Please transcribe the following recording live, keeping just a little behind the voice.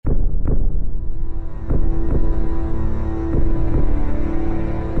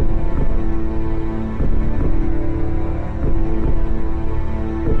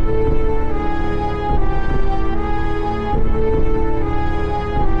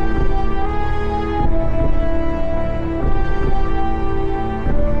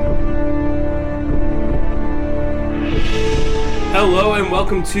Hello and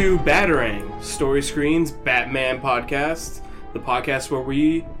welcome to Batarang, Story Screen's Batman podcast. The podcast where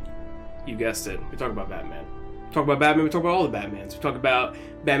we, you guessed it, we talk about Batman. We talk about Batman, we talk about all the Batmans. We talk about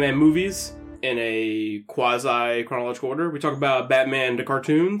Batman movies in a quasi-chronological order. We talk about Batman the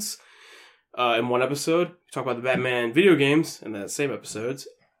cartoons in one episode. We talk about the Batman video games in that same episodes.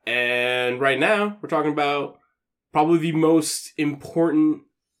 And right now, we're talking about probably the most important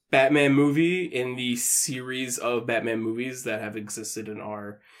Batman movie in the series of Batman movies that have existed in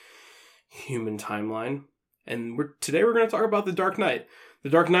our human timeline. And today we're going to talk about The Dark Knight. The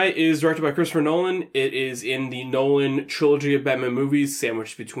Dark Knight is directed by Christopher Nolan. It is in the Nolan trilogy of Batman movies,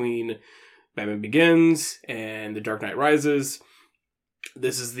 sandwiched between Batman Begins and The Dark Knight Rises.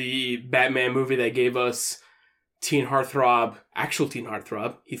 This is the Batman movie that gave us actual teen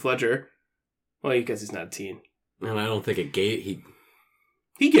heartthrob, Heath Ledger. Well, because he's not a teen. And I don't think it gave...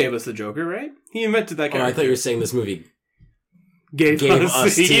 He gave us the Joker, right? He invented that character. Oh, I thought you were saying this movie gave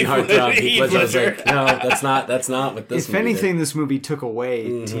us teen heartthrob. Heath I was Ledger. like, no, that's not what this If movie anything, did. this movie took away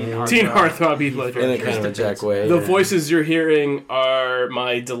teen heartthrob. Teen heartthrob Heath Ledger. In a kind of a jack way. The voices you're hearing are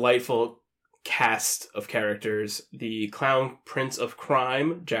my delightful cast of characters. The Clown Prince of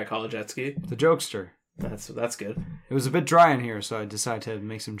Crime, Jack Holojetsky. The jokester. That's good. It was a bit dry in here, so I decided to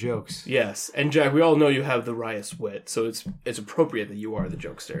make some jokes. Yes, and Jack, we all know you have the wryest wit, so it's appropriate that you are the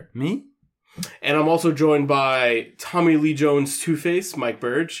jokester. Me? And I'm also joined by Tommy Lee Jones Two-Face, Mike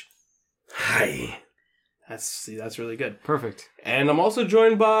Burge. Hi. That's really good. Perfect. And I'm also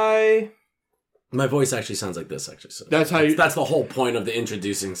joined by... My voice actually sounds like this, actually. So That's how you... That's the whole point of the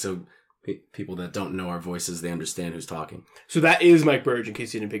introducing, so people that don't know our voices, they understand who's talking. So that is Mike Burge, in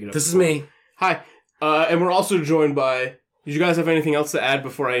case you didn't pick it up. This is me. Hi. And we're also joined by... Did you guys have anything else to add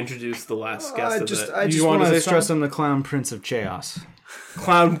before I introduce the last guest of it? I just want to stress I'm the Clown Prince of Chaos.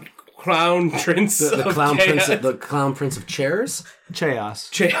 Clown Prince The of clown Chaos. Clown Prince of Chairs?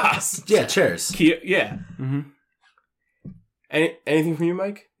 Chaos. Chaos. Yeah, chairs. Yeah. Mm-hmm. Anything from you,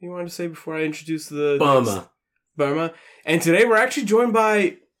 Mike, you wanted to say before I introduce the... Burma. And today we're actually joined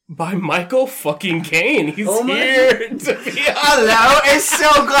by Michael fucking Caine. He's Oh my here to be on. Hello, it's so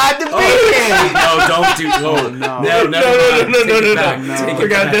glad to be here. No, don't do... Oh, no. No. Take it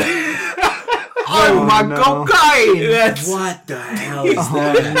Forgot back. that. I'm Michael Caine. That's What the hell is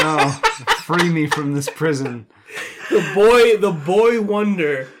Oh that? no. Free me from this prison. the boy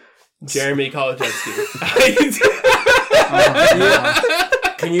wonder, Jeremy Kolodetsky.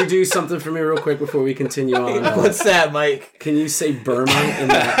 Can you do something for me real quick before we continue on? What's that, Mike? Can you say Burma in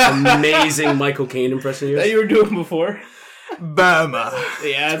that amazing Michael Caine impression of yours? That you were doing before? Burma.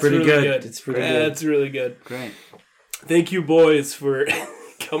 Yeah, it's pretty really good. good. It's pretty good. It's really good. Great. Thank you, boys, for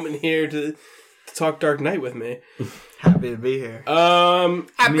coming here to talk Dark Knight with me. Happy to be here.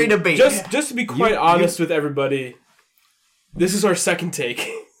 Happy to be here. Just to be quite honest with everybody, this is our second take.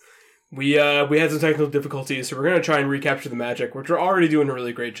 We had some technical difficulties, so we're gonna try and recapture the magic, which we're already doing a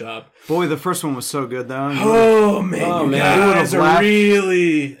really great job. Boy, the first one was so good, though. Oh man, Oh, you man. guys are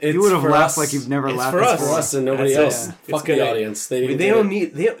really. You would have for laughed us. like you've never It's laughed for us. before. For us and nobody That's else. it. Fuck It's gonna- the audience. They didn't They get don't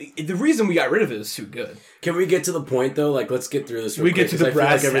it. need. The reason we got rid of it is too good. Can we get to the point though? Like, let's get through this. Real We quick, get to the 'cause I feel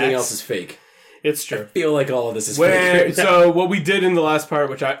brass like everything tacks. else is fake. It's I true. feel like all of this is Where fake. so what we did in the last part,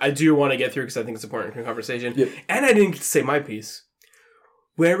 which I do want to get through because I think it's important in the conversation, Yep. and I didn't get to say my piece.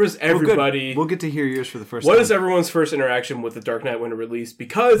 Where was Well, good. everybody? We'll get to hear yours for the first What time. is everyone's first interaction with The Dark Knight when it released?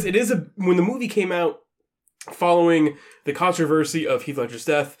 Because it is when the movie came out, following the controversy of Heath Ledger's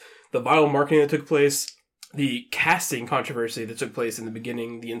death, the viral marketing that took place, the casting controversy that took place in the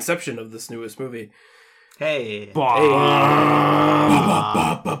beginning, the inception of this newest movie. Hey.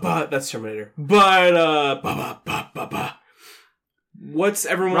 That's Terminator. But what's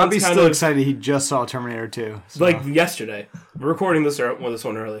everyone's Robbie's kind still of excited he just saw Terminator 2. So like yesterday? We're recording this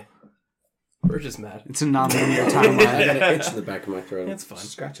one early. We're just mad. it's a non-linear I timeline. got an itch in the back of my throat. That's fine.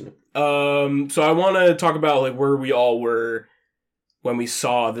 Just scratching it. So I want to talk about like where we all were when we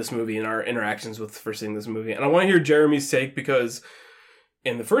saw this movie and our interactions with first seeing this movie. And I want to hear Jeremy's take because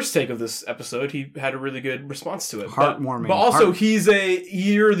in the first take of this episode, he had a really good response to it. Heartwarming. But also,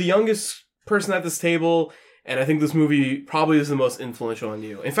 you're the youngest person at this table, and I think this movie probably is the most influential on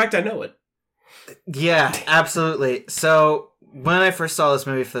you. In fact, I know it. Yeah, absolutely. So, when I first saw this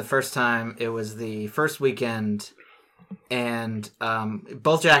movie for the first time, it was the first weekend, and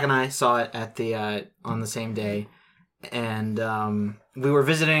both Jack and I saw it at the on the same day, and we were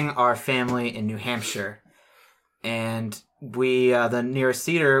visiting our family in New Hampshire, and we the nearest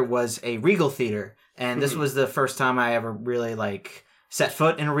theater was a Regal theater, and this was the first time I ever really set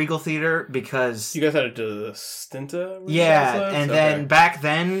foot in a Regal theater because You guys had to do the Stinta? and then back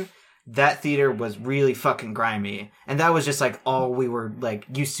then that theater was really fucking grimy. And that was just like all we were like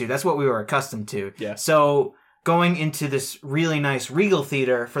used to. That's what we were accustomed to. Yeah. So going into this really nice Regal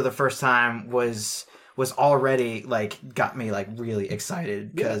theater for the first time was already like got me like really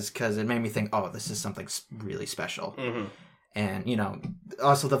excited because it made me think, oh, this is something really special. Mm-hmm. And, you know,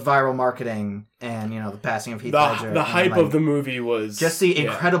 also the viral marketing and, you know, the passing of Heath Ledger. The hype of the movie was... Just the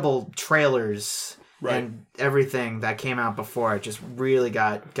incredible trailers and everything that came out before it just really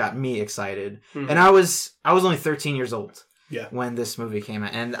got me excited. Mm-hmm. And I was only 13 years old when this movie came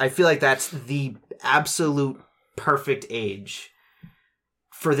out. And I feel like that's the absolute perfect age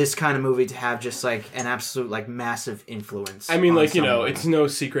for this kind of movie to have just like an absolute like massive influence. I mean, like, you know, it's no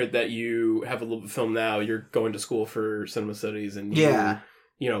secret that you have a little film now. You're going to school for cinema studies and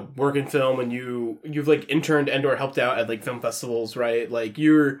you know, work in film, and you've like interned and or helped out at like film festivals, right? Like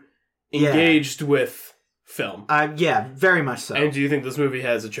you're engaged with film. Very much so. And do you think this movie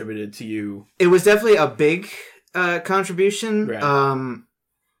has attributed to you? It was definitely a big contribution. Right.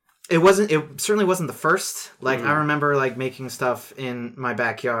 It certainly wasn't the first. Like, I remember, like, making stuff in my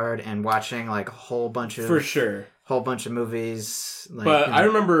backyard and watching, like, a whole bunch of... For sure. Whole bunch of movies. Like, but I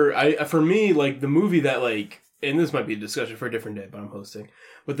remember, for me, like, the movie that, like... And this might be a discussion for a different day, but I'm hosting.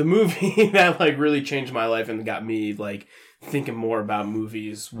 But the movie that, like, really changed my life and got me, like, thinking more about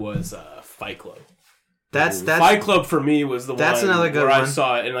movies was Fight Club. That's Fight Club, for me, was the that's one another good where one. I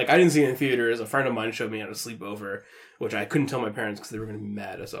saw it. And, like, I didn't see it in theaters. A friend of mine showed me at a sleepover, which I couldn't tell my parents because they were going to be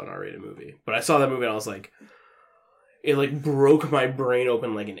mad I saw an R-rated movie. But I saw that movie and I was like, it like broke my brain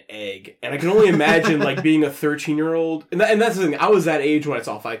open like an egg. And I can only imagine like being a 13-year-old. And that's the thing. I was that age when I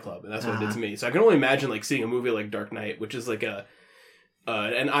saw Fight Club, and that's what it did to me. So I can only imagine like seeing a movie like Dark Knight, which is like an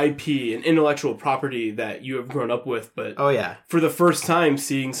IP, an intellectual property that you have grown up with. But for the first time,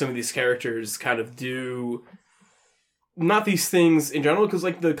 seeing some of these characters kind of do... Not these things in general, because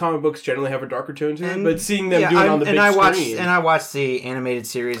like the comic books generally have a darker tone to them, but seeing them do it on the big screen. And I watched the animated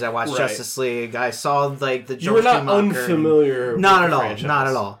series. I watched Justice League. I saw like the Joel Schumacher. You were not unfamiliar. Not at all. Not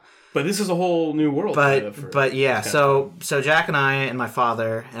at all. But this is a whole new world. But yeah. So Jack and I and my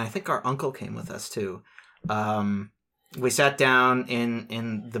father and I think our uncle came with us too. We sat down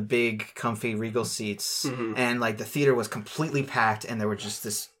in the big, comfy Regal seats, and like the theater was completely packed, and there was just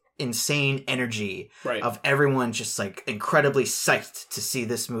this insane energy of everyone just like incredibly psyched to see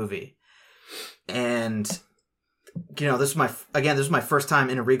this movie. And you know, this was my first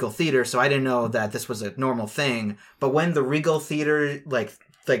time in a Regal theater, so I didn't know that this was a normal thing. But when the Regal theater like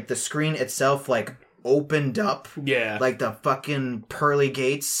the screen itself like opened up, like the fucking pearly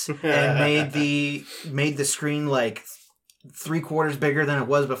gates, and made the screen like 3/4 bigger than it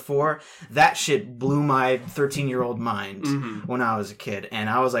was before, that shit blew my 13-year-old mind when I was a kid. And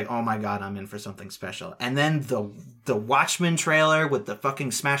I was like, oh my god, I'm in for something special. And then the Watchmen trailer with the fucking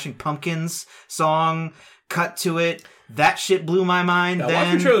Smashing Pumpkins song cut to it, that shit blew my mind. The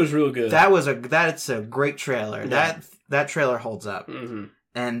Watchmen trailer's real good. That's a great trailer. Yeah. That trailer holds up.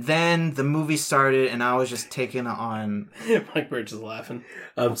 And then the movie started, and I was just taken on. Mike Birch is laughing.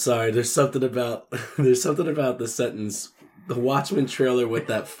 I'm sorry. There's something about the sentence. The Watchmen trailer with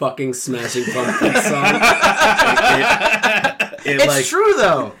that fucking Smashing Pumpkins song. It's like, true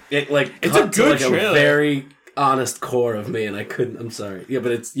though. It like it's a good trailer. A very honest core of me, and I couldn't. I'm sorry. Yeah,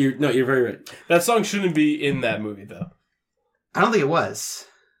 but you're very right. That song shouldn't be in that movie though. I don't think it was.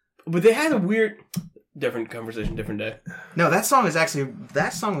 But they had a weird. Different conversation, different day. No, that song,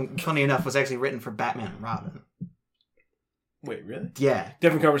 funny enough, was actually written for Batman and Robin. Wait, really? Yeah.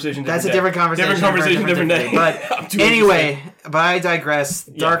 Different conversation, different day. That's a different conversation. Different conversation, different day. But anyway, but I digress.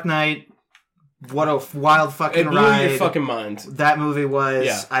 Dark Knight, what a wild fucking ride. It blew your fucking mind. That movie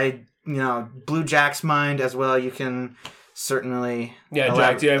was. Yeah. Blew Jack's mind as well. You can certainly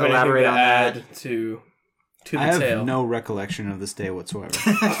Jack, do you have anything to add to the I tale? have no recollection of this day whatsoever.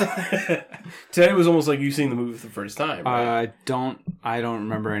 Today was almost like you seeing the movie for the first time. Right? I don't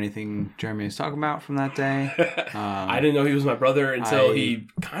remember anything Jeremy was talking about from that day. I didn't know he was my brother until he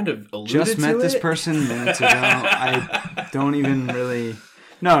kind of alluded to it. Just met this person minutes ago. I don't even really.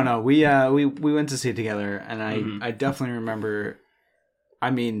 No. We went to see it together, and I definitely remember. I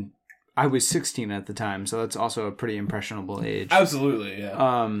mean, I was 16 at the time, so that's also a pretty impressionable age. Absolutely,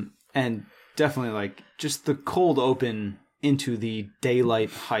 yeah. And definitely like just the cold open into the daylight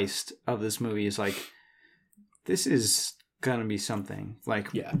heist of this movie is like, this is gonna be something. Like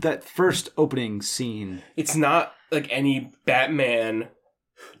that first opening scene. It's not like any Batman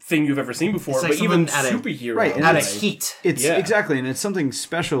thing you've ever seen before, like but even superhero. Right, out of heat. It's exactly, and it's something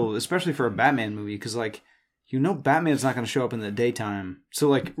special, especially for a Batman movie, because like, Batman's not going to show up in the daytime. So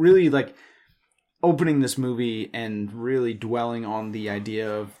like, really, like opening this movie and really dwelling on the idea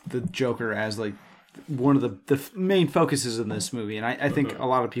of the Joker as like one of the main focuses in this movie. And I think a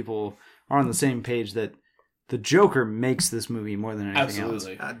lot of people are on the same page that the Joker makes this movie more than anything else.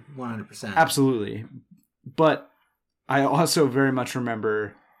 100%. Absolutely. But I also very much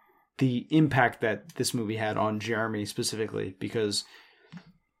remember the impact that this movie had on Jeremy specifically, because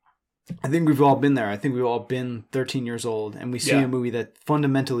I think we've all been there. I think we've all been 13 years old, and we see a movie that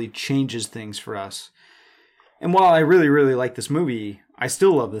fundamentally changes things for us. And while I really, really like this movie, I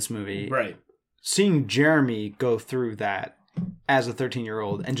still love this movie. Right. Seeing Jeremy go through that as a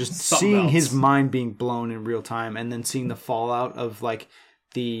 13-year-old and just Something seeing else. his mind being blown in real time, and then seeing the fallout of like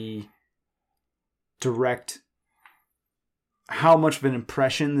the direct, how much of an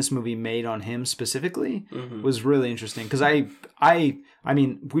impression this movie made on him specifically was really interesting. Because I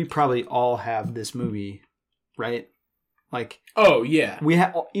mean, we probably all have this movie, right? Like, Oh yeah. we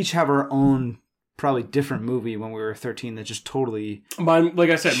each have our own probably different movie when we were 13 that just totally Mine, like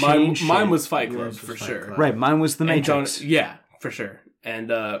I said, mine Change was Fight Club Yours was for Fight sure. Club. right. Mine was The And Matrix. yeah, for sure. And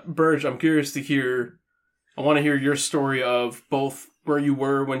Burge, I'm curious to hear. I want to hear your story of both where you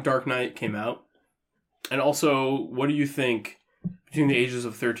were when Dark Knight came out, and also what do you think between the ages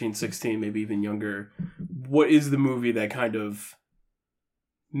of 13, 16, maybe even younger? What is the movie that kind of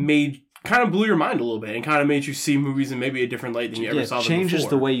blew your mind a little bit and kind of made you see movies in maybe a different light than you ever saw them changes before?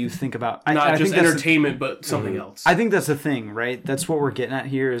 the way you think about Not I just think that's entertainment, but something else. I think that's the thing, right? That's what we're getting at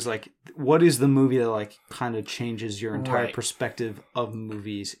here is like, what is the movie that like kind of changes your entire Right. perspective of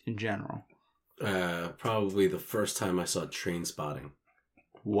movies in general? Probably the first time I saw Trainspotting.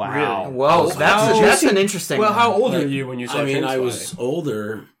 Wow. Really? Whoa, Oh, that's an interesting Well, one. how old Like, are you when you saw I mean, I Trainspotting? was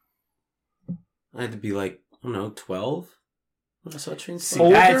older. I had to be like, I don't know, 12 when I saw Trainspotting.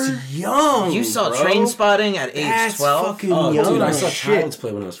 Older? That's young. You saw bro. Train Spotting at age That's 12? fucking Oh, young. dude, I saw shit. Child's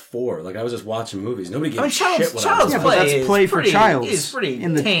Play when I was 4. Like, I was just watching movies. Nobody gave I mean, a shit what I was Child's Yeah, watching. but Play that's is play for pretty, childs. is pretty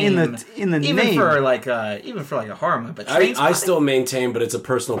in the tame. in the even name. for like a horror movie. But Trainspotting, I still maintain, but it's a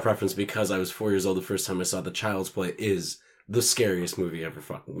personal preference because I was 4 years old the first time I saw The Child's Play is the scariest movie ever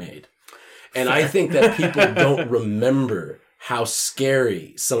fucking made. And I think that people don't remember how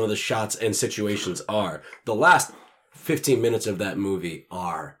scary some of the shots and situations are. The last 15 minutes of that movie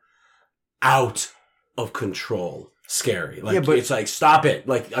are out of control scary. Like, Yeah, but- it's like, stop it.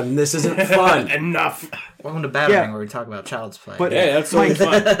 Like, this isn't fun. Enough. welcome to Battering, Yeah. where we talk about Child's Play. But Yeah, that's totally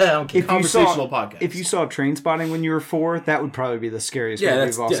fun. I'm kidding. Conversational podcast. If you saw Trainspotting when you were 4, that would probably be the scariest Yeah, movie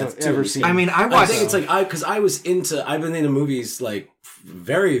that's- we've also yeah, that's ever totally seen. I mean, I I watched. think it's like because I've been into movies like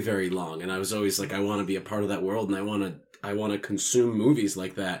very, very long, and I was always like, I want to be a part of that world, and I want to consume movies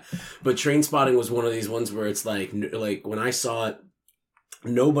like that. But Trainspotting was one of these ones where it's like when I saw it,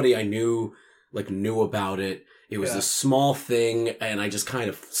 nobody I knew knew about it. It was a small thing, and I just kind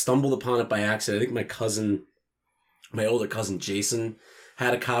of stumbled upon it by accident. I think my older cousin Jason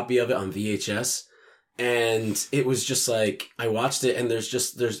had a copy of it on VHS. And it was just like, I watched it and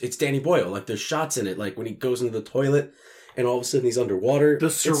it's Danny Boyle. Like, there's shots in it. Like, when he goes into the toilet and all of a sudden he's underwater. the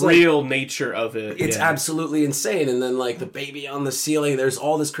It's like- surreal nature of it. it's yeah. absolutely insane. And then, like, the baby on the ceiling, there's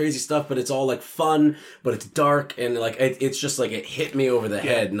all this crazy stuff, but it's all, like, fun, but it's dark. And, like, it's just, like, it hit me over the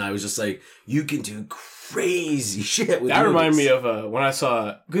head. And I was just like, you can do crazy shit with That reminded me movies. of when I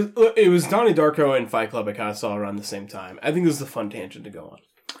saw, cause it was Donnie Darko and Fight Club I kind of saw around the same time. I think this is a fun tangent to go on.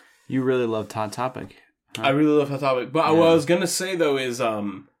 you really loved Hot Topic. I really love that topic. But what I was going to say, though, is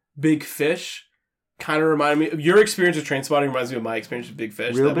Big Fish kind of reminded me. Your experience with Trainspotting reminds me of my experience with Big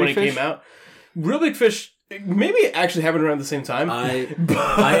Fish. Real that when Big it Fish? came out. Real Big Fish, maybe it actually happened around the same time. I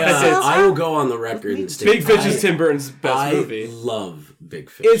will go on the record and state Big Fish is Tim Burton's best I movie. love Big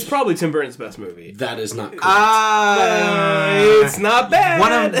Fish. It's probably Tim Burton's best movie. That is not correct. It's not bad.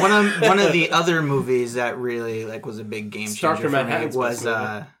 one of the other movies that really was a big game changer Dr. for me Manhattan's was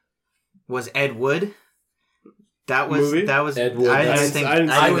best was Ed Wood. That was Movie? Ed Wood, I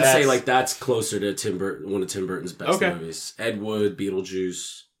I would say that's- that's closer to Tim Burton, one of Tim Burton's best Okay. movies. Ed Wood,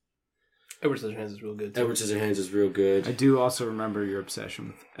 Beetlejuice, Edward Scissorhands is real good, too. Edward Scissorhands is real good. I do also remember your obsession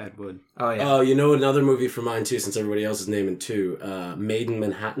with Ed Wood. Oh yeah. Oh, you know another movie for mine too, since everybody else is naming two. Made in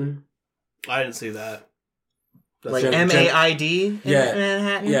Manhattan. I didn't see that. like Jem- MAID in Yeah.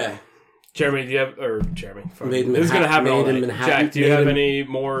 Manhattan? Yeah, Jeremy, do you have... Or Jeremy. fuck. Made in This is going to happen Manhattan- all Made in night. Manhattan- Jack, do you Made have in- any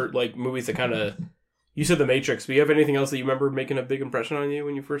more movies that kind of... You said The Matrix, but do you have anything else that you remember making a big impression on you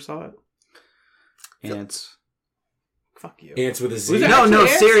when you first saw it? Ants. Fuck you. Ants with a Z. Was it No,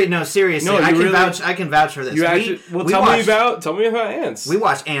 actually Ants? seriously. No, you I can really- vouch. I can vouch for this. You actually... Well, we tell watched, me about Ants. We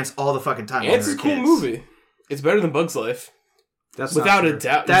watched Ants all the fucking time. Ants when is we a were cool kids. movie. It's better than Bug's Life. That's Without not a true.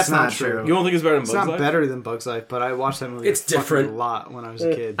 doubt. That's It's not true. You don't think it's better than It's Bug's not Life? better than Bug's Life, but I watched that movie. It's different. a lot when I was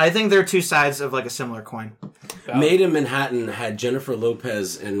a kid. I think they're two sides of like a similar coin. Made in Manhattan had Jennifer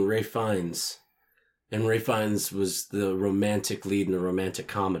Lopez and Ray Fiennes. And Ray Fiennes was the romantic lead in a romantic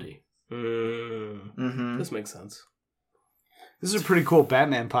comedy. Mm-hmm. This makes sense. This is a pretty cool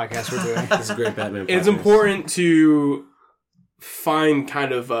Batman podcast we're doing. It's a great Batman It's podcast. important to find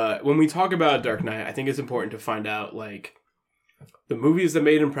kind of when we talk about Dark Knight, I think it's important to find out like the movies that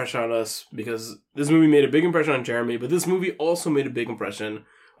made impression on us, because this movie made a big impression on Jeremy, but this movie also made a big impression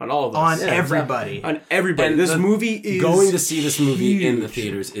on all of us. On everybody. On everybody. And This the- movie is Going to see this movie in the huge.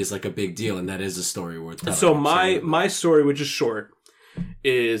 theaters is like a big deal, and that is a story worth telling. So my story, which is short,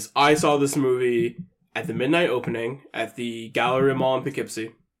 is I saw this movie at the midnight opening at the Galleria Mall in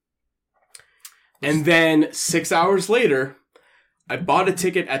Poughkeepsie. And then 6 hours later, I bought a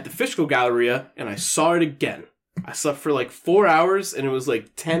ticket at the Fishkill Galleria and I saw it again. I slept for like 4 hours and it was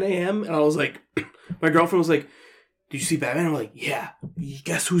like 10 a.m. And I was like, my girlfriend was like, "Did you see Batman?" I'm like, "Yeah.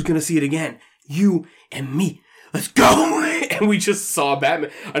 Guess who's going to see it again? You and me. Let's go." And we just saw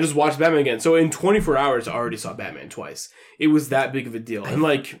Batman. I just watched Batman again. So in 24 hours, I already saw Batman twice. It was that big of a deal. And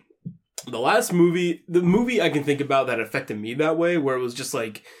like the last movie, the movie I can think about that affected me that way, where it was just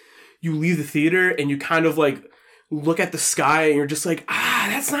like, you leave the theater and you kind of like look at the sky and you're just like,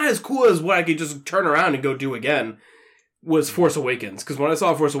 that's not as cool as what I could just turn around and go do again, was Force Awakens. Because when I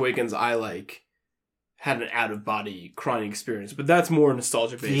saw Force Awakens, I like had an out of body crying experience. But that's more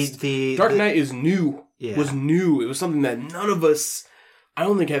nostalgia based. Dark Knight is new. Yeah. Was new. It was something that none of us, I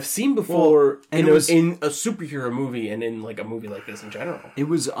don't think, have seen before. and and it it was was in a superhero movie and in like a movie like this in general. It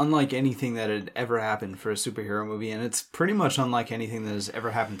was unlike anything that had ever happened for a superhero movie, and it's pretty much unlike anything that has ever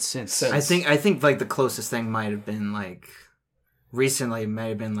happened since. I think like the closest thing might have been like recently may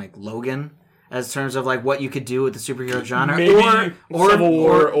have been like Logan, as terms of like what you could do with the superhero genre, Maybe or Civil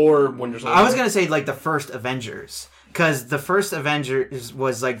War or Winter Soldier. I was gonna say like the first Avengers, because the first Avengers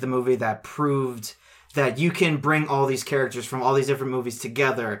was like the movie that proved that you can bring all these characters from all these different movies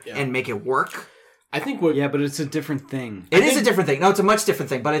together and make it work. I think what Yeah, but it's a different thing. It is a different thing. No, it's a much different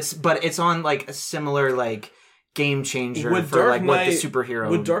thing, but it's on like a similar like game changer what for Dark like Knight, what the superhero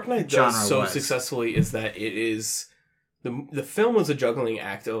what Dark Knight genre does so was. successfully is that it is the film is a juggling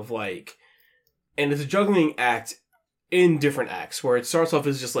act of like, and it's a juggling act in different acts where it starts off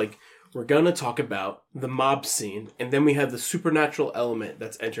as just like, we're gonna talk about the mob scene, and then we have the supernatural element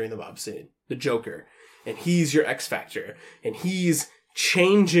that's entering the mob scene, the Joker, and he's your X Factor, and he's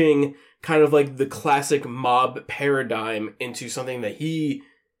changing kind of like the classic mob paradigm into something that he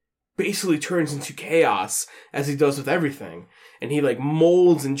basically turns into chaos, as he does with everything. And he like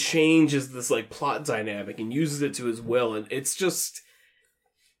molds and changes this like plot dynamic and uses it to his will. And it's just,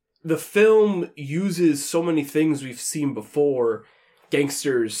 the film uses so many things we've seen before: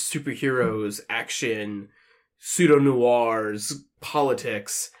 gangsters, superheroes, action, pseudo-noirs,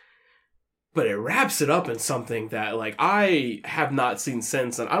 politics. But it wraps it up in something that like I have not seen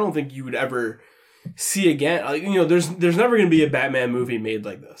since, and I don't think you would ever see again. Like, you know, there's never going to be a Batman movie made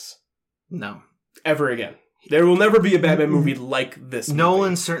like this. No. Ever again. There will never be a Batman movie like this movie.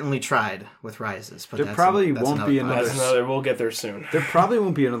 Nolan certainly tried with Rises, but There that's probably that's won't be another- That's another, we'll get there soon. There probably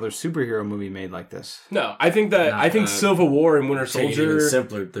won't be another superhero movie made like this. No, I think that, I think Civil War and Winter Take it Soldier... even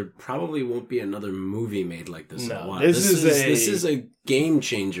simpler. There probably won't be another movie made like this. in a No, while. this This is is a game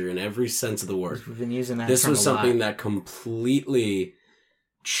changer in every sense of the word. We've been using that. This term was a lot. something that completely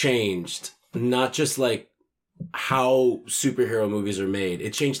changed, not just like how superhero movies are made.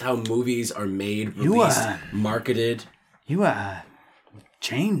 It changed how movies are made, released, marketed. You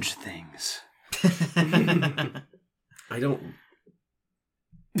change things. I don't.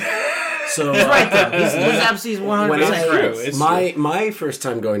 So He's right though. He's absolutely 100% when I- right. It's my first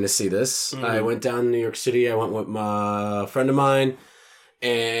time going to see this, I went down to New York City. I went with my friend of mine,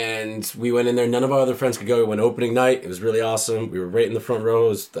 and we went in there. None of our other friends could go. We went opening night. It was really awesome. We were right in the front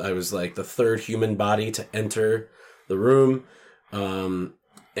row. I was like the third human body to enter the room.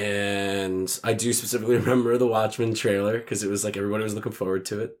 And I do specifically remember the Watchmen trailer because it was like everybody was looking forward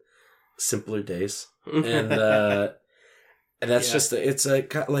to it. Simpler days. And that's just it's a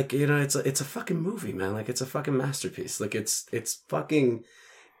like, you know, it's a fucking movie, man. Like, it's a fucking masterpiece. Like, it's fucking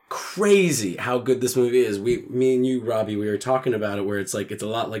crazy how good this movie is. Me and you, Robbie, we were talking about it where it's like, it's a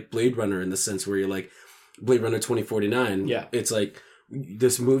lot like Blade Runner in the sense where you're like, Blade Runner 2049. Yeah. It's like,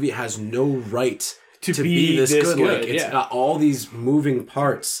 this movie has no right to be this this good. good, Like, it's yeah. got all these moving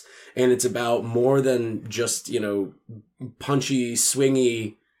parts, and it's about more than just, you know, punchy,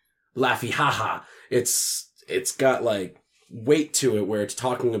 swingy, laughy haha. It's got like weight to it where it's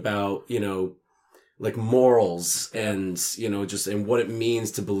talking about, you know, like morals and just and what it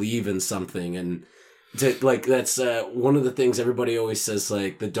means to believe in something and to like that's one of the things everybody always says,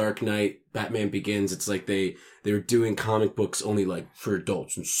 like The Dark Knight, Batman Begins. It's like they're doing comic books only like for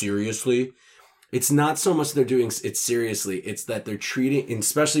adults and seriously. It's not so much they're doing it seriously. It's that they're treating,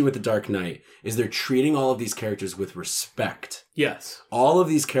 especially with The Dark Knight, is they're treating all of these characters with respect. Yes. All of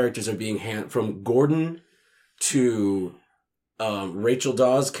these characters are being from Gordon to Rachel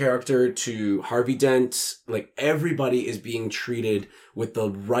Dawes' character to Harvey Dent. Like, everybody is being treated with the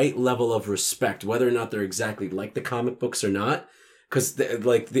right level of respect, whether or not they're exactly like the comic books or not. Because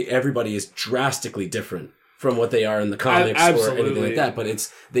everybody is drastically different from what they are in the comics or anything like that. But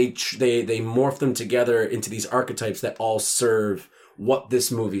it's they morph them together into these archetypes that all serve what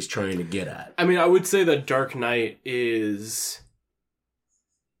this movie's trying to get at. I mean, I would say that Dark Knight is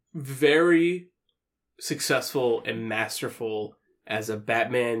very successful and masterful as a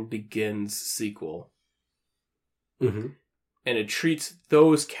Batman Begins sequel. Mm-hmm. And it treats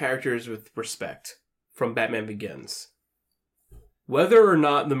those characters with respect from Batman Begins. Whether or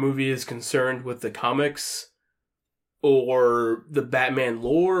not the movie is concerned with the comics or the Batman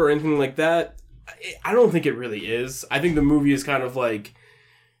lore or anything like that, I don't think it really is. I think the movie is kind of like,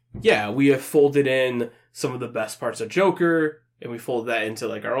 yeah, we have folded in some of the best parts of Joker, and we fold that into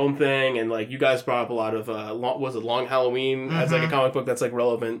like our own thing, and like you guys brought up a lot of Long Halloween as like a comic book that's like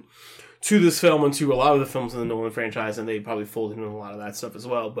relevant to this film and to a lot of the films in the Nolan franchise, and they probably folded in a lot of that stuff as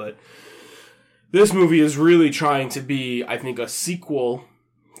well. But this movie is really trying to be, I think, a sequel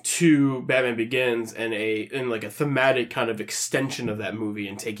to Batman Begins and like a thematic kind of extension of that movie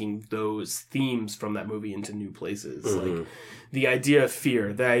and taking those themes from that movie into new places. Mm-hmm. Like the idea of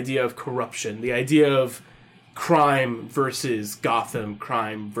fear, the idea of corruption, the idea of crime versus Gotham,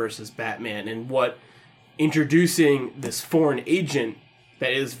 crime versus Batman, and what introducing this foreign agent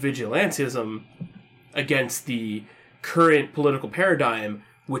that is vigilantism against the current political paradigm,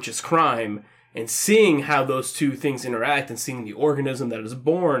 which is crime, and seeing how those two things interact and seeing the organism that is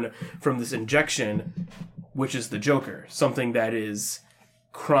born from this injection, which is the Joker, something that is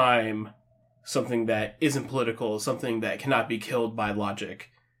crime, something that isn't political, something that cannot be killed by logic,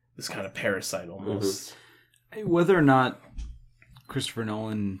 this kind of parasite almost. Whether or not Christopher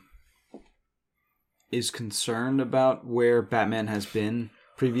Nolan is concerned about where Batman has been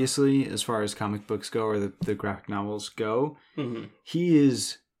previously as far as comic books go or the graphic novels go, he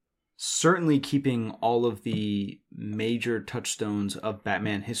is certainly keeping all of the major touchstones of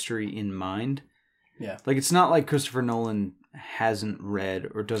Batman history in mind. Yeah. Like, it's not like Christopher Nolan hasn't read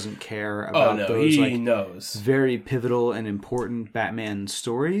or doesn't care about those he knows. Very pivotal and important Batman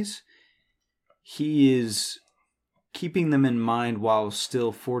stories. He is keeping them in mind while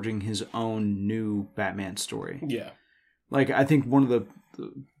still forging his own new Batman story. Yeah. Like, I think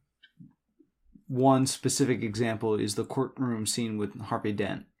one specific example is the courtroom scene with Harvey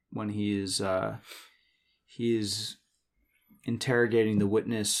Dent when he is interrogating the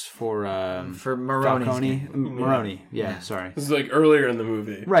witness for Maroni. Falcone. Maroni. Yeah, sorry. This is like earlier in the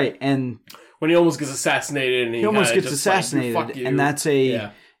movie. Right, and when he almost gets assassinated and he almost gets assassinated, like, and that's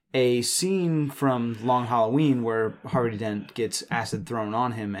a scene from Long Halloween where Harvey Dent gets acid thrown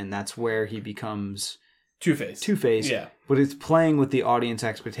on him, and that's where he becomes Two-Face. Yeah. But it's playing with the audience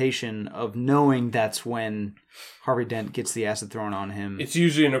expectation of knowing that's when Harvey Dent gets the acid thrown on him. It's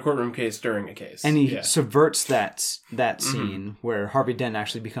usually in a courtroom case during a case. And he subverts that scene where Harvey Dent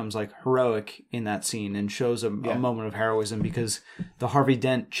actually becomes like heroic in that scene and shows a moment of heroism, because the Harvey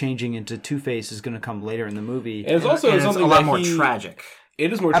Dent changing into Two-Face is going to come later in the movie. And it's also something a lot more tragic.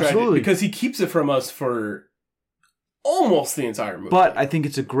 It is more tragic because he keeps it from us for almost the entire movie. But I think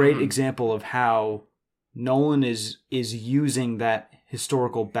it's a great example of how Nolan is using that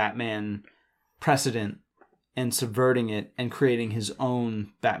historical Batman precedent and subverting it and creating his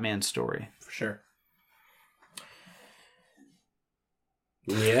own Batman story. For sure.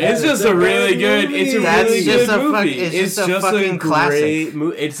 Yeah, it's just a really good movie. It's a really good movie. It's just a fucking classic.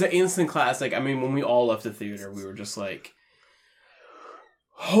 It's an instant classic. I mean, when we all left the theater, we were just like,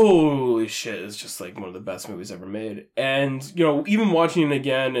 holy shit, it's just like one of the best movies ever made. And, you know, even watching it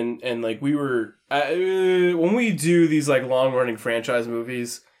again and like we were, when we do these like long running franchise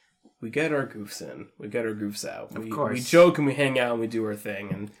movies, we get our goofs in. We get our goofs out. Of course. We joke and we hang out and we do our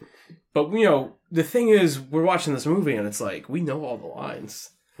thing. But, you know, the thing is, we're watching this movie and it's like, we know all the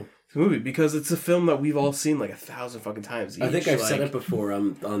lines. The movie, because it's a film that we've all seen like 1,000 fucking times each. I think I've said it before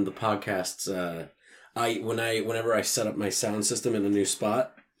on the podcasts. Whenever I set up my sound system in a new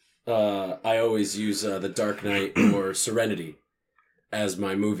spot, I always use The Dark Knight or Serenity as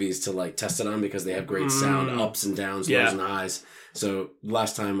my movies to like test it on because they have great sound, ups and downs, lows and highs. So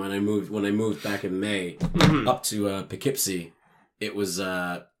last time when I moved back in May up to Poughkeepsie, it was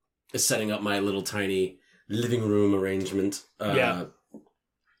setting up my little tiny living room arrangement. I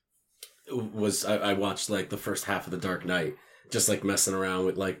watched like the first half of The Dark Knight, just like messing around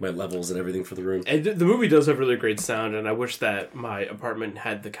with like my levels and everything for the room. And the movie does have really great sound, and I wish that my apartment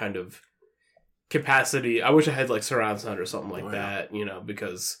had the kind of capacity. I wish I had like surround sound or something like that, you know,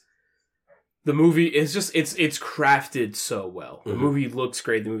 because the movie is just it's crafted so well. The movie looks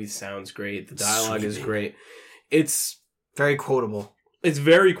great, the movie sounds great, the dialogue is great. It's very quotable. It's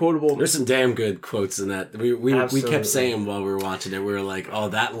very quotable. There's some damn good quotes in that. We kept saying while we were watching it, we were like, oh,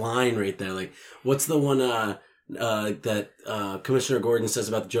 that line right there. Like, what's the one that Commissioner Gordon says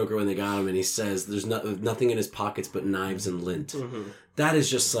about the Joker when they got him, and he says there's nothing in his pockets but knives and lint. That is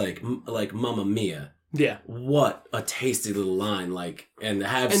just like Mamma Mia. Yeah. What a tasty little line. Like, and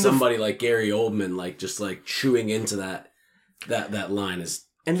have somebody like Gary Oldman like just like chewing into that line is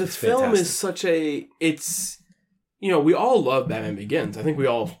and the film fantastic. is such a you know, we all love Batman Begins. I think we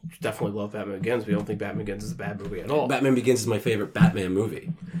all definitely love Batman Begins. We don't think Batman Begins is a bad movie at all. Batman Begins is my favorite Batman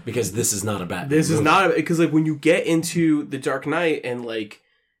movie because this is not a Batman This movie. is not, because like when you get into The Dark Knight, and like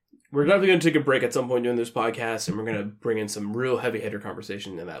we're definitely going to take a break at some point during this podcast, and we're going to bring in some real heavy hitter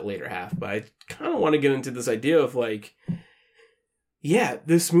conversation in that later half. But I kind of want to get into this idea of like, yeah,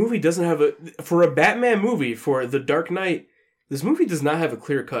 this movie doesn't have for a Batman movie, for The Dark Knight, this movie does not have a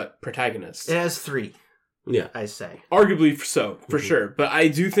clear cut protagonist. It has 3. Yeah, I say. Arguably so, for sure. But I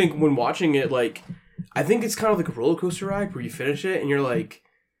do think when watching it, like, I think it's kind of like a roller coaster ride where you finish it and you're like,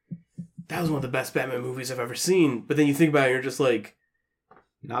 that was one of the best Batman movies I've ever seen. But then you think about it and you're just like,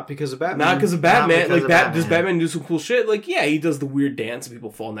 Not because of Batman. not because of Batman. because Like, of Batman. does Batman do some cool shit? Like, yeah, he does the weird dance and people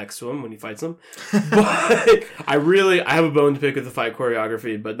fall next to him when he fights them. But I have a bone to pick with the fight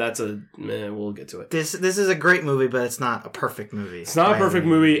choreography, but we'll get to it. This is a great movie, but it's not a perfect movie. It's not a perfect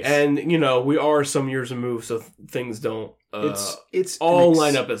movie, and, you know, we are some years removed, so things don't It's all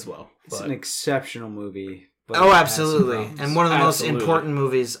line up as well. It's But an exceptional movie. But Oh, it has some absolutely. problems. And one of the Absolutely. most important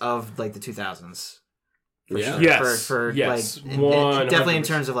movies of like the 2000s. yeah. Yes. For yes. like, 100%. definitely in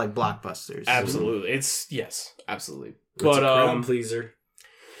terms of like blockbusters. Absolutely. Absolutely. It's But a crowd pleaser.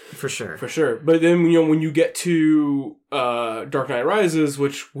 For sure. for sure. But then, you know, when you get to Dark Knight Rises,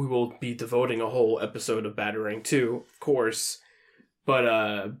 which we will be devoting a whole episode of Batarang to, of course. But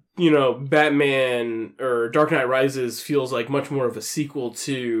you know, Batman or Dark Knight Rises feels like much more of a sequel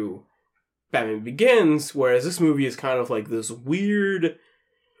to Batman Begins, whereas this movie is kind of like this weird,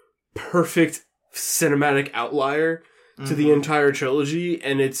 perfect cinematic outlier to the entire trilogy,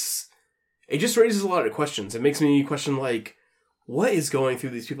 and it just raises a lot of questions. It makes me question, like, what is going through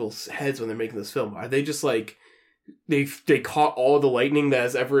these people's heads when they're making this film? Are they just like, they caught all the lightning that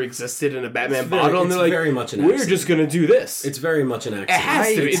has ever existed in a Batman bottle, and they're like, very much an we're accident. just gonna do this. It's very much an accident. It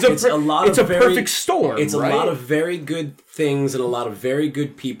has to be. It's a lot it's of a perfect storm. It's right? a lot of very good things and a lot of very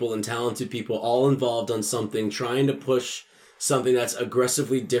good people and talented people all involved on something, trying to push something that's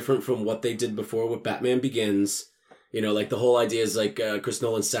aggressively different from what they did before with Batman Begins. You know, like the whole idea is like Chris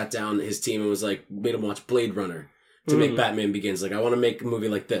Nolan sat down his team and was like, made him watch Blade Runner to make Batman Begins. Like, I want to make a movie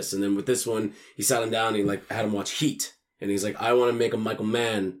like this. And then with this one, he sat him down and he like had him watch Heat. And he's like, I want to make a Michael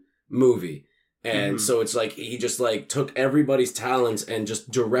Mann movie. And so it's like, he just like took everybody's talents and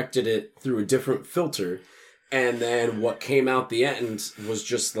just directed it through a different filter. And then what came out the end was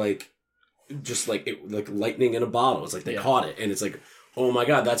just like lightning in a bottle. It's like they caught it. And it's like, oh my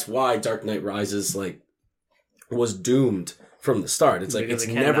God, that's why Dark Knight Rises like was doomed from the start. It's like, Because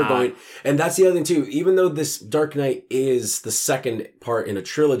it's it never cannot. going. And that's the other thing too. Even though this Dark Knight is the second part in a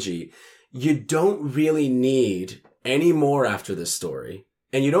trilogy, you don't really need any more after this story.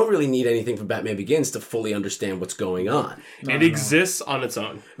 And you don't really need anything from Batman Begins to fully understand what's going on. It exists on its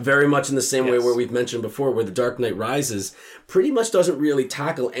own. Very much in the same way Yes. where we've mentioned before, where The Dark Knight Rises pretty much doesn't really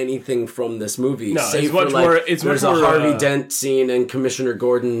tackle anything from this movie. No, save it's for much like, more- it's there's much a more, Harvey Dent scene and Commissioner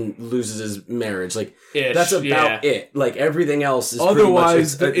Gordon loses his marriage. Like, Ish, that's about yeah. it. Like, everything else is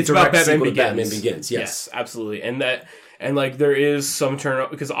Otherwise, pretty much it's about direct Batman sequel to Begins. Batman Begins, yes. absolutely. And like there is some turn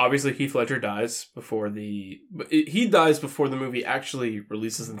because obviously Heath Ledger dies before he dies before the movie actually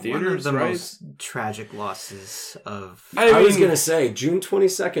releases in One theaters. of the right? most tragic losses of. I was mean, going to say, June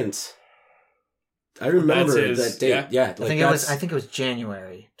 22nd. I remember That's his- that date. Yeah, like I think it was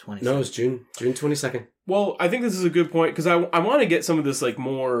January 20th. No, it was June 22nd. Well, I think this is a good point because I want to get some of this like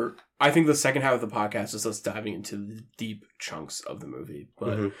more. I think the second half of the podcast is us diving into the deep chunks of the movie.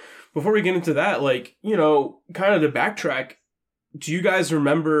 But before we get into that, like, you know, kind of to backtrack, do you guys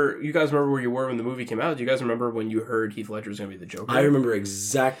remember? You guys remember where you were when the movie came out? Do you guys remember when you heard Heath Ledger was going to be the Joker? I remember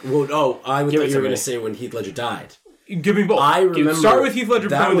exactly. Well, I thought Give it you to were going me. to say when Heath Ledger died. Give me both. I remember. Start with Heath Ledger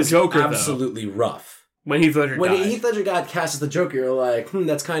that playing the was Joker. absolutely rough. When Heath Ledger When died. Heath Ledger got cast as the Joker, you're like,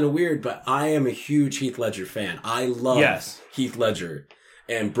 that's kind of weird. But I am a huge Heath Ledger fan. I love Heath Ledger.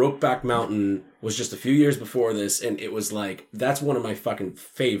 And Brokeback Mountain was just a few years before this, and it was like, that's one of my fucking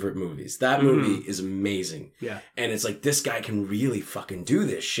favorite movies. That movie is amazing. Yeah. And it's like, this guy can really fucking do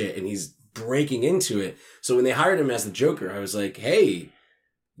this shit, and he's breaking into it. So when they hired him as the Joker, I was like, hey,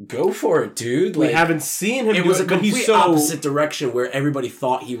 go for it, dude. We Like, haven't seen him. it do was a but he's complete opposite direction where everybody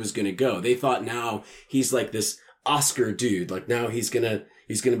thought he was gonna go. They thought now he's like this Oscar dude. Like now he's gonna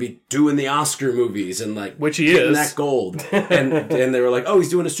be doing the Oscar movies and like Which he getting is. that gold. and they were like, oh, he's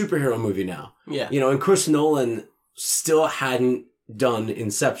doing a superhero movie now. Yeah. You know, and Chris Nolan still hadn't done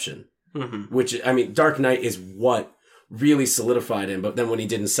Inception, which I mean, Dark Knight is what really solidified him. But then when he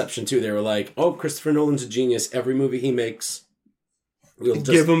did Inception 2, they were like, oh, Christopher Nolan's a genius. Every movie he makes, we'll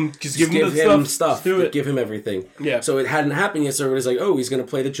just give him the stuff. Do it. Give him everything. Yeah. So it hadn't happened yet. So everybody's like, "Oh, he's going to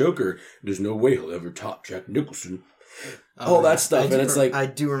play the Joker. There's no way he'll ever top Jack Nicholson." All that stuff, and it's like I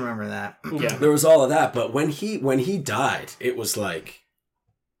do remember that. Yeah. there was all of that. But when he died, it was like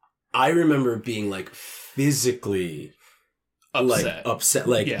I remember being like physically upset,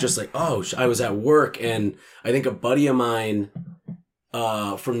 like just like I was at work, and I think a buddy of mine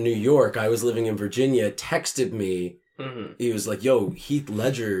from New York, I was living in Virginia, texted me. He was like, yo, Heath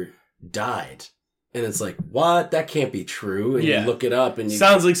Ledger died. And it's like, what? That can't be true. And you look it up and you...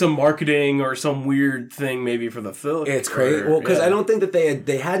 Sounds like some marketing or some weird thing maybe for the film. It's crazy. Well, because I don't think that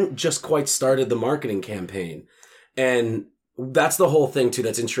they hadn't just quite started the marketing campaign. And that's the whole thing, too,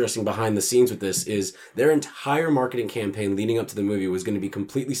 that's interesting behind the scenes with this, is their entire marketing campaign leading up to the movie was going to be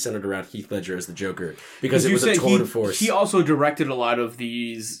completely centered around Heath Ledger as the Joker. Because it was a tour de force. He also directed a lot of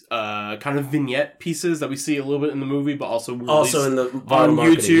these kind of vignette pieces that we see a little bit in the movie, but also in the on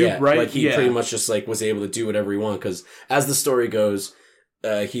YouTube, right? Like he pretty much just like was able to do whatever he wanted. Because as the story goes,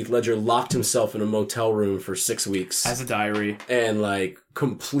 Heath Ledger locked himself in a motel room for 6 weeks. As a diary. And like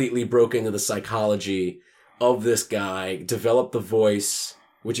completely broke into the psychology of this guy, developed the voice,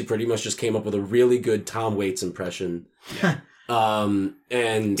 which he pretty much just came up with a really good Tom Waits impression. Yeah. And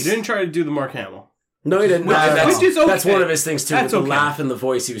he didn't try to do the Mark Hamill. No, he didn't. Which is okay. That's one of his things too. That's with the laugh and the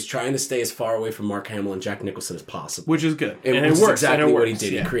voice, he was trying to stay as far away from Mark Hamill and Jack Nicholson as possible, which is good. And it works. Exactly what he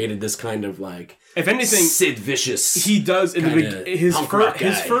did. Yeah. He created this kind of like, if anything, Sid Vicious. He does in the his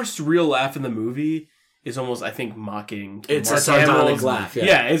guy. first real laugh in the movie is almost, I think, mocking. It's Mark a sardonic Hamill's laugh.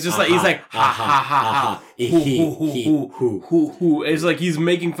 Yeah, it's just like he's like ha ha ha ha hoo. It's like he's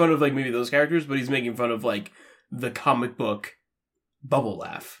making fun of like maybe those characters, but he's making fun of like the comic book bubble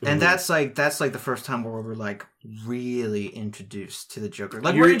laugh. And that's like the first time where we're like really introduced to the Joker.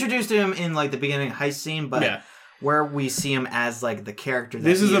 Like we're introduced to him in like the beginning heist scene, but where we see him as like the character that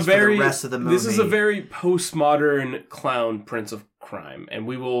he is for the rest of the movie. This is a very postmodern clown prince of crime, and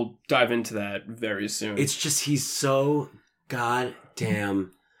we will dive into that very soon. It's just he's so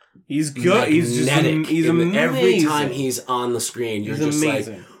goddamn. He's good. He's amazing. Every time he's on the screen, you're just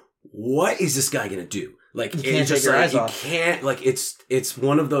amazing. Like, what is this guy gonna do? Like you can't take your eyes off. You can't like it's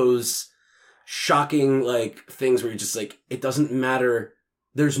one of those shocking like things where you're just like it doesn't matter.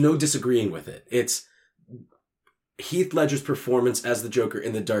 There's no disagreeing with it. It's Heath Ledger's performance as the Joker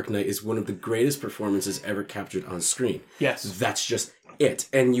in The Dark Knight is one of the greatest performances ever captured on screen. Yes. That's just it.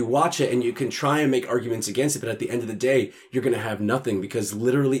 And you watch it and you can try and make arguments against it, but at the end of the day, you're going to have nothing because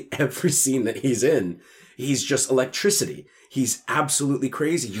literally every scene that he's in, he's just electricity. He's absolutely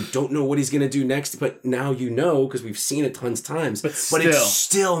crazy. You don't know what he's going to do next, but now you know because we've seen it tons of times. But it's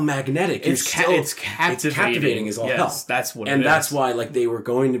still magnetic. It's captivating as all hell. That's what and that's why like they were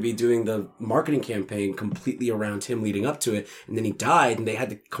going to be doing the marketing campaign completely around him leading up to it, and then he died, and they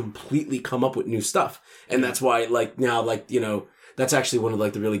had to completely come up with new stuff. And that's why like now like you know that's actually one of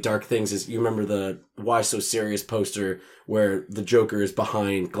like the really dark things is you remember the Why So Serious poster where the Joker is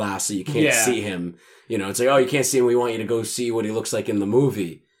behind glass so you can't see him. You know, it's like, oh, you can't see him. We want you to go see what he looks like in the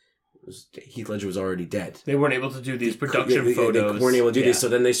movie. Heath Ledger was already dead. They weren't able to do these production photos. They weren't able to do these. So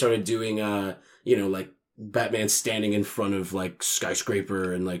then they started doing, you know, like Batman standing in front of like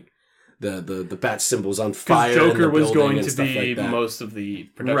skyscraper and like the bat symbols on fire. Joker was going to be like most of the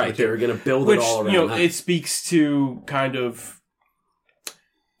production. Right, they were going to build it all around. You know, it speaks to kind of,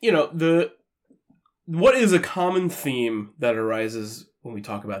 you know, what is a common theme that arises when we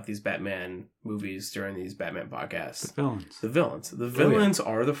talk about these Batman movies during these Batman podcasts. The villains. The villains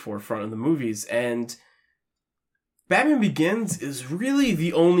are the forefront of the movies, and Batman Begins is really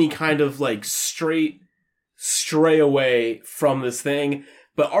the only kind of like straight stray away from this thing.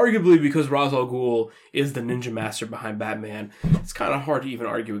 But arguably, because Ra's al Ghul is the ninja master behind Batman, it's kind of hard to even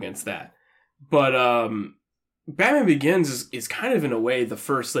argue against that. But Batman Begins is kind of, in a way, the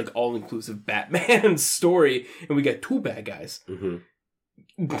first like all-inclusive Batman story, and we get two bad guys. Mm-hmm.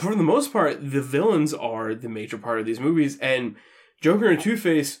 For the most part, the villains are the major part of these movies, and Joker and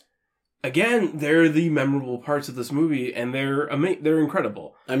Two-Face, again, they're the memorable parts of this movie, and they're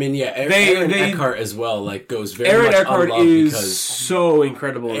incredible. I mean, yeah, Aaron Eckhart as well, like, goes very much Eckhart unloved is because so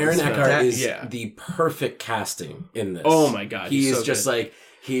incredible. Aaron Eckhart is yeah. the perfect casting in this. Oh my god, he is so just good. like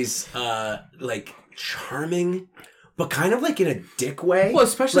he's like charming, but kind of like in a dick way. Well,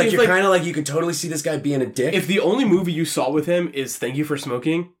 especially like if, you're like, kind of like you could totally see this guy being a dick. if the only movie you saw with him is Thank You for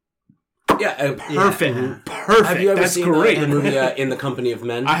Smoking. Yeah, Perfect. Yeah. Perfect. Have you ever That's seen great. the movie In the Company of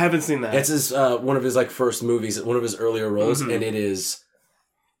Men? I haven't seen that. It's his one of his like first movies, one of his earlier roles, and it is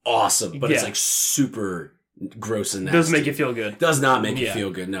awesome. But it's Yeah. like super gross and It nasty. does make you feel good. Does not make you Yeah.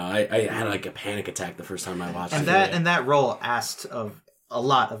 feel good. No, I had like a panic attack the first time I watched And it. that role asked of a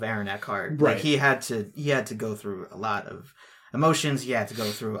lot of Aaron Eckhart. Right. Like, he had to go through a lot of emotions. He had to go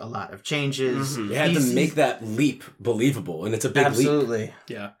through a lot of changes. They had to He's- make that leap believable, and it's a big leap. absolutely.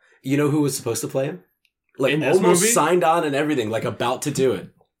 Yeah. You know who was supposed to play him? Like In this almost movie? signed on and everything, like about to do it.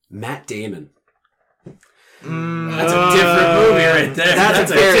 Matt Damon. Mm. That's a different movie right there.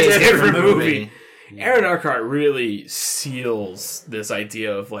 That's a very different different movie. Aaron Eckhart really seals this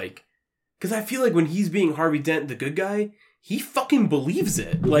idea of like, because I feel like when he's being Harvey Dent, the good guy, he fucking believes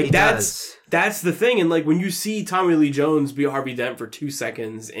it. Like He that's does. the thing. And like when you see Tommy Lee Jones be Harvey Dent for 2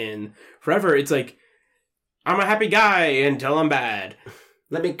 seconds in Forever, it's like, I'm a happy guy until I'm bad.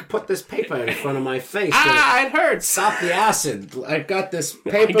 Let me put this paper in front of my face. Ah, it hurts. Stop the acid. I've got this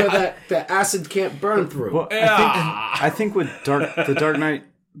paper that the acid can't burn through. Well, Yeah. I think what the Dark Knight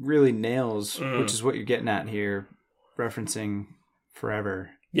really nails, which is what you're getting at here, referencing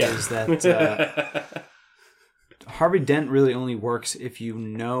Forever, is that Harvey Dent really only works if you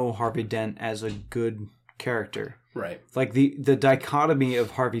know Harvey Dent as a good character. Right. Like the dichotomy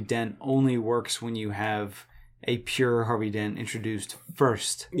of Harvey Dent only works when you have a pure Harvey Dent introduced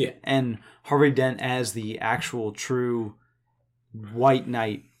first. Yeah. And Harvey Dent as the actual true White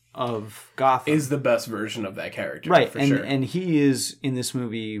Knight of Gotham. Is the best version of that character. Right, For and sure. and he is in this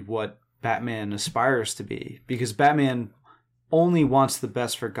movie what Batman aspires to be, because Batman only wants the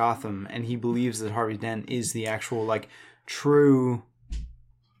best for Gotham, and he believes that Harvey Dent is the actual like true.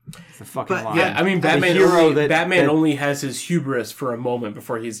 The fucking But, line. Yeah, I mean, The Batman hero only, that- Batman that- only has his hubris for a moment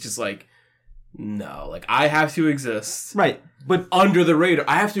before he's just like, no, like, I have to exist right, but under the radar.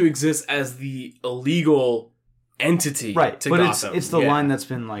 I have to exist as the illegal entity right, to but Gotham. it's the Yeah. line that's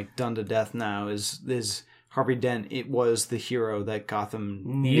been like done to death now. Is Harvey Dent? It was the hero that Gotham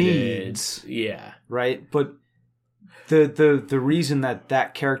needs. Yeah. Right? But the reason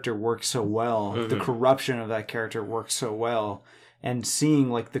that character works so well, the corruption of that character works so well, and seeing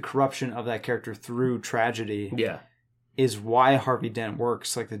like the corruption of that character through tragedy Yeah. is why Harvey Dent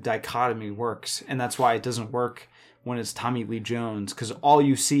works. Like the dichotomy works, and that's why it doesn't work when it's Tommy Lee Jones, because all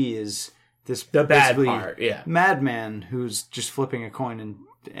you see is this The bad basically part, yeah. madman who's just flipping a coin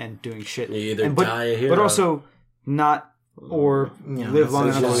and doing shit. You either And- but, die a hero. but also not or Yeah, live long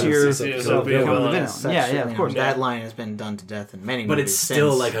that's enough to just- see it's like- yourself be a become the villain. villain. Such, Yeah, you of know, course. That line has been done to death in many But movies it's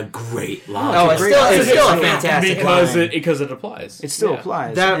still since. like a great line. Oh, it's great still line. it's still a fantastic because line. because it applies. It still Yeah.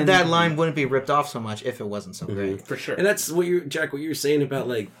 applies. that And- that line wouldn't be ripped off so much if it wasn't so great. For sure. And that's what you, Jack. What you were saying about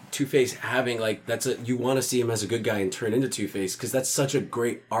like Two-Face having like you want to see him as a good guy and turn into Two-Face because that's such a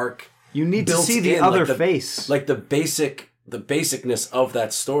great arc. You need to built see the in, other like face. Like the basicness of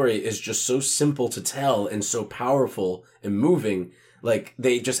that story is just so simple to tell and so powerful and moving. Like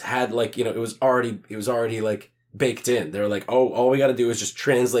they just had like, you know, it was already like baked in. They're like, oh, all we got to do is just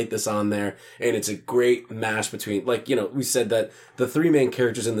translate this on there. And it's a great mash between, like, you know, we said that the three main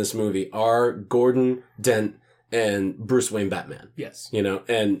characters in this movie are Gordon, Dent, and Bruce Wayne Batman. Yes. You know,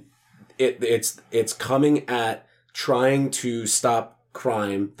 and it's coming at trying to stop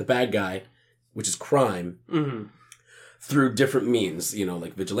crime, the bad guy, which is crime, through different means, you know,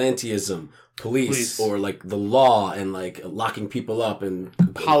 like vigilantism, police, or like the law and like locking people up and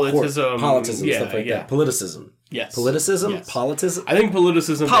Politism. politism, Yeah, stuff like yeah. that. Politicism. Yes. Politism? Yes. Politism? I think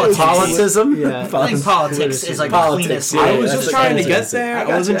politicism. Politism? Yeah. I think politics is like Politics, the cleanest. yeah, I was that's just what trying to that get is. there. I I,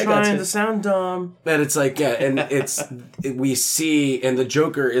 got wasn't you, I got trying you. to sound dumb. And it's like, yeah, and we see, and the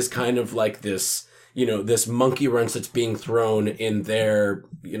Joker is kind of like this, you know, this monkey wrench that's being thrown in their,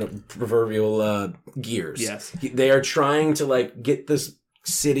 you know, proverbial gears. Yes. They are trying to like get this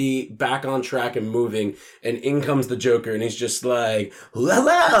city back on track and moving, and in comes the Joker, and he's just like,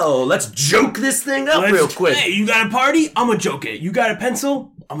 hello, let's joke this thing up real quick. Hey, you got a party? I'm gonna joke it. You got a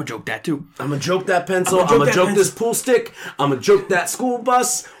pencil? I'm gonna joke that too. I'm gonna joke that pencil. I'm gonna joke this pool stick. I'm gonna joke that school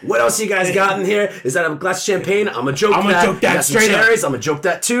bus. What else you guys got in here? Is that a glass of champagne? I'm gonna joke that. I'm gonna joke that straight up. I'm gonna joke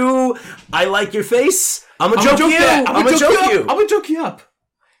that too. I like your face. I'm gonna joke you. That. I'm gonna joke you. I'm gonna joke you up.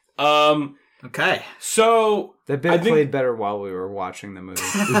 Okay. So That bit played better while we were watching the movie.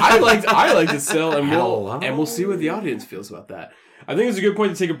 I liked it still, and we'll see what the audience feels about that. I think it's a good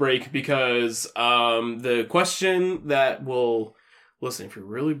point to take a break because the question that will listen, if you're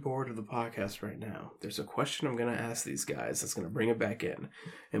really bored of the podcast right now, there's a question I'm going to ask these guys that's going to bring it back in.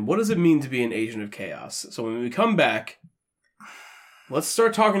 And what does it mean to be an agent of chaos? So when we come back, let's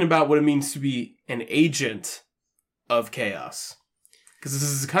start talking about what it means to be an agent of chaos. Because this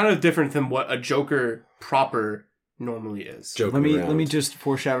is kind of different than what a Joker proper normally is. Joke Let around. me just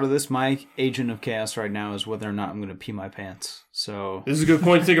foreshadow this. My agent of chaos right now is whether or not I'm going to pee my pants. So This is a good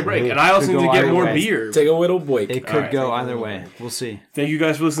point to take a break. And I also Could need go to get either more way. beer. Take a little break. it could Alright, go either way. We'll see. Thank you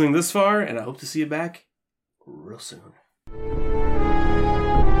guys for listening this far, and I hope to see you back real soon.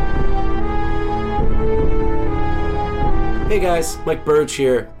 Hey guys, Mike Burge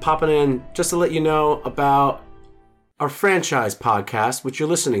here, popping in just to let you know about our franchise podcast, which you're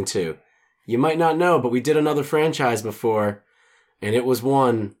listening to. You might not know, but we did another franchise before, and it was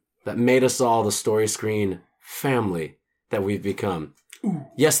one that made us all the Story Screen family that we've become. Ooh.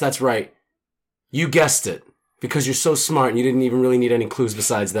 Yes, that's right. You guessed it, because you're so smart and you didn't even really need any clues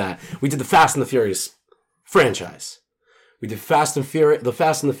besides that. We did the Fast and the Furious franchise. We did the Fast and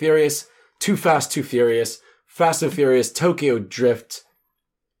the Furious, Too Fast, Too Furious, Fast and Furious, Tokyo Drift,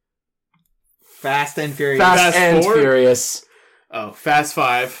 Fast and Furious. Fast and Forward? Furious, Oh, Fast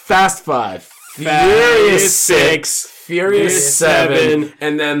 5. Fast 5, Furious Furious 6, Furious 7, 7,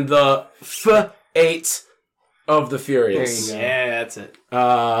 and then the F8 of the Furious. There you go. Yeah, that's it.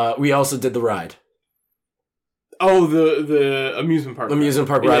 We also did the ride. Oh, the amusement park. Amusement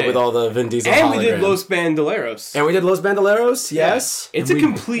park ride with all the Vin Diesel And we did holograms. Los Bandoleros. And we did Los Bandoleros, yes. It's a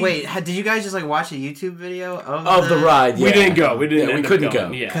complete... Wait, did you guys just like watch a YouTube video Of the ride, yeah. We didn't go. We didn't. Yeah, we end up couldn't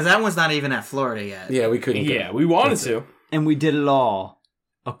going. go. Yeah. Because that one's not even at Florida yet. Yeah, we couldn't go. Yeah, we wanted to. And we did it all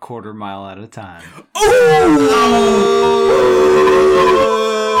a quarter mile at a time.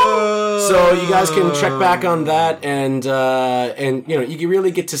 So you guys can check back on that, and you know, you can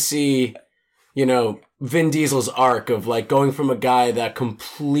really get to see, you know, Vin Diesel's arc of like going from a guy that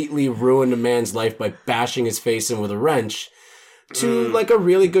completely ruined a man's life by bashing his face in with a wrench to like a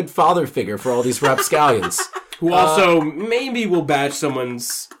really good father figure for all these rapscallions. Who also maybe will bash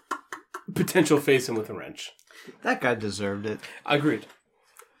someone's potential face in with a wrench. That guy deserved it. Agreed.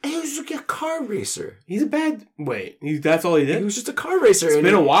 He was just a car racer. He's a bad... Wait, that's all he He did? was just a car racer. It's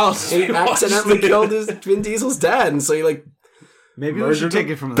been a while since And he we watched accidentally it. killed his Vin Diesel's dad, and so he like Maybe we should Murdered take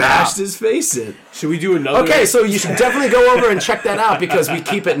him? it from the bashed top. his face in. Should we do another... Okay, so you should definitely go over and check that out because we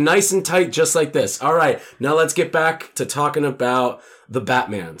keep it nice and tight just like this. All right, now let's get back to talking about the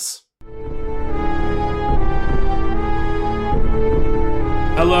Batmans.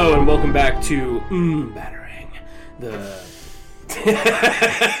 Hello and welcome back to Battering.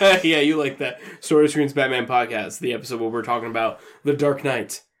 Yeah, you like that. Story Screens Batman podcast, the episode where we're talking about The Dark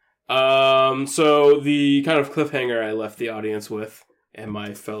Knight. So the kind of cliffhanger I left the audience with, and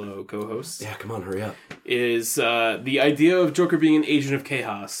my fellow co-hosts, Yeah, come on, hurry up. is the idea of Joker being an agent of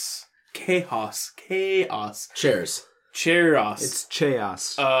chaos. Chaos. Cheers. Cheros. It's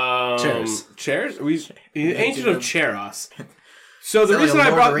chaos. Chairs. Chairs? Agent of Cheros. So the that reason like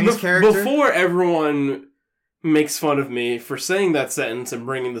a I Lord of brought the Rings character? before everyone makes fun of me for saying that sentence and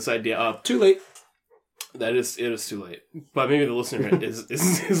bringing this idea up, Too late. it is too late. But maybe the listener is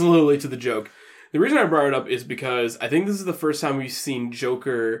a little late to the joke. The reason I brought it up is because I think this is the first time we've seen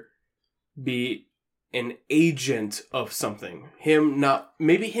Joker be an agent of something. Him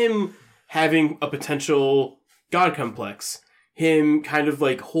having a potential God complex. Him kind of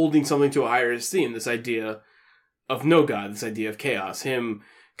like holding something to a higher esteem. This idea of no God, this idea of chaos. Him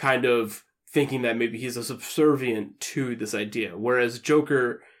kind of thinking that maybe he's a subservient to this idea. Whereas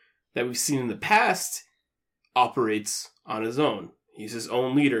Joker that we've seen in the past operates on his own. He's his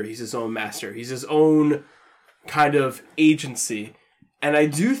own leader. He's his own master. He's his own kind of agency. And I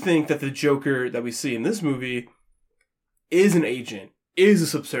do think that the Joker that we see in this movie is an agent, is a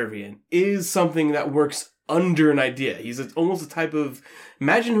subservient, is something that works under an idea. He's almost a type of...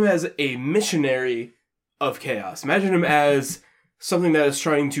 Imagine him as a missionary of chaos. Imagine him as something that is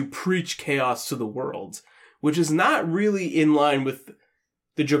trying to preach chaos to the world, which is not really in line with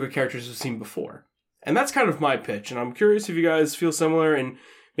the Joker characters we've seen before. And that's kind of my pitch, and I'm curious if you guys feel similar, and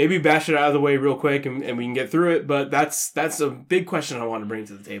maybe bash it out of the way real quick, and we can get through it, but that's a big question I want to bring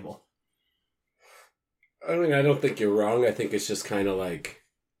to the table. I mean, I don't think you're wrong. I think it's just kind of like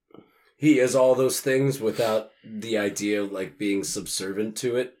he is all those things without the idea of like being subservient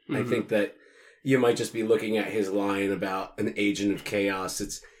to it. Mm-hmm. I think that you might just be looking at his line about an agent of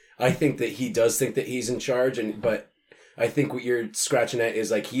chaos. I think that he does think that he's in charge, but I think what you're scratching at is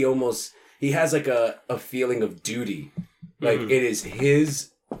like he has like a feeling of duty. Like it is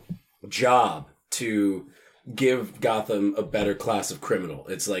his job to give Gotham a better class of criminal.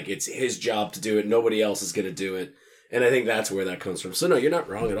 It's like it's his job to do it. Nobody else is going to do it. And I think that's where that comes from. So no, you're not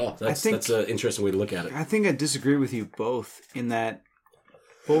wrong at all. That's an interesting way to look at it. I think I disagree with you both in that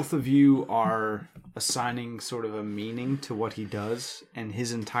both of you are assigning sort of a meaning to what he does, and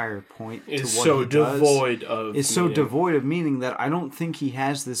his entire point to what he does is so devoid of meaning that I don't think he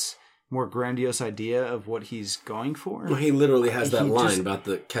has this more grandiose idea of what he's going for. Well, he literally has that line about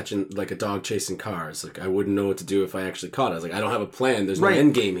the catching, like a dog chasing cars. Like, I wouldn't know what to do if I actually caught it. I was like, I don't have a plan. There's no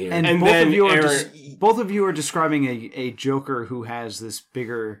end game here. And both of you are describing a Joker who has this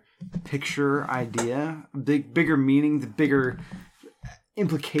bigger picture idea, bigger meaning, the bigger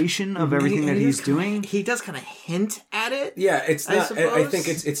implication of everything that he's doing. He does kind of hint at it. Yeah, it's not. I think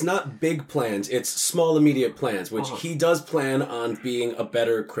it's not big plans. It's small, immediate plans, which he does plan on being a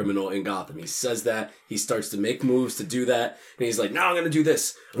better criminal in Gotham. He says that. He starts to make moves to do that, and he's like, "Now I'm going to do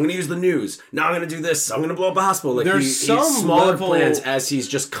this. I'm going to use the news. Now I'm going to do this. I'm going to blow up a hospital." Like there's some smaller plans as he's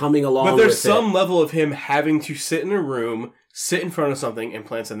just coming along. But there's some level of him having to sit in a room, sit in front of something, and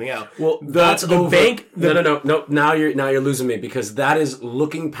plan something out. Well, the bank. No. Now you're losing me, because that is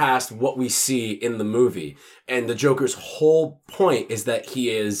looking past what we see in the movie, and the Joker's whole point is that he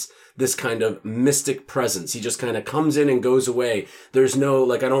is this kind of mystic presence. He just kind of comes in and goes away. There's no,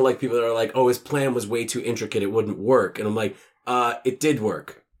 like, I don't like people that are like, oh, his plan was way too intricate, it wouldn't work. And I'm like, it did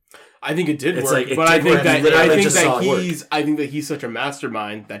work. I think it did work, like, but I think that he's such a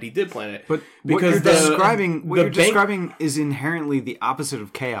mastermind that he did plan it. But because what you're describing is inherently the opposite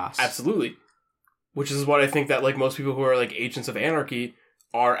of chaos. Absolutely. Which is what I think that like most people who are like agents of anarchy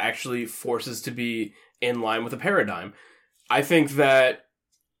are actually forces to be in line with a paradigm. I think that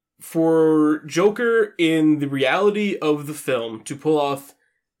for Joker in the reality of the film to pull off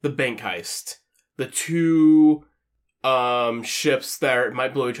the bank heist, the two ships that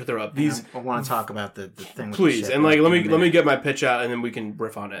might blow each other up. These I want to talk about the thing. Please, with the ship and like let me get my pitch out, and then we can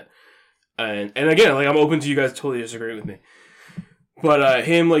riff on it. And again, like I'm open to you guys totally disagreeing with me. But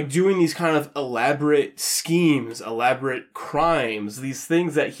him like doing these kind of elaborate schemes, elaborate crimes, these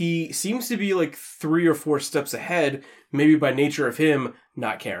things that he seems to be like 3 or 4 steps ahead, maybe by nature of him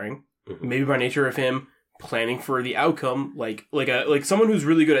not caring, maybe by nature of him planning for the outcome, like someone who's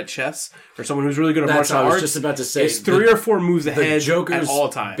really good at chess or someone who's really good at martial arts. I was just about to say, is 3 or 4 moves ahead Joker's at all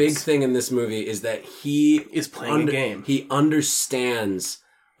times. Big thing in this movie is that he is playing a game. He understands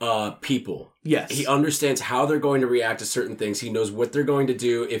people. Yes. He understands how they're going to react to certain things. He knows what they're going to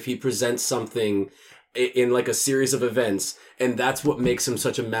do if he presents something in like a series of events, and that's what makes him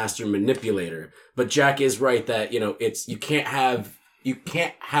such a master manipulator. But Jack is right that, you can't have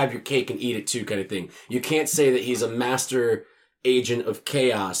your cake and eat it too kind of thing. You can't say that he's a master agent of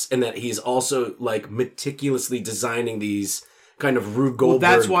chaos and that he's also like meticulously designing these kind of Rube Goldberg.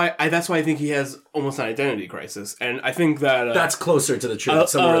 Well, that's why I think he has almost an identity crisis, and I think that that's closer to the truth,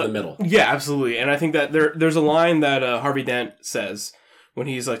 somewhere in the middle. Yeah, absolutely. And I think that there's a line that Harvey Dent says when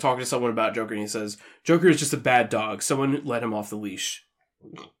he's like talking to someone about Joker, and he says, "Joker is just a bad dog. Someone let him off the leash."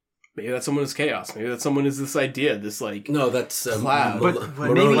 Maybe that someone is chaos. Maybe that someone is this idea, this like that's cloud. But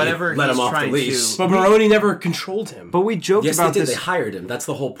maybe whatever let he's him off the trying leash. But Maroni never controlled him. But we joked about they did. this. They hired him. That's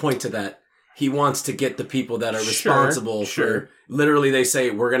the whole point to that. He wants to get the people that are responsible for. Literally, they say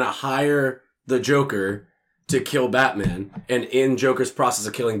we're going to hire the Joker to kill Batman, and in Joker's process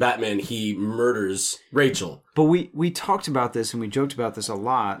of killing Batman, he murders Rachel. But we talked about this and we joked about this a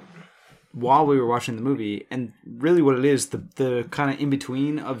lot while we were watching the movie, and really what it is, the kind of in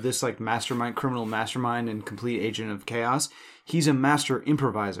between of this like criminal mastermind and complete agent of chaos, he's a master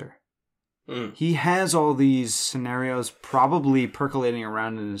improviser. He has all these scenarios probably percolating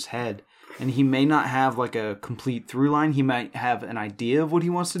around in his head, and he may not have like a complete through line. He might have an idea of what he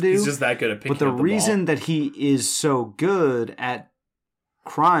wants to do. He's just that good at picking up the ball. But the reason that he is so good at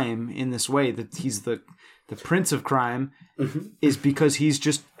crime in this way, that he's the prince of crime, is because he's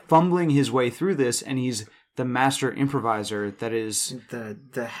just fumbling his way through this, and he's the master improviser that is...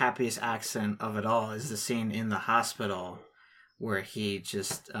 The happiest accent of it all is the scene in the hospital where he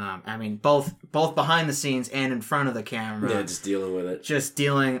just, both behind the scenes and in front of the camera. Yeah, just dealing with it. Just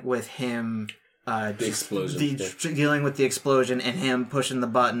dealing with him The explosion. Dealing with the explosion and him pushing the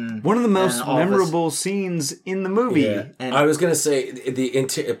button. One of the most and all of memorable scenes in the movie. Yeah. And- I was gonna say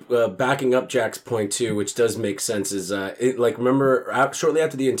backing up Jack's point too, which does make sense. Is remember shortly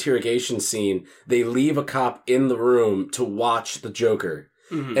after the interrogation scene, they leave a cop in the room to watch the Joker,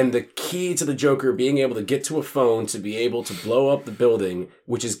 and the key to the Joker being able to get to a phone to be able to blow up the building,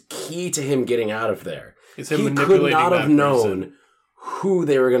 which is key to him getting out of there. It's him He could manipulating not have that known person. who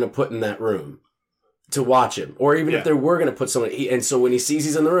they were going to put in that room to watch him, or even if they were going to put someone. And so when he sees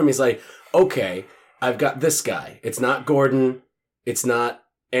he's in the room, he's like, "Okay, I've got this guy. It's not Gordon. It's not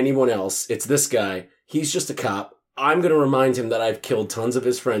anyone else. It's this guy. He's just a cop. I'm going to remind him that I've killed tons of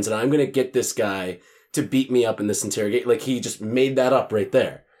his friends, and I'm going to get this guy to beat me up in this interrogation." Like, he just made that up right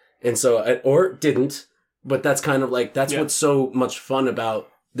there. And so, or didn't, but that's kind of like, that's what's so much fun about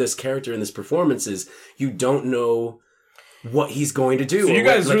this character and this performance is you don't know what he's going to do. So you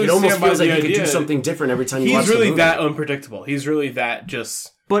guys really it almost stand by feels like the he could do idea- something different every time you watch He's really the movie. that unpredictable. He's really that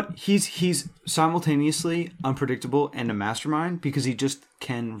just... But he's simultaneously unpredictable and a mastermind because he just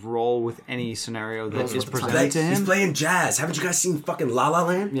can roll with any scenario that is presented to him. He's playing jazz. Haven't you guys seen fucking La La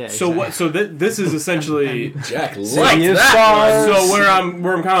Land? Yeah. So what? So this is essentially... Jack City liked of that. Stars. So where I'm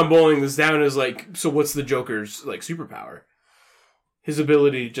kind of boiling this down is like, so what's the Joker's like superpower? His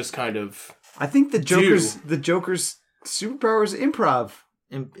ability to just kind of... I think the Joker's superpower is improv.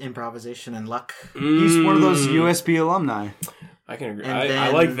 improvisation and luck. He's one of those USB alumni. I can agree. And I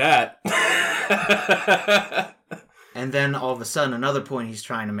then- like that. And then all of a sudden, another point he's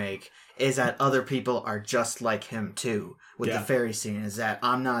trying to make is that other people are just like him too. With Yeah. the fairy scene, is that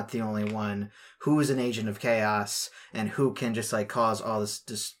I'm not the only one who is an agent of chaos and who can just like cause all this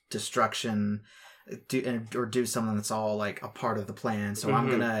destruction, or do something that's all like a part of the plan. So I'm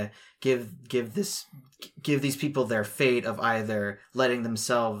gonna give these people their fate of either letting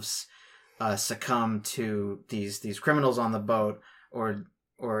themselves succumb to these criminals on the boat, or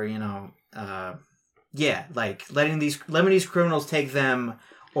like letting these criminals take them,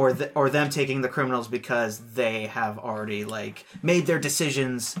 or them taking the criminals because they have already like made their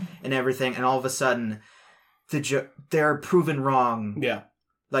decisions and everything, and all of a sudden they're proven wrong. Yeah.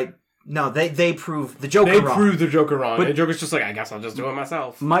 Like no, they prove the Joker They wrong. prove the Joker wrong. But- and Joker's just like, I guess I'll just do it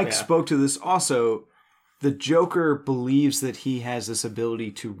myself. Mike Yeah. spoke to this also. The Joker believes that he has this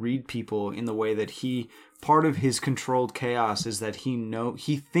ability to read people in the way that part of his controlled chaos is that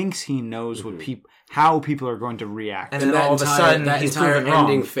he thinks he knows what how people are going to react. And then all of a sudden, that he's entire proven wrong.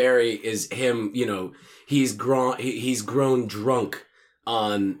 ending fairy is him. He's grown drunk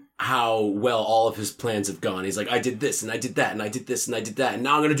on how well all of his plans have gone. He's like, I did this and I did that and I did this and I did that, and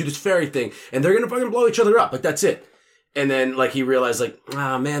now I'm gonna do this fairy thing, and they're gonna fucking blow each other up. Like, that's it. And then like he realized, like,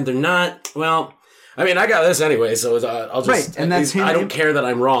 man, they're not. Well, I mean, I got this anyway, so I'll just. Right, and that's him. I don't care that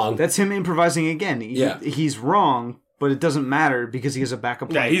I'm wrong. That's him improvising again. Yeah. He's wrong, but it doesn't matter because he has a backup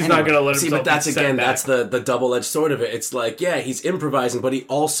plan. Yeah, he's not anyway. going to let See, himself but that's be set again, back. that's the double-edged sword of it. It's like, yeah, he's improvising, but he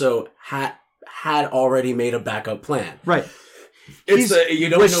also had already made a backup plan. Right. It's you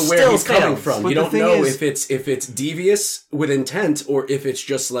don't which know where still he's coming fails. from. But You the don't thing know is- if it's devious with intent or if it's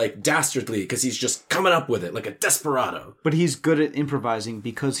just like dastardly because he's just coming up with it like a desperado. But he's good at improvising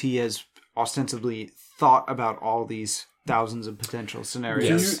because he has ostensibly thought about all these thousands of potential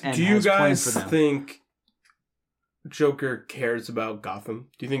scenarios. and Do you has planned guys for them. think Joker cares about Gotham?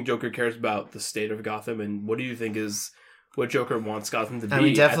 Do you think Joker cares about the state of Gotham? And what do you think is what Joker wants Gotham to be I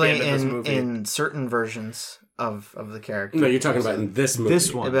mean, at definitely the end of this movie? in certain versions of the character. No, you're talking about in this movie.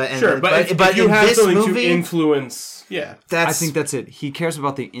 This one. Sure, but if you in have this something movie, to influence... Yeah. that's I think that's it. He cares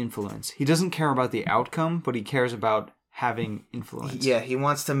about the influence. He doesn't care about the outcome, but he cares about having influence. yeah, he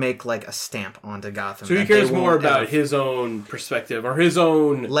wants to make like a stamp onto Gotham. So he that cares they more won't about ever- his own perspective or his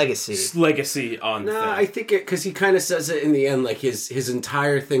own legacy. on the No, thing. I think it because he kind of says it in the end. Like his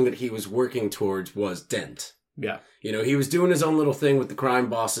entire thing that he was working towards was Dent. Yeah. He was doing his own little thing with the crime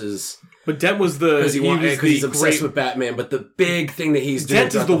bosses But Dent was the... because he's the obsessed great- with Batman. But the big thing that he's doing Dent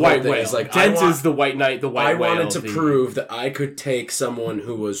is throughout the whole white thing whale. is like, Dent I want- is the white knight, the white I whale. wanted to prove that I could take someone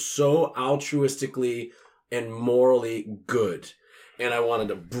who was so altruistically and morally good, and I wanted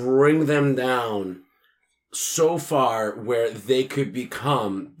to bring them down so far where they could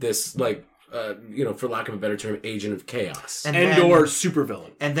become this, like, for lack of a better term, agent of chaos. and then- or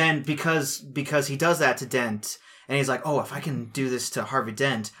supervillain. And then because he does that to Dent, and he's like, oh, if I can do this to Harvey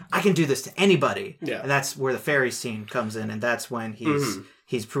Dent, I can do this to anybody. Yeah. And that's where the fairy scene comes in, and that's when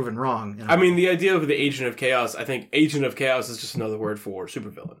he's proven wrong. I mean, the idea of the agent of chaos, I think agent of chaos is just another word for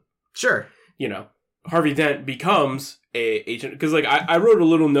supervillain. sure. Harvey Dent becomes a agent because, like, I wrote a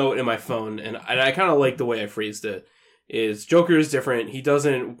little note in my phone, and I kind of like the way I phrased it is Joker is different. He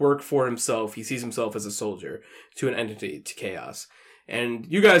doesn't work for himself. He sees himself as a soldier to an entity, to chaos. And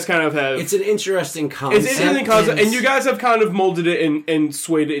you guys kind of have... It's an interesting concept. It's an interesting concept, and you guys have kind of molded it and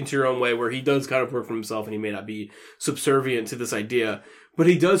swayed it into your own way, where he does kind of work for himself, and he may not be subservient to this idea, but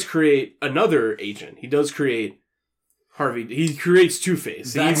he does create another agent. He does create Harvey. He creates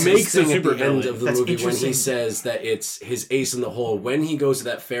Two-Face. He makes a super at the end villain. of the movie when he says that it's his ace in the hole. When he goes to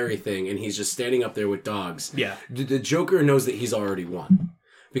that ferry thing, and he's just standing up there with dogs. Yeah. The Joker knows that he's already won.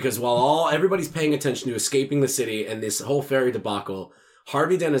 Because while everybody's paying attention to escaping the city and this whole ferry debacle,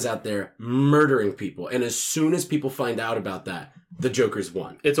 Harvey Dent is out there murdering people. And as soon as people find out about that, the Joker's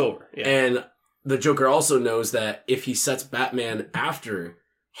won. It's over. Yeah. And the Joker also knows that if he sets Batman after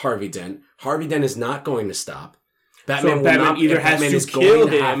Harvey Dent is not going to stop. Batman is going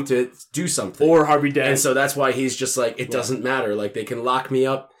to have to do something. Or Harvey Dent. And so that's why he's just like, it doesn't matter. Like, they can lock me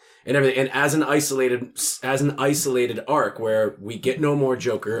up and everything. And as an isolated arc where we get no more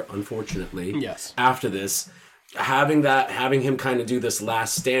Joker, unfortunately. Yes. After this, having him kind of do this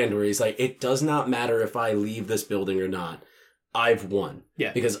last stand where he's like, it does not matter if I leave this building or not. I've won.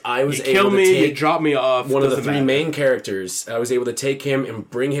 Yeah. Because I was able to take, drop me off. One of the three main characters. I was able to take him and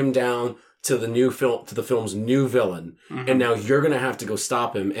bring him down to the film's new villain. Mm-hmm. And now you're going to have to go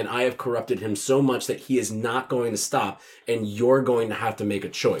stop him. And I have corrupted him so much that he is not going to stop. And you're going to have to make a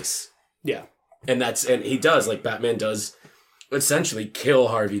choice. Yeah. And he does, like Batman does, essentially kill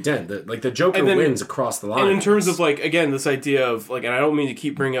Harvey Dent. The Joker wins across the line. And in terms of, like, again, this idea of, like, and I don't mean to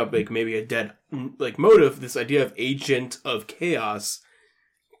keep bringing up, like, maybe a dead, like, motive, this idea of agent of chaos,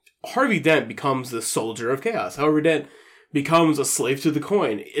 Harvey Dent becomes the soldier of chaos. Harvey Dent becomes a slave to the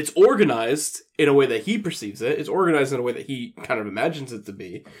coin. It's organized in a way that he perceives it. It's organized in a way that he kind of imagines it to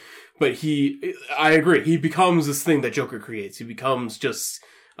be. But I agree, he becomes this thing that Joker creates. He becomes just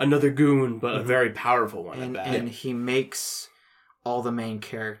another goon, but a very powerful one at that. And he makes all the main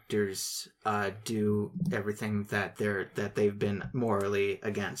characters do everything that they've been morally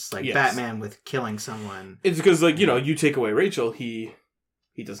against, like Batman with killing someone. It's because, like, you take away Rachel, he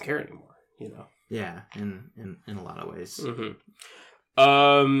doesn't care anymore. Yeah, in a lot of ways.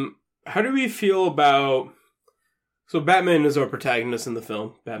 Mm-hmm. How do we feel about? So Batman is our protagonist in the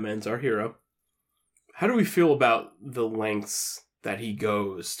film. Batman's our hero. How do we feel about the lengths that he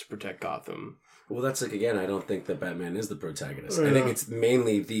goes to protect Gotham? Well, that's like, again, I don't think that Batman is the protagonist. I think it's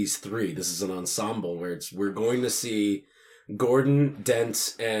mainly these three. This is an ensemble where we're going to see Gordon,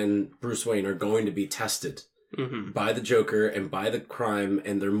 Dent, and Bruce Wayne are going to be tested by the Joker and by the crime,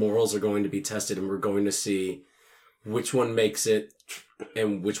 and their morals are going to be tested, and we're going to see which one makes it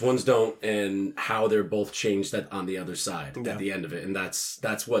and which ones don't, and how they're both changed on the other side at the end of it. And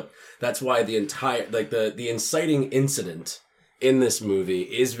that's why the entire, like, the inciting incident in this movie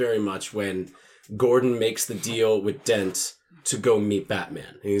is very much when Gordon makes the deal with Dent to go meet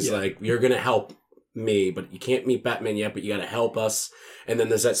Batman. He's like, you're going to help me, but you can't meet Batman yet, but you got to help us. And then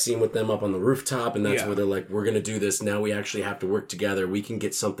there's that scene with them up on the rooftop, and that's where they're like, we're going to do this. Now we actually have to work together. We can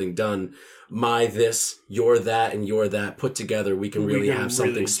get something done. My this, you're that, and you're that. Put together, we can really have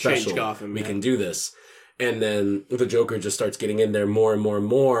something special. Gotham, we can do this. And then the Joker just starts getting in there more and more and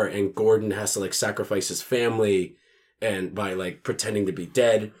more, and Gordon has to, like, sacrifice his family and by, like, pretending to be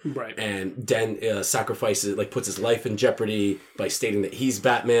dead. Right. And Dent sacrifices, like, puts his life in jeopardy by stating that he's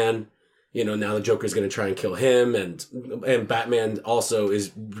Batman. Now the Joker's going to try and kill him, and Batman also is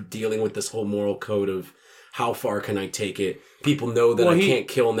dealing with this whole moral code of how far can I take it? People know that I can't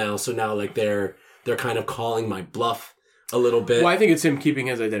kill now, so now, like, they're kind of calling my bluff a little bit. Well, I think it's him keeping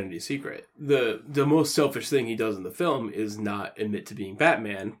his identity secret. The most selfish thing he does in the film is not admit to being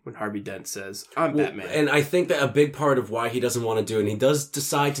Batman when Harvey Dent says, I'm Batman. And I think that a big part of why he doesn't want to do it, and he does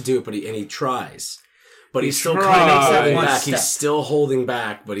decide to do it, but he tries. But he's still kind of holding back. He's still holding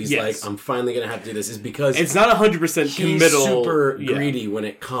back, but he's like, I'm finally going to have to do this. Is because it's not 100% committal. He's super greedy when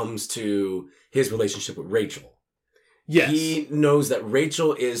it comes to his relationship with Rachel. Yes. He knows that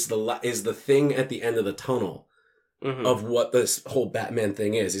Rachel is the thing at the end of the tunnel of what this whole Batman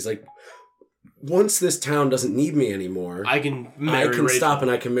thing is. He's like, once this town doesn't need me anymore, I can stop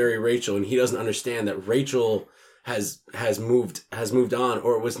and I can marry Rachel. And he doesn't understand that Rachel has moved on,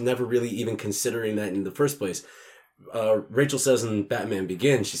 or was never really even considering that in the first place. Rachel says in Batman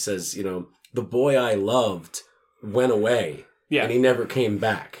Begins, she says, the boy I loved went away, and he never came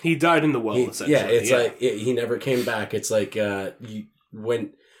back. He died in the well, essentially. Like he never came back. It's like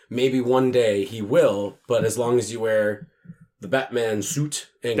when maybe one day he will, but as long as you wear the Batman suit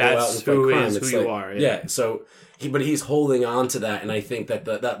and go out and fight crime, it's like, you are. Yeah. So he's holding on to that, and I think that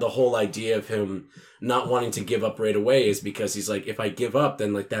the whole idea of him not wanting to give up right away is because he's like, if I give up,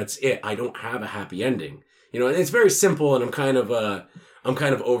 then, like, that's it. I don't have a happy ending. You know, and it's very simple, and I'm kind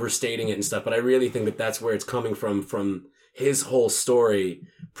of overstating it and stuff, but I really think that that's where it's coming from his whole story.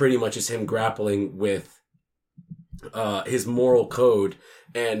 Pretty much is him grappling with his moral code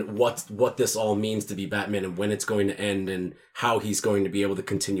and what this all means to be Batman and when it's going to end and how he's going to be able to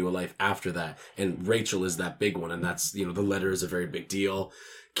continue a life after that. And Rachel is that big one, and that's, you know, the letter is a very big deal.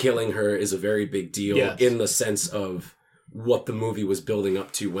 Killing her is a very big deal in the sense of what the movie was building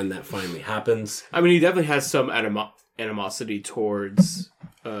up to when that finally happens. I mean, he definitely has some animosity towards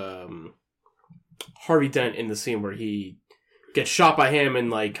Harvey Dent in the scene where he gets shot by him and,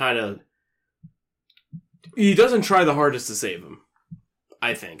 like, kind of... He doesn't try the hardest to save him,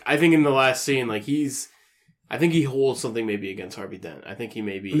 I think. I think in the last scene, like, I think he holds something maybe against Harvey Dent. I think he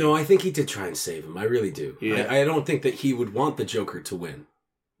maybe... No, I think he did try and save him. I really do. Yeah. I don't think that he would want the Joker to win.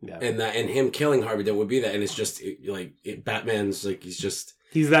 Yeah. And him killing Harvey Dent would be that, and it's just Batman's like he's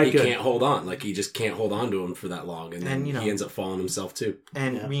that he good. can't hold on, like he just can't hold on to him for that long, and then you know, he ends up falling himself too.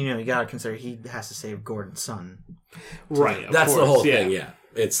 And you know, you gotta consider he has to save Gordon's son, Right? Of That's course, the whole thing. Yeah,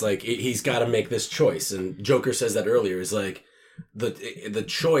 it's like he's got to make this choice, and Joker says that earlier. Is like the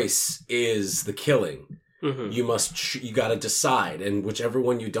choice is the killing. Mm-hmm. You got to decide, and whichever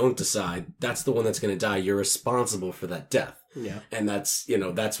one you don't decide, that's the one that's going to die. You're responsible for that death. Yeah. And that's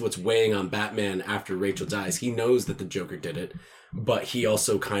what's weighing on Batman after Rachel dies. He knows that the Joker did it, but he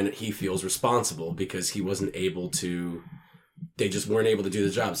also he feels responsible because he wasn't able to, they just weren't able to do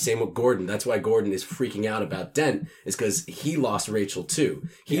the job. Same with Gordon. That's why Gordon is freaking out about Dent, is because he lost Rachel too.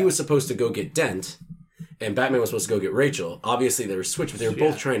 He was supposed to go get Dent, and Batman was supposed to go get Rachel. Obviously, they were switched, but they were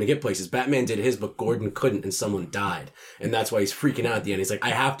both trying to get places. Batman did his, but Gordon couldn't, and someone died. And that's why he's freaking out at the end. He's like, I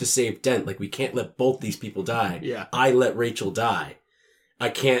have to save Dent. Like, we can't let both these people die. Yeah. I let Rachel die. I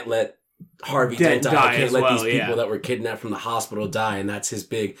can't let Harvey Dent die. I can't let these people that were kidnapped from the hospital die. And that's his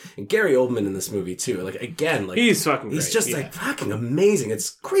big... And Gary Oldman in this movie, too. Like, again, like... He's fucking great. He's just, like, fucking amazing.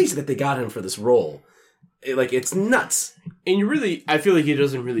 It's crazy that they got him for this role. It's nuts. And I feel like he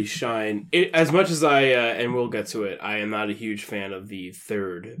doesn't really shine. As much as and we'll get to it, I am not a huge fan of the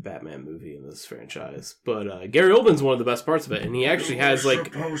third Batman movie in this franchise. But Gary Oldman's one of the best parts of it, and he actually has,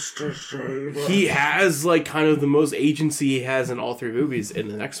 like... He has, like, kind of the most agency he has in all three movies in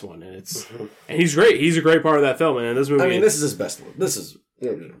the next one, and and he's great. He's a great part of that film, and in this movie... I mean, this is his best one. This is...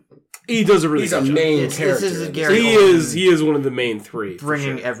 He does a really good job. He's a main character. This is Gary Oldman he is one of the main three.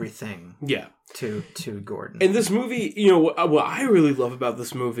 Bringing everything. Yeah. To Gordon. And this movie, you know, what I really love about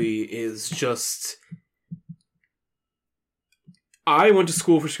this movie is just... I went to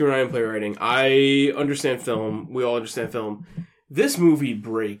school for screenwriting and playwriting. I understand film. We all understand film. This movie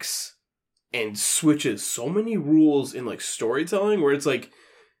breaks and switches so many rules in, like, storytelling where it's like,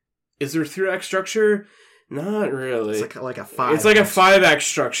 is there a 3-act structure? Not really. It's like a 5. It's like a 5-act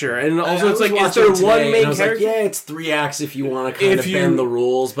structure, and also it's like, is there one main character? Like, yeah, it's 3 acts if you want to kind of bend the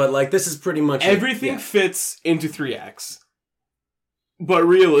rules, but like this is pretty much everything fits into 3 acts. But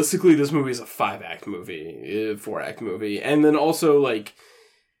realistically, this movie is a 5-act movie, 4-act movie, and then also like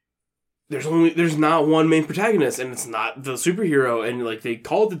there's not one main protagonist, and it's not the superhero, and like they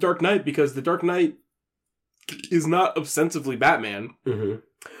call it the Dark Knight because the Dark Knight is not ostensibly Batman. Mm-hmm.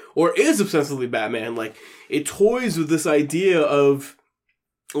 Or is ostensibly Batman. Like, it toys with this idea of,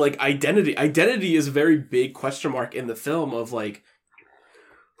 like, identity. Identity is a very big question mark in the film of, like,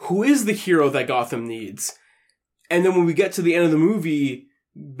 who is the hero that Gotham needs? And then when we get to the end of the movie,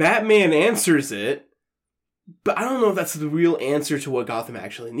 Batman answers it, but I don't know if that's the real answer to what Gotham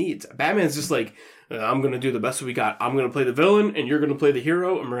actually needs. Batman's just like, I'm going to do the best we got. I'm going to play the villain, and you're going to play the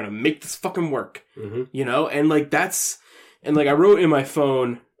hero, and we're going to make this fucking work. Mm-hmm. You know? And, like, that's... And, like, I wrote in my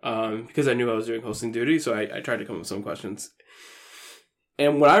phone... because I knew I was doing hosting duty, so I tried to come up with some questions.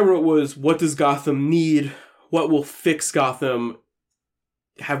 And what I wrote was, what does Gotham need? What will fix Gotham?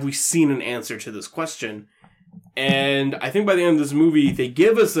 Have we seen an answer to this question? And I think by the end of this movie, they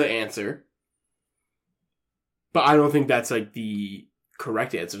give us the answer. But I don't think that's, like, the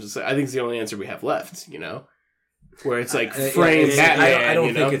correct answer. I think it's the only answer we have left, you know? Where it's like frame Batman. I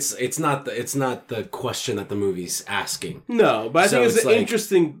don't think it's not the question that the movie's asking. No, but I think it's an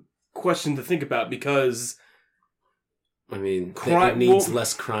interesting question to think about because I mean, it needs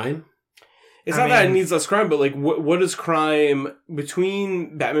less crime. It's not that it needs less crime, but like what is crime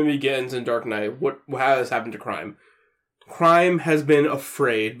between Batman Begins and Dark Knight? What has happened to crime? Crime has been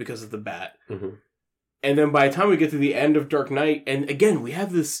afraid because of the Bat, and then by the time we get to the end of Dark Knight, and again we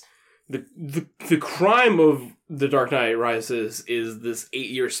have this. The crime of The Dark Knight Rises is this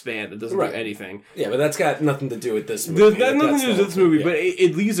 8-year span that doesn't do anything. Yeah, but that's got nothing to do with this movie. That's nothing to do with this movie, but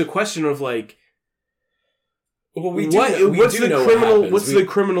it leaves a question of like, well, what's the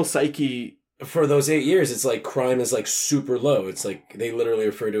criminal psyche for those 8 years, it's like crime is like super low. It's like they literally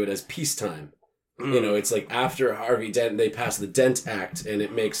refer to it as peacetime. You know, it's like after Harvey Dent, they passed the Dent Act, and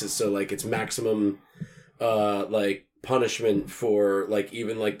it makes it so like it's maximum, like punishment for like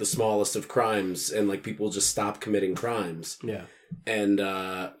even like the smallest of crimes, and like people just stop committing crimes. Yeah. And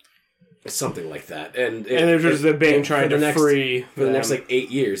something like that. And there's just the Bane trying to free for the next like 8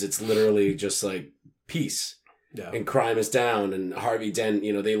 years. It's literally just like peace. Yeah. And crime is down, and Harvey Dent,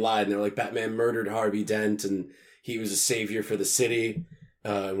 you know, they lied, and they're like, Batman murdered Harvey Dent, and he was a savior for the city,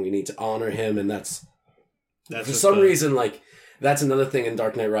 and we need to honor him, and that's for some reason, like, that's another thing in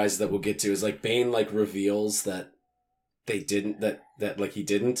Dark Knight Rises that we'll get to, is, like, Bane, like, reveals that they didn't, that like, he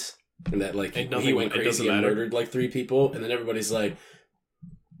didn't, and that, like, he went crazy and murdered, like, 3 people, and then everybody's like,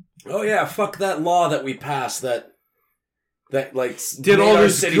 oh, yeah, fuck that law that we passed that like did all our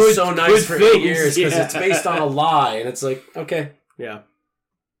this city good, so nice for 8 years because yeah. it's based on a lie, and it's like, okay, yeah,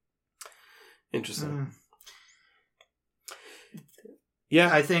 interesting.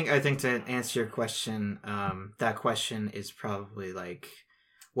 Yeah, I think to answer your question, that question is probably like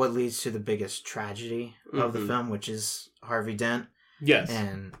what leads to the biggest tragedy of the film, which is Harvey Dent. Yes,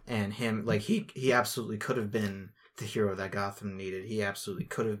 and him, like he absolutely could have been the hero that Gotham needed. He absolutely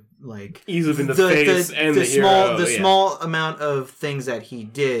could have like easily been the face and the small hero. Small amount of things that he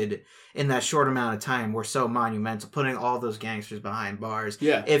did in that short amount of time were so monumental, putting all those gangsters behind bars.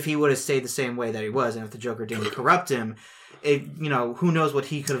 Yeah, if he would have stayed the same way that he was, and if the Joker didn't corrupt him. You know, who knows what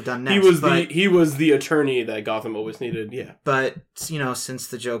he could have done next. He was the attorney that Gotham always needed, yeah. But, you know, since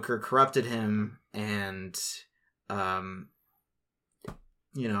the Joker corrupted him and,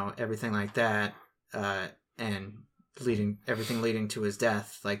 you know, everything like that, and everything leading to his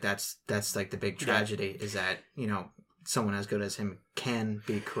death, like, that's like the big tragedy, is that, you know, someone as good as him can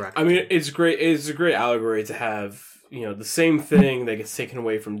be corrupted. I mean, it's great. It's a great allegory to have, you know, the same thing that gets taken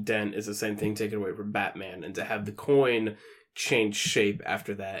away from Dent is the same thing taken away from Batman, and to have the coin change shape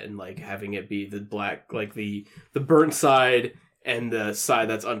after that, and like having it be the black, like the burnt side and the side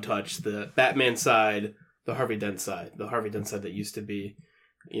that's untouched, the Batman side, the Harvey Dent side that used to be,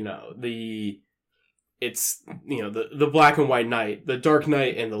 you know, it's, you know, the black and white knight, the dark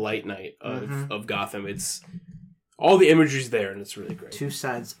knight and the light knight of Gotham. It's all the imagery's there, and it's really great. 2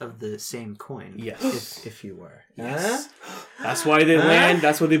 sides of the same coin. Yes. If you were. Yes. That's why they land.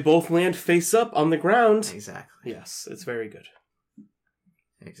 That's why they both land face up on the ground. Exactly. Yes, it's very good.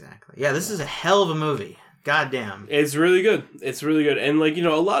 Exactly. Yeah, this is a hell of a movie. Goddamn. It's really good. It's really good. And, like, you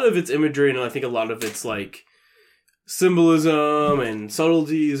know, a lot of its imagery, and I think a lot of its, like, symbolism and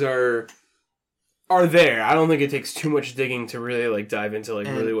subtleties are there. I don't think it takes too much digging to really like dive into like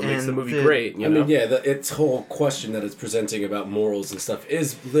really what makes the movie great. You know? I mean, yeah, its whole question that it's presenting about morals and stuff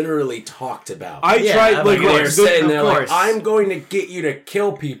is literally talked about. I tried, like, they're saying they're like, I'm going to get you to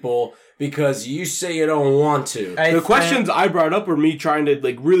kill people because you say you don't want to. The questions I brought up were me trying to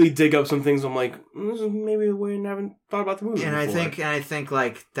like really dig up some things. I'm like, this is maybe a way I haven't thought about the movie. And before. I think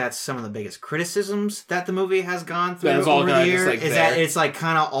like that's some of the biggest criticisms that the movie has gone through That's all over the year. like is that it's like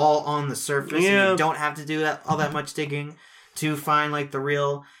kind of all on the surface, and you don't have to do all that much digging to find like the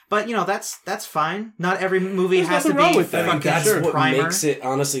real. But you know that's fine. Not every movie has to be. With that. I think that's what makes it.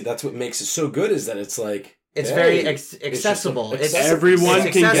 Honestly, that's what makes it so good. Is that it's like. It's very accessible. It's everyone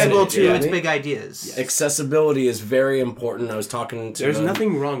it's can accessible get it, to its big ideas. Yes. Accessibility is very important. I was talking to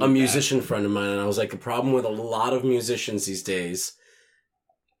nothing wrong with a musician friend of mine, and I was like, the problem with a lot of musicians these days.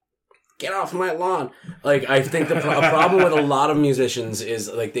 Get off my lawn! Like, I think a problem with a lot of musicians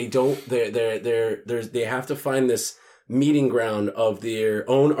is like they have to find this meeting ground of their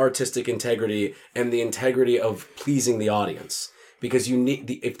own artistic integrity and the integrity of pleasing the audience, because you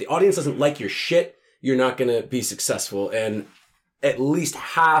need if the audience doesn't like your shit, you're not going to be successful. And at least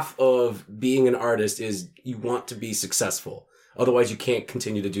half of being an artist is you want to be successful. Otherwise, you can't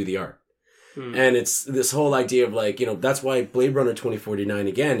continue to do the art. And it's this whole idea of like, you know, that's why Blade Runner 2049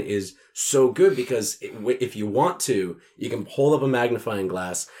 again is so good, because if you want to, you can hold up a magnifying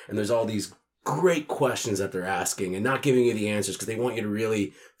glass and there's all these great questions that they're asking and not giving you the answers because they want you to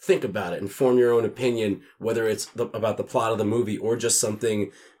really think about it and form your own opinion, whether it's about the plot of the movie or just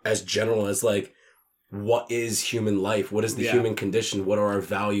something as general as like, what is human life? What is the human condition? What are our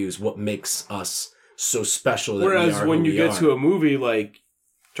values? What makes us so special? That Whereas we are when you get are? to a movie like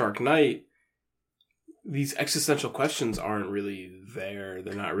Dark Knight, these existential questions aren't really there.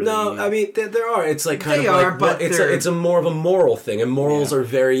 They're not really. No, I mean there are. It's like kind they of are, like, but it's a more of a moral thing, and morals are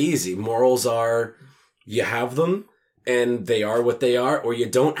very easy. Morals are you have them, and they are what they are, or you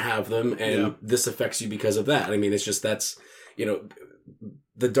don't have them, and this affects you because of that. I mean, it's just that's you know.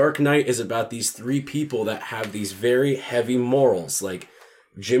 The Dark Knight is about these 3 people that have these very heavy morals. Like,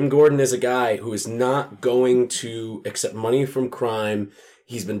 Jim Gordon is a guy who is not going to accept money from crime.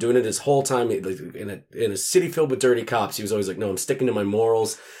 He's been doing it his whole time. In a city filled with dirty cops, he was always like, no, I'm sticking to my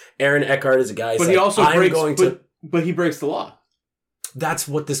morals. Aaron Eckhart is a guy. But he also but he breaks the law. That's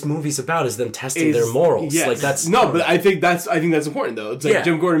what this movie's about, is them testing their morals. Yes. Like that's but I think that's important though. It's like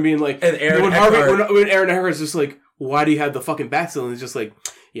Jim Gordon being like, and when Aaron Eckhart's just like, why do you have the fucking bat still? And he's just like,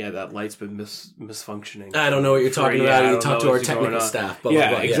 yeah, that light's been misfunctioning. I don't know what you're talking about. You talk to our technical staff. Blah, blah,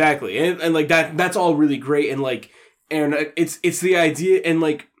 blah. Exactly. And like that's all really great. And like, Aaron, it's the idea, and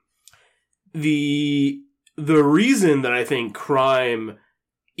like the reason that I think crime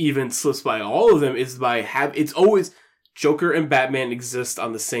even slips by all of them is it's always Joker and Batman exist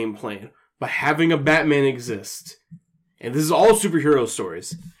on the same plane. By having a Batman exist, and this is all superhero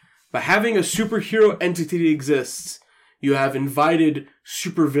stories, by having a superhero entity that exists, you have invited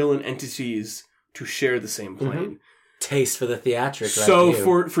supervillain entities to share the same plane. Mm-hmm. Taste for the theatric. So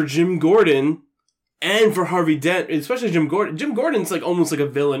for Jim Gordon and for Harvey Dent, especially Jim Gordon's like almost like a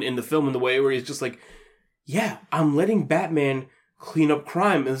villain in the film in the way where he's just like, yeah, I'm letting Batman clean up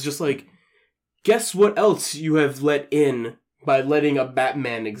crime. And it's just like, guess what else you have let in by letting a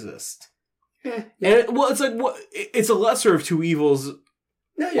Batman exist? And it's like, it's a lesser of two evils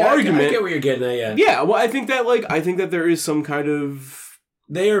argument. I get where you're getting at, yeah. Yeah, well, I think that there is some kind of...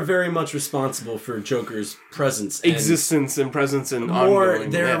 They are very much responsible for Joker's presence. Existence and presence and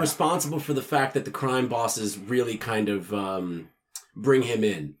they're responsible for the fact that the crime bosses really kind of bring him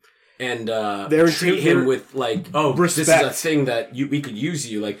in. And treat him with, like, oh, respect. This is a thing that we could use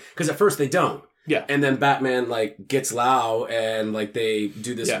you. Like, because at first they don't. Yeah. And then Batman, like, gets Lau, and, like, they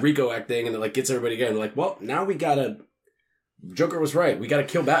do this Rico Act thing, and it, like, gets everybody again. Like, well, now we gotta... Joker was right. We gotta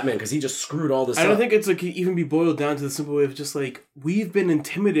kill Batman, because he just screwed all this up. I don't think it's, like, even be boiled down to the simple way of just, like, we've been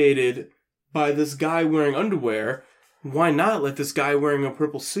intimidated by this guy wearing underwear. Why not let this guy wearing a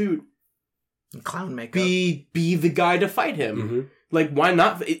purple suit... Clown makeup. Be the guy to fight him. Mm-hmm. Like, why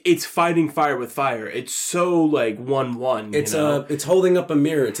not? It's fighting fire with fire. It's so, like, 1-1, It's holding up a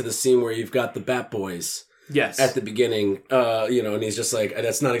mirror to the scene where you've got the Bat Boys. Yes. At the beginning, and he's just like,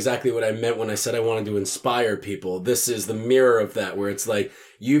 that's not exactly what I meant when I said I wanted to inspire people. This is the mirror of that, where it's like,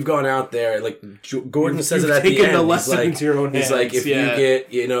 you've gone out there, like, Gordon says it at the end. He's like, if you get,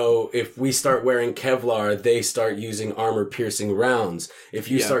 if we start wearing Kevlar, they start using armor-piercing rounds.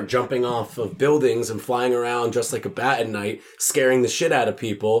 If you start jumping off of buildings and flying around just like a bat at night, scaring the shit out of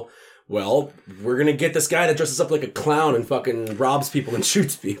people, well, we're gonna get this guy that dresses up like a clown and fucking robs people and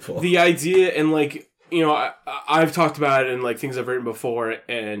shoots people. The idea, and like, I've talked about it in like things I've written before,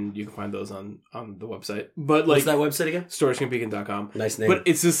 and you can find those on the website. But like, what's that website again? StoriesCanBeacon.com. Nice name. But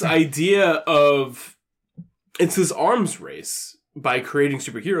it's this idea of it's this arms race. By creating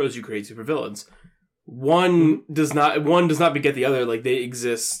superheroes, you create supervillains. One does not beget the other. Like, they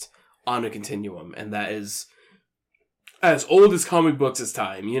exist on a continuum, and that is as old as comic books is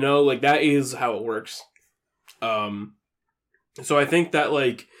time. Like, that is how it works. So I think that,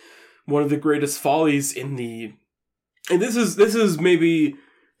 like, one of the greatest follies and this is maybe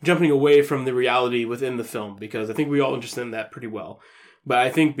jumping away from the reality within the film, because I think we all understand that pretty well. But I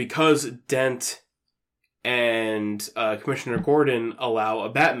think because Dent and Commissioner Gordon allow a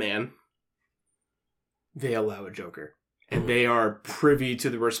Batman, they allow a Joker. And they are privy to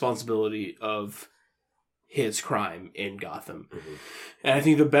the responsibility of his crime in Gotham. Mm-hmm. And I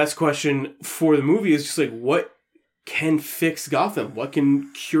think the best question for the movie is just like, what can fix Gotham? What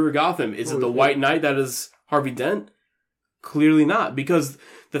can cure Gotham? Is it the White Knight that is Harvey Dent? Clearly not, because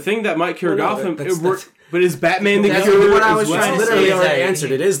the thing that might cure Gotham... but is Batman the cure? What I was trying to say. Literally already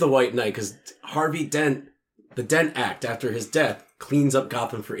answered. It is the White Knight, because Harvey Dent, the Dent Act, after his death, cleans up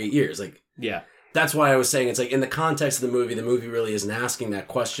Gotham for 8 years. Like, yeah. That's why I was saying, it's like, in the context of the movie really isn't asking that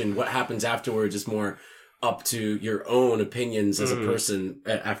question. What happens afterwards is more up to your own opinions as a person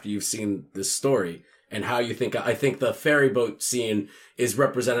after you've seen this story. And how you think, I think the ferry boat scene is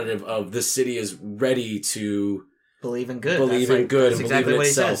representative of this city is ready to believe in good, and believe in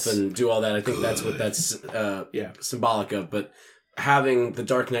itself and do all that. I think that's what that's symbolic of. But having the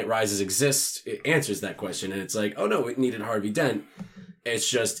Dark Knight Rises exist, it answers that question. And it's like, oh no, it needed Harvey Dent. It's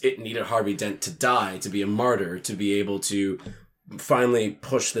just, it needed Harvey Dent to die, to be a martyr, to be able to finally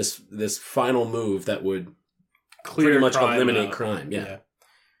push this final move that would pretty much eliminate crime. Yeah.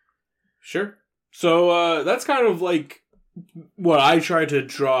 Sure. So that's kind of like what I tried to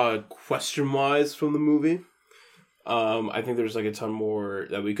draw question-wise from the movie. I think there's like a ton more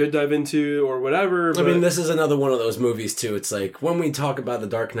that we could dive into or whatever. I mean, this is another one of those movies too. It's like when we talk about The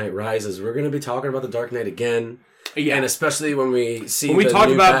Dark Knight Rises, we're going to be talking about The Dark Knight again. Yeah. And especially when we see When we the talked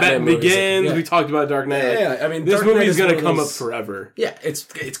new about Batman Batman movies, Begins, we talked about Dark Knight. Yeah, I mean, this Dark Knight movie is is going one to of come up those- forever. Yeah, it's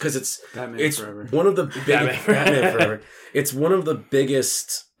because it's Batman it's Forever. one of the Batman Batman Forever. It's one of the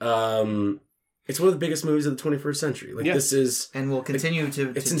biggest. It's one of the biggest movies of the 21st century. Like this is And will continue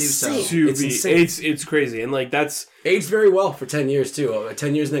to it's do insane. so. It's insane. It's crazy, and like that's aged very well for 10 years too.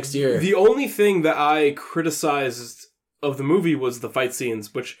 10 years next year. the only thing that I criticized of the movie was the fight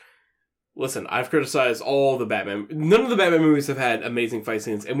scenes. Which, listen, I've criticized all the Batman. None of the Batman movies have had amazing fight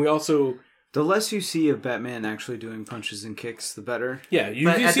scenes, and we also The less you see of Batman actually doing punches and kicks, the better. you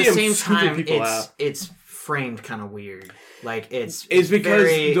But you at see the him same swooping time, people out. it's framed kind of weird. Like it's It's because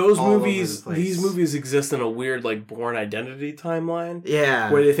very those all over movies, the place. these movies exist in a weird like Bourne Identity timeline. yeah.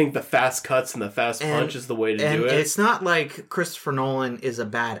 Where they think the fast cuts and the fast And- punch is the way to and do it. it's not like Christopher Nolan is a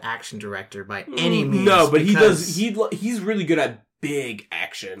bad action director by any means. No, but because- he's really good at big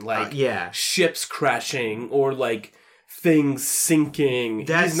action, like yeah. ships crashing or like things sinking.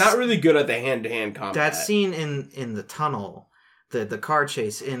 That's- He's not really good at the hand-to-hand combat. That scene in the tunnel, the car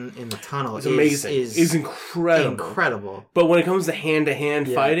chase in the tunnel is amazing. Is incredible. incredible. But when it comes to hand-to-hand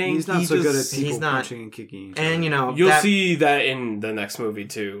fighting, He's not he so good at just- people he's not- punching and kicking. each other. And you know You'll that, see that in the next movie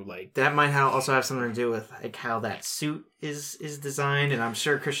too. Like that might also have something to do with like how that suit is designed, and I'm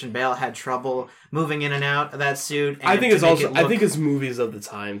sure Christian Bale had trouble moving in and out of that suit. And I think to it's make also it I look- think it's movies of the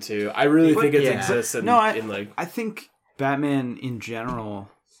time too. I really But- think it yeah. exists in, No, in like I think Batman in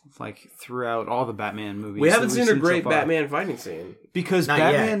general, like throughout all the Batman movies, we haven't that seen we've a great so far, Batman fighting scene. because Not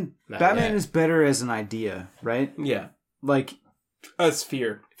Batman Not Batman yet. is better as an idea, right? Yeah, Like that's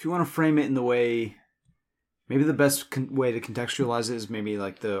fear. if you want to frame it in the way, maybe the best way to contextualize it is maybe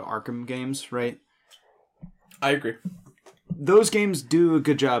like the Arkham games, right? I agree. Those games do a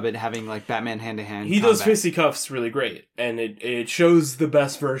good job at having like Batman hand to hand. He does fisticuffs really great, and it shows the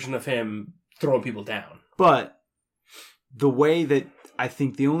best version of him throwing people down. But the way that I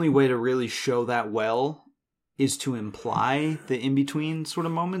think the only way to really show that well is to imply the in-between sort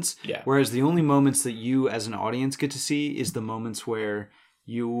of moments. Yeah. Whereas the only moments that you as an audience get to see is the moments where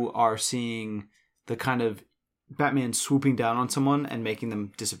you are seeing the kind of Batman swooping down on someone and making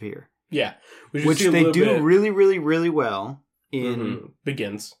them disappear. Yeah, Which they do really, really, really well in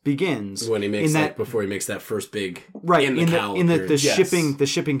Begins. Begins. when he makes in that before he makes that first big right in the cowl in the appearance. Yes.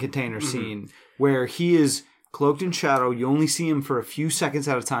 shipping container scene where he is cloaked in shadow. You only see him for a few seconds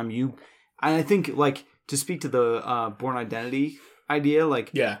at a time. And I think like to speak to the Bourne Identity idea, like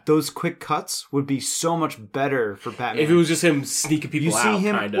Yeah. those quick cuts would be so much better for Batman. If it was just him sneaking people you see out,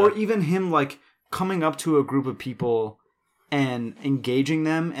 him kinda. or even him like coming up to a group of people and engaging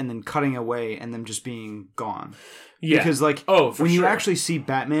them and then cutting away and them just being gone. yeah. Because like for when you sure. actually see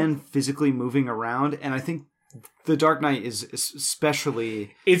Batman physically moving around, and I think The Dark Knight is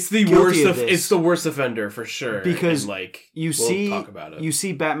especially it's the guilty worst. of this. It's the worst offender for sure. Because and, like you we'll talk about it. you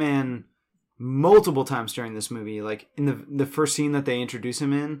see Batman multiple times during this movie, like in the first scene that they introduce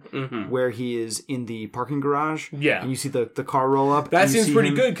him in, where he is in the parking garage. Yeah. and you see the car roll up. that and you seems see pretty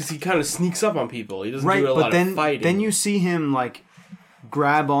him- good because he kind of sneaks up on people. He doesn't right? do a But lot then of fighting. then you see him like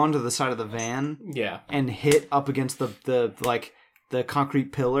grab onto the side of the van yeah. and hit up against the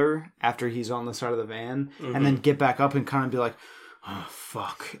concrete pillar after he's on the side of the van, and then get back up and kind of be like, oh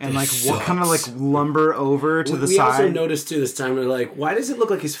fuck, and like what kind of like lumber over to the we also side. noticed too this time, we're like, why does it look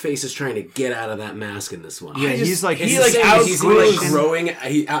like his face is trying to get out of that mask in this one? Yeah, he's like It's he's the like same, out he's like growing. growing.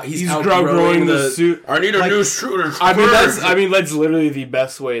 He's outgrowing outgrowing the suit. I need a Like- new suit. I mean that's literally the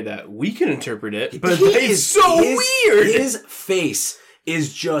best way that we can interpret it. But He it's is- so weird. His face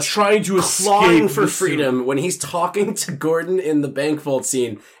is just Trying to clawing escape for the freedom when he's talking to Gordon in the bank vault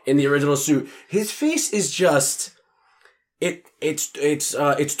scene in the original suit. His face is just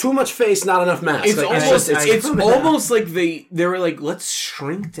it's too much face, not enough mask. It's Like, almost it's coming almost like they were like, let's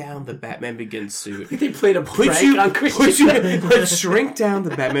shrink down the Batman Begins suit. They played a prank on Christian. Let's shrink down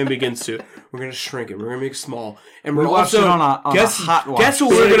the Batman Begins suit. We're gonna shrink it. We're gonna make it small, and we're We watched also it on a guess hot watch. guess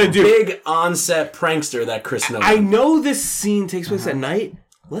what we're gonna do. Big on-set prankster that Chris knows. I know this scene takes place at night.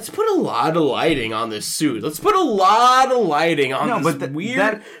 Let's put a lot of lighting on this suit. Let's put a lot of lighting on No, this but weird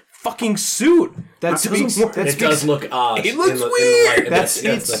that- fucking suit. That doesn't speaks. work. That It speaks. does look odd. It looks in the weird. light. That That's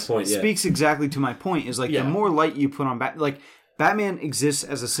speaks, the point. Yeah. speaks exactly to my point. Is like Yeah. the more light you put on Batman exists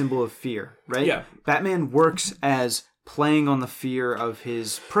as a symbol of fear, right? Yeah. Batman works as playing on the fear of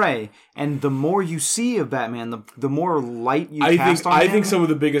his prey, and the more you see of Batman, the more light you cast on him. I think some of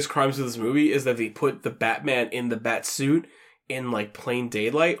the biggest crimes of this movie is that they put the Batman in the bat suit in like plain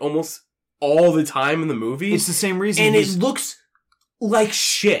daylight almost all the time in the movie. It's the same reason, and it he's- looks like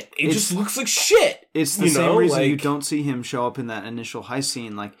shit. It just looks like shit. It's the same reason you don't see him show up in that initial heist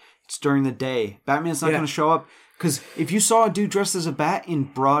scene. Like it's during the day. Batman's not Yeah. going to show up Because if you saw a dude dressed as a bat in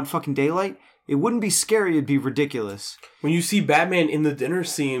broad fucking daylight, it wouldn't be scary, it'd be ridiculous. When you see Batman in the dinner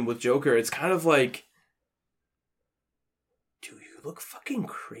scene with Joker, it's kind of like, dude, you look fucking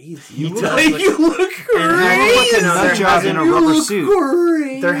crazy. You look crazy. Nut job in a rubber suit.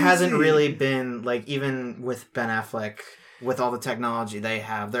 Crazy. There hasn't really been, like, even with Ben Affleck, with all the technology they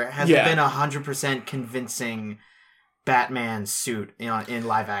have, there hasn't been 100% convincing Batman suit, in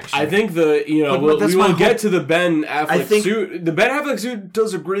live action. I think we will get to the Ben Affleck suit. The Ben Affleck suit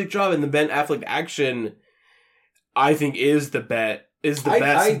does a great job, and the Ben Affleck action, I think, is the best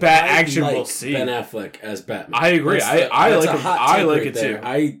bat action we'll see. Ben Affleck as Batman. I agree. I like him. I like it too.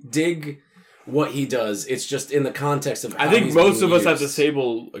 I dig what he does. It's just in the context of how I think he's most being of us at used. the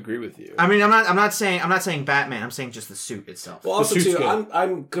table agree with you. I mean, I'm not saying Batman. I'm saying just the suit itself. Well, also suit's too, good.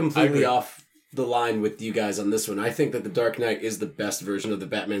 I'm completely off the line with you guys on this one. I think that the Dark Knight is the best version of the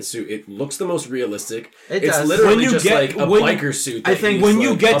Batman suit. It looks the most realistic. It's does. Literally When you just get- like a when- biker suit. I think when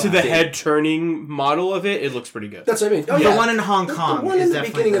you get to the update. head turning model of it, it looks pretty good. That's what I mean. Oh, The yeah. one in Hong The Kong one is in the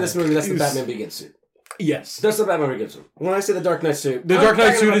definitely beginning of this better. movie, that's the Batman Begins suit. Yes. That's the Batman Begins suit. When I say the Dark Knight suit, The I'm Dark Knight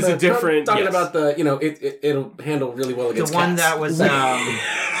talking suit about is a different- I'm talking yes. about the, it'll handle really well The against one cats. that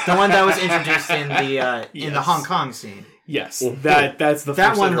was introduced in the Hong Kong scene. Yes. That's the That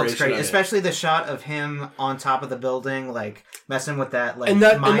first one looks iteration great, of it. especially the shot of him on top of the building, like messing with that, like And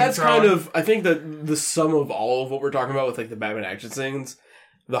mind that's drawing. kind of, I think that the sum of all of what we're talking about with like the Batman action scenes,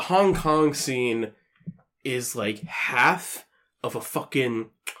 the Hong Kong scene is like half of a fucking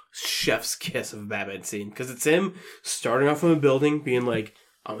chef's kiss of a Batman scene, because it's him starting off from a building, being like,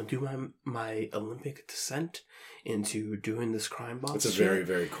 "I'm gonna do my Olympic descent into doing this crime boss." It's a shit." very,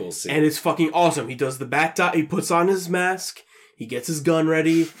 very cool scene. And it's fucking awesome. He does the bat dot. He puts on his mask. He gets his gun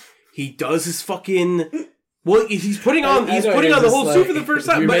ready. He does his fucking. Well, he's putting on. He's putting on the whole suit for the first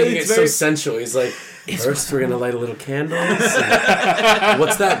time. You're But making it's it very. so sensual. He's like, first we're gonna light a little candles.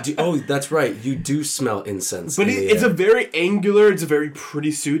 What's that? That's right. You do smell incense. But in the it's air. a very angular. It's a very pretty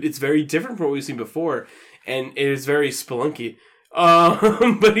suit. It's very different from what we've seen before, and it is very spelunky.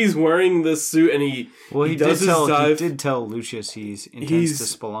 But he's wearing this suit, and he does his dive. He did tell Lucius he intends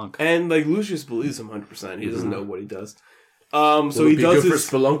to spelunk. And like Lucius believes him 100%. He doesn't know what he does. So Will he it be does good his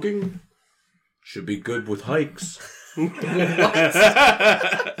for spelunking. Should be good with hikes.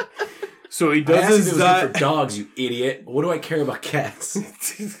 So he I does asked if his it was dive. good for dogs, you idiot. What do I care about cats?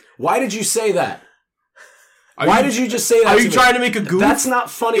 Why did you say that? Why did you just say that? Are to you me? trying to make a goof? That's not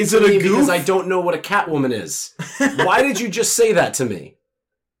funny Is to it a me goof? because I don't know what a Catwoman is. Why did you just say that to me?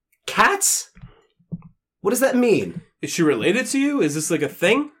 Cats? What does that mean? Is she related to you? Is this like a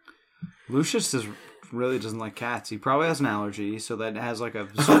thing? Lucius really doesn't like cats. He probably has an allergy, so that has like a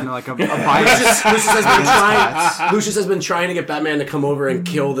certain like a bias. Lucius has been trying to get Batman to come over and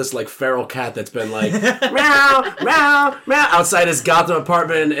kill this like feral cat that's been like meow meow meow outside his Gotham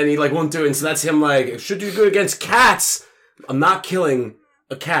apartment, and he like won't do it. And so that's him like, should do good against cats. I'm not killing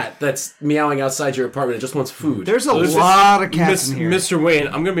a cat that's meowing outside your apartment. It just wants food. There's a lot of cats in here. Mr. Wayne,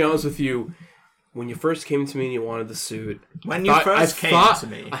 I'm gonna be honest with you. When you first came to me and you wanted the suit, When I you thought- first I came thought- to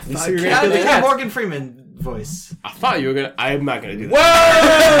me. I thought you were Yeah, gonna the do that. Morgan Freeman voice. I thought you were gonna. I'm not gonna do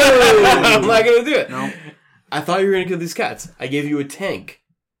that. I'm not gonna do it. No. I thought you were gonna kill these cats. I gave you a tank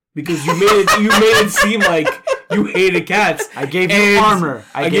because you made it seem like you hated cats. I gave you And armor.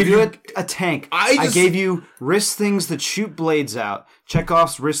 I gave you a tank. I I just- gave you wrist things that shoot blades out.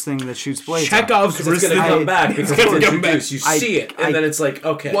 Chekhov's wrist thing that shoots blades out. Chekhov's Because it's wrist. going to I- come back because it's it's gonna come introduced. You back. see it, and then it's like,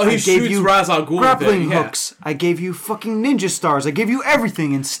 okay. Well, he I gave shoots you Ra's al Ghul with grappling it, yeah. hooks. I gave you fucking ninja stars. I gave you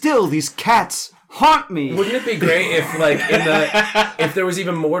everything, and still these cats haunt me. Wouldn't it be great if, like, if there was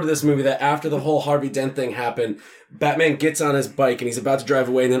even more to this movie, that after the whole Harvey Dent thing happened, Batman gets on his bike and he's about to drive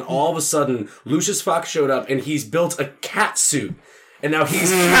away, and then all of a sudden, Lucius Fox showed up and he's built a cat suit, and now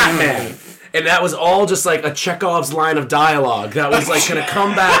he's Catman. And that was all just like a Chekhov's line of dialogue that was like going to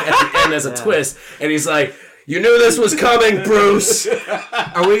come back at the end as a twist. And he's like, "You knew this was coming, Bruce."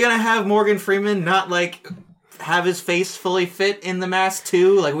 Are we gonna have Morgan Freeman not like have his face fully fit in the mask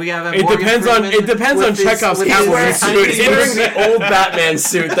too? Like we gotta have It Morgan depends on- Freeman it depends with on his- Chekhov's with cat his wearing tiny He's wearing ears. the old Batman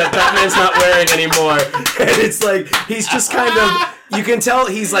suit that Batman's not wearing anymore. And it's like, he's just kind of, you can tell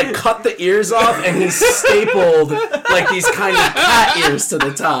he's like cut the ears off and he's stapled like these kind of cat ears to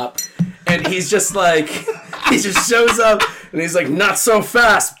the top. And he's just like, he just shows up and he's like, "Not so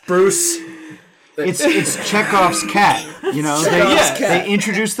fast, Bruce." It's Chekhov's cat. You know, Chekhov's cat. they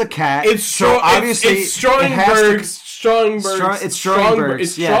introduced the cat. It's so obviously it's Stronberg's Strongberg's. It's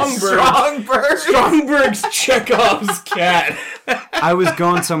Strongberg's. Yes. Strongberg's Chekhov's cat. I was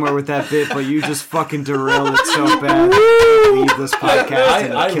going somewhere with that bit, but you just fucking derailed it so bad. Leave this podcast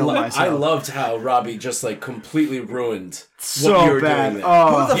and kill myself. I loved how Robbie just like completely ruined so what you were bad. doing there.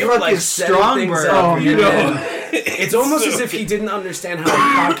 Oh, Who the You were fuck like is setting things Strongberg? up, You know, and it's almost as if he didn't understand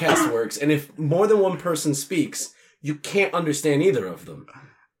how a podcast works, and if more than one person speaks, you can't understand either of them.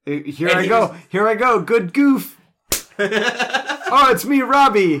 Here I go. Good goof. Oh, it's me,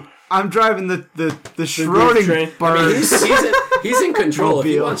 Robbie. I'm driving the Schrodinger train. bird. He's in control. If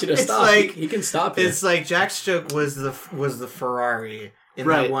he Mobile. wants you to It's stop, like- he can stop you. It's like Jack's joke was the Ferrari in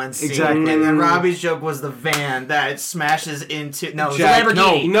Right, that one scene, exactly. and then Robbie's joke was the van that smashes into. No, it was Jack, a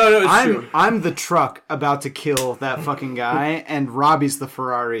Lamborghini. No, it's true. I'm the truck about to kill that fucking guy, and Robbie's the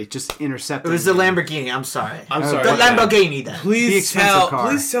Ferrari just intercepting. It was the him. Lamborghini. I'm sorry. I'm sorry. The Lamborghini. Then The Please expensive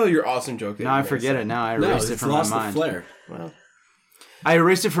car. tell your awesome joke. That Now I forget it. Now I erased it it's from my lost the mind. flair. Well, I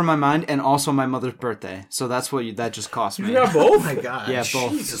erased it from my mind, and also my mother's birthday. So that's what that just cost me. you got Oh both. my god. Yeah,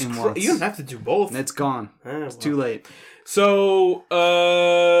 both Jesus in Christ. once. You don't have to do both. And it's gone. It's too late. So,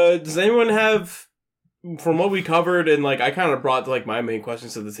 does anyone have, from what we covered, and like I kind of brought like my main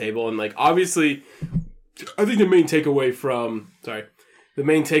questions to the table, and like obviously, I think the main takeaway from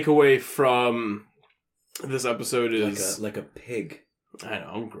this episode is Like a pig. I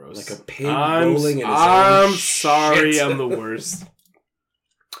know I'm gross. Like a pig rolling in his own sorry, shit. I'm the worst.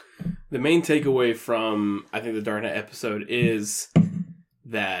 The main takeaway from I think the Dark Knight episode is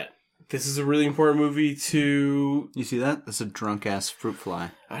that this is a really important movie to. You see that? That's a drunk ass fruit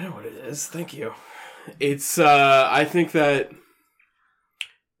fly. I know what it is. Thank you. It's. I think that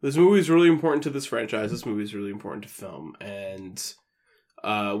this movie is really important to this franchise. This movie is really important to film, and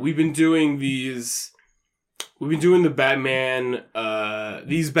we've been doing these. We've been doing the Batman.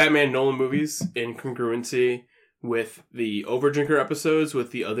 These Batman Nolan movies in congruency with the Overdrinker episodes, with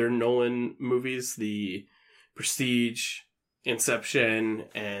the other Nolan movies, the Prestige, Inception,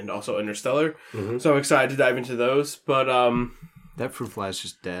 and also Interstellar. Mm-hmm. So I'm excited to dive into those. But That fruit fly is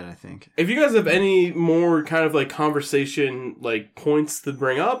just dead, I think. if you guys have any more kind of like conversation like points to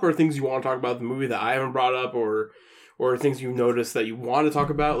bring up, or things you want to talk about the movie that I haven't brought up, or things you noticed that you want to talk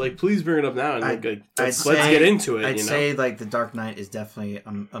about, like please bring it up now and let's get into it. I'd you know? say like The Dark Knight is definitely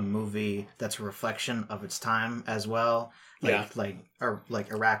a movie that's a reflection of its time as well. Like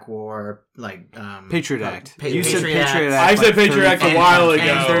Iraq War, like Patriot Act. You You said said Patriot Patriot Act. Act. I said Patriot Act a while ago,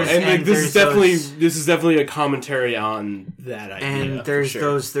 and and this there's is definitely a commentary on that idea. And there's for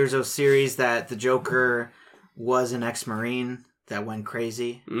sure. there's those series that the Joker was an ex-Marine that went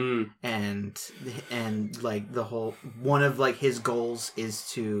crazy, and like the whole one of like his goals is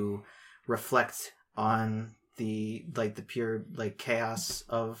to reflect on the pure like chaos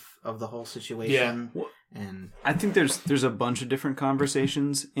of the whole situation. Yeah. And I think there's a bunch of different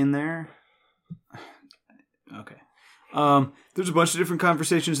conversations in there. Okay. There's a bunch of different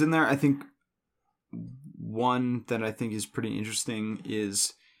conversations in there. I think one that I think is pretty interesting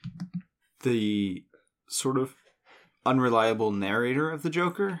is the sort of unreliable narrator of the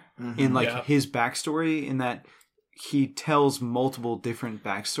Joker in like his backstory, in that he tells multiple different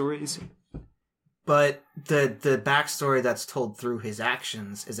backstories. But the backstory that's told through his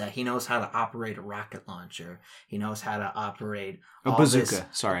actions is that he knows how to operate a rocket launcher. He knows how to operate A bazooka.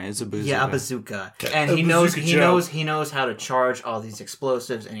 Sorry, it's a bazooka. Yeah, a bazooka. And A he bazooka knows how to charge all these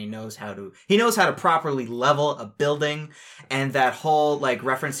explosives, and he knows how to properly level a building. And that whole like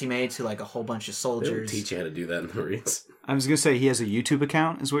reference he made to like a whole bunch of They don't soldiers. teach you how to do that in the Marines. I was gonna say he has a YouTube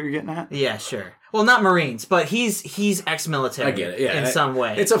account, is what you're getting at? Yeah, sure. Well, not Marines, but he's ex-military. I get it. Yeah, in some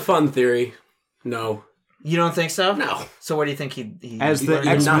way. It's a fun theory. No. You don't think so? No. So what do you think he As the learned?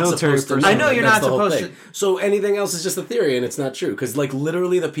 You're not ex-military supposed to person. know. I know you're That's not the whole supposed thing. So anything else is just a theory, and it's not true. Because like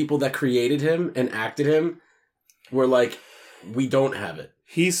literally the people that created him and acted him were like, we don't have it.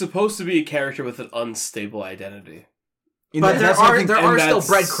 He's supposed to be a character with an unstable identity. But there That's, I are think- there and are still that's-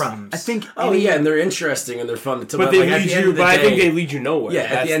 breadcrumbs. I think. Oh yeah, and they're interesting and they're fun to. But they like, at lead the end you. of the But I think day- they lead you nowhere. Yeah, at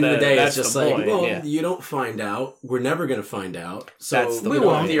That's the end of the day, that's it's just the like, point, well, yeah. you don't find out. We're never going to find out. So That's the we point.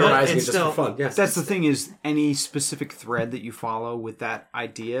 won't. Theorizing But is just it's for fun. Yes, That's the thing, is any specific thread that you follow with that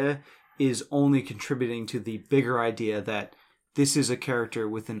idea is only contributing to the bigger idea that this is a character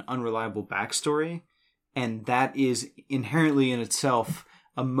with an unreliable backstory, and that is inherently in itself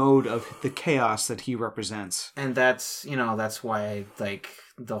a mode of the chaos that he represents. And that's why like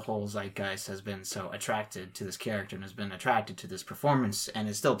the whole zeitgeist has been so attracted to this character and has been attracted to this performance and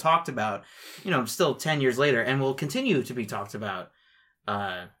is still talked about, still 10 years later, and will continue to be talked about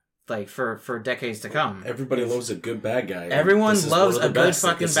like for decades to come. Everybody loves a good bad guy. Everyone This is loves one of the a good best.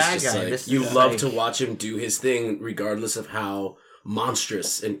 Like, fucking this is bad just guy. like- This you is love like- to watch him do his thing, regardless of how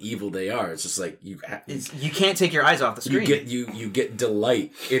monstrous and evil they are. It's just like you can't take your eyes off the screen. you get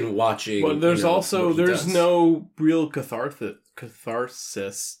delight in watching. Well, there's also what he there's does. no real catharsis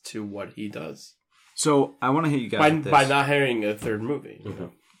to what he does So I want to hit you guys by with this. by not having a third movie.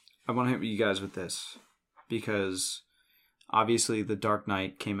 I want to hit you guys with this because obviously The Dark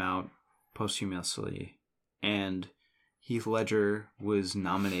Knight came out posthumously, and Heath Ledger was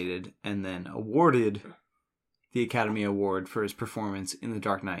nominated and then awarded the Academy Award for his performance in The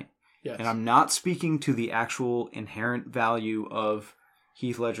Dark Knight. Yes. And I'm not speaking to the actual inherent value of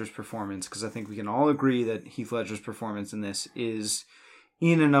Heath Ledger's performance, because I think we can all agree that Heath Ledger's performance in this is,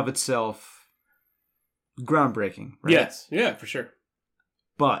 in and of itself, groundbreaking. Right? Yes, yeah, for sure.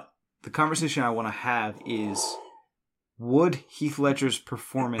 But the conversation I want to have is, would Heath Ledger's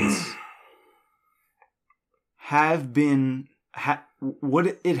performance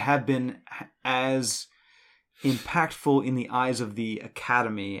would it have been as impactful in the eyes of the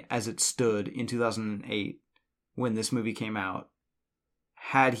Academy as it stood in 2008 when this movie came out,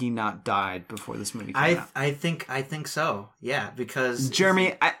 had he not died before this movie came out? I think so. Yeah, because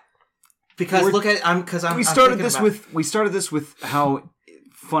Jeremy, look at I'm we started this with how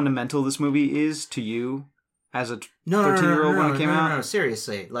fundamental this movie is to you as a 13-year-old when it came out. No,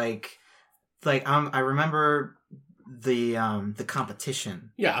 seriously, I remember the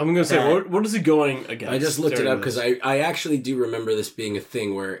competition. Yeah, I'm gonna say what is he going against? I just looked it during up because this? I actually do remember this being a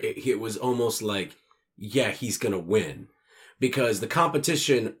thing where it was almost like, yeah, he's gonna win. Because the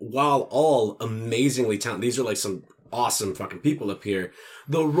competition, while all amazingly talented, these are like some awesome fucking people up here,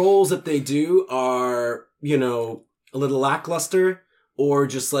 the roles that they do are, a little lackluster or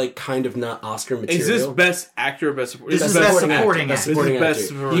just like kind of not Oscar material. Is this best actor or best supporting? This is best supporting Best actor. supporting This is actor. best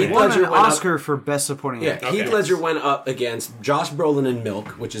supporting Heath He won Ledger an went up- Oscar for Best Supporting Yeah, Actor. Okay. Heath Ledger went up against Josh Brolin in Milk,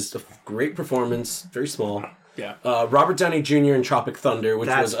 which is a great performance, very small. Yeah, Robert Downey Jr. in Tropic Thunder, which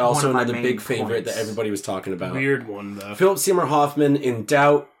That's was also one of my another main big favorite points. that everybody was talking about. weird one though. Philip Seymour Hoffman in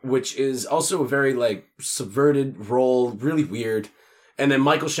Doubt, which is also a very subverted role, really weird. And then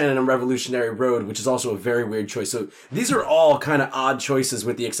Michael Shannon in Revolutionary Road, which is also a very weird choice. So these are all kind of odd choices,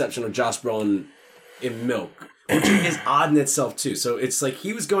 with the exception of Josh Brolin in Milk, which is odd in itself too. So it's like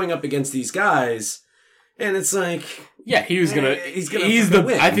he was going up against these guys, and it's like, Yeah, he's gonna. he's gonna He's fucking the.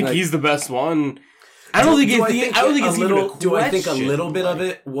 win. I think Like- he's the best one. I don't think it's. I don't think it's even a question. Do I think a little bit of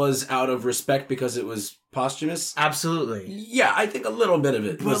it was out of respect because it was posthumous? Absolutely. Yeah, I think a little bit of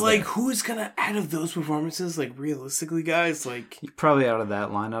it. But was like, there. who's gonna out of those performances? Like, realistically, guys, like, Probably out of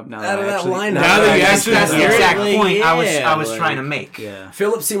that lineup now. Out of that lineup. Now that you That's actually the hear it, exact like, point I yeah, was like- trying to make. Yeah.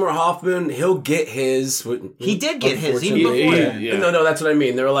 Philip Seymour Hoffman, he'll get his. He did get his, even unfortunately. before that. Yeah. No, that's what I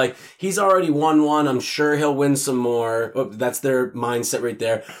mean. They were like, he's already won one. I'm sure he'll win some more. Oh, that's their mindset right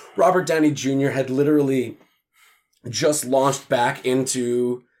there. Robert Downey Jr. had literally just launched back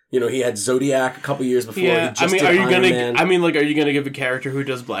into. He had Zodiac a couple years before. yeah. He just I mean, did are you Iron gonna? Man. Are you gonna give a character who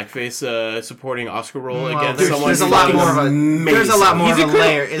does blackface supporting Oscar role Well, against there's, someone? there's a who's lot fucking more of a amazing. there's a lot more He's of a incredible.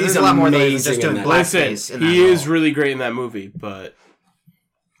 layer. There's He's a lot more than just amazing doing in that. blackface. Listen, in that he is role. really great in that movie, but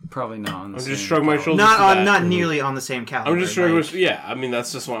Probably not on the I'm same just shrugging my caliber. shoulders. not to on that. not nearly on the same caliber. I'm just shrugging. like, Yeah, I mean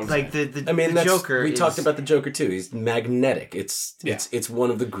that's just what I'm like saying. the I mean, the Joker. We is, talked about the Joker too. He's magnetic. It's Yeah. it's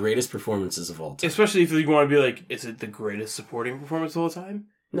one of the greatest performances of all time. Especially if you want to be like, is it the greatest supporting performance of all time?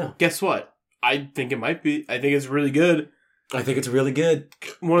 No, Guess what? I think it might be. I think it's really good. I think it's really good.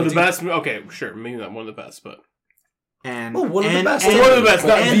 One of I the do. best. Okay, sure, maybe not one of the best, but and Well, one of the best. and- One of the best,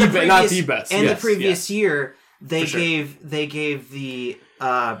 not and the the be- not previous- the best. And Yes, the previous year, they For sure. gave the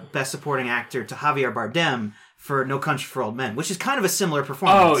best supporting actor to Javier Bardem for No Country for Old Men, which is kind of a similar oh,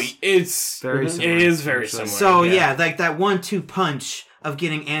 performance. it's Very It similar, is very actually. similar. So yeah, like that 1-2 punch of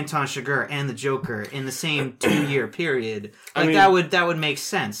getting Anton Chigurh and the Joker in the same 2-year period, I like mean, that would make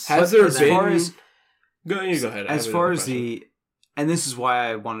sense. Has for there them. been? far as- Go ahead. I As have far another as question. the, and this is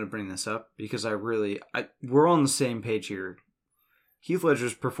why I wanted to bring this up, because we're on the same page here. Heath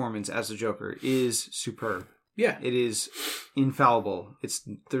Ledger's performance as the Joker is superb. Yeah. It is infallible.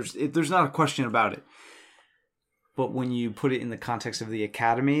 There's not a question about it. But when you put it in the context of the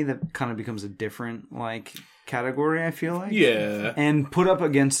Academy, that kind of becomes a different category, I feel like. Yeah. And put up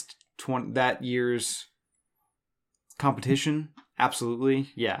against that year's competition, absolutely.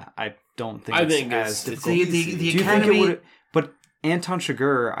 Yeah, I don't think I it's think as it's difficult. the Do you think it Academy. would? But Anton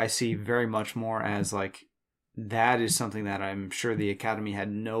Chigurh, I see very much more as that is something that I'm sure the Academy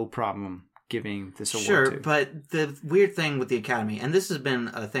had no problem giving this award Sure, to. but the weird thing with the Academy, and this has been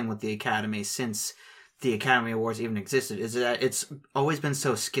a thing with the Academy since the Academy Awards even existed is that it's always been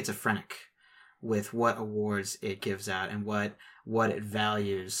so schizophrenic with what awards it gives out and what it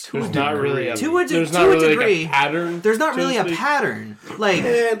values. There's not really a there's degree. Like a pattern. There's not really a pattern. Like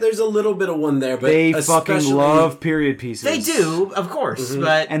there's a little bit of one there, but they fucking love period pieces. They do, of course,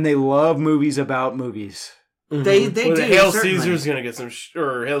 but and they love movies about movies. They do. Hail certainly. Caesar's gonna get some,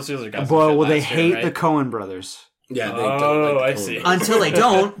 or Hail Caesar got some. Well, shit they last hate year, right? the Coen brothers. Yeah, they don't. Like I see. Until they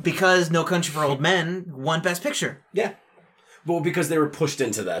don't, because No Country for Old Men won Best Picture. Yeah. Well, because they were pushed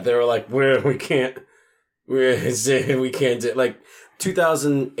into that. They were like, we can't do, like,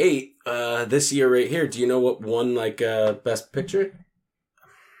 2008, this year right here, do you know what won, like, Best Picture?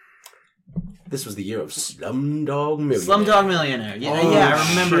 This was the year of Slumdog Millionaire. Slumdog Millionaire. Yeah, I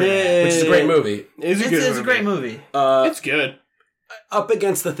remember that. Which is a great movie. It's a great movie. It's good. Up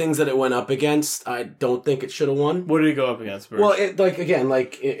against the things that it went up against, I don't think it should have won. What did it go up against, Birch? Well,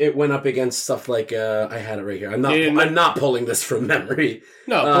 it went up against stuff like I had it right here. I'm not pulling this from memory.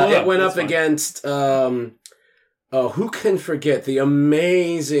 No, it went up against who can forget the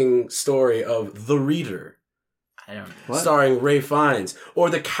amazing story of The Reader, I don't know. starring Ray Fiennes, or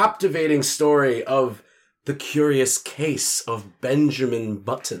the captivating story of The Curious Case of Benjamin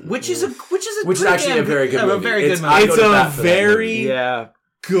Button, Which is actually a very good movie. A very good movie. It's a very Yeah.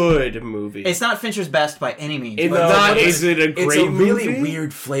 good movie. It's not Fincher's best by any means. It's but not. Is it a great It's a really movie?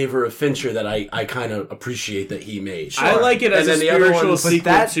 weird flavor of Fincher that I kind of appreciate that he made. I like it as a And then the other spiritual ones-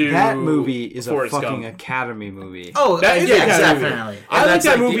 sequel But to that movie is a Forrest fucking Gump. Academy movie. Oh, That is yeah, a kind of movie. definitely. I like that's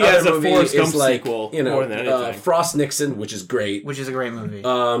that the movie other as a movie Forrest is Gump like, sequel you know, more than anything. Frost Nixon, which is great, Which is a great movie.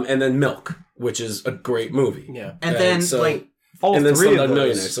 and then Milk, which is a great movie. Yeah. and then, so- like, All and then three Slumdog of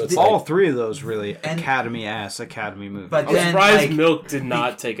Millionaire, those. so it's all like- three of those really And- Academy movies. but I'm then, surprised like, Milk did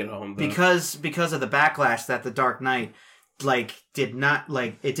not take it home. Though. because of the backlash that The Dark Knight, like, did not,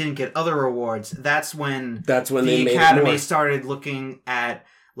 like, it didn't get other awards. That's when they the made it Academy more. started looking at,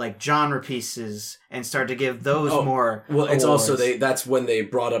 like, genre pieces and started to give those Oh, more Well, it's awards. also that's when they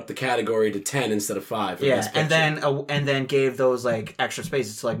brought up the category to 10 instead of 5. For Yeah, Best and Picture. then gave those, like, extra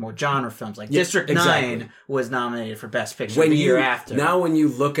spaces to, like, more genre films. Like Yeah, District exactly. 9 was nominated for Best Picture the year after. Now, when you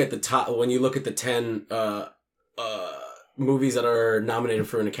look at the 10 movies that are nominated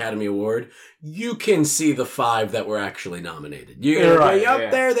for an Academy Award, you can see the 5 that were actually nominated. You're Right, like, yeah.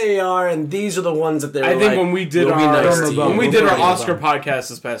 there they are, and these are the ones that they're. I think when we did will be our nice to you. when we did our We'll Oscar be podcast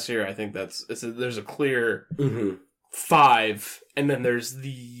this past year, I think there's a clear Mhm. 5, and then there's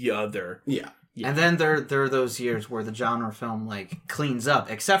the other. Yeah. And then there are those years where the genre film, like, cleans up,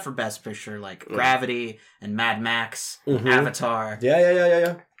 except for Best Picture, like Gravity and Mad Max, Avatar.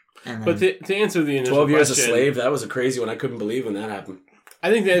 Yeah. And then, But to answer the initial 12 Years a question, Slave, that was a crazy one. I couldn't believe when that happened. I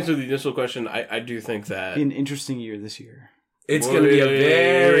think to answer the initial question, I do think that Be an interesting year this year. It's going to be a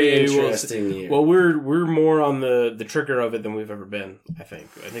very We'll interesting year. well, we're more on the trigger of it than we've ever been. I think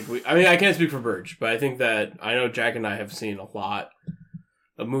I can't speak for Burge, but I think that I know Jack and I have seen a lot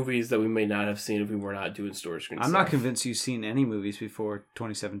of movies that we may not have seen if we were not doing story screen. I'm not stuff. convinced you've seen any movies before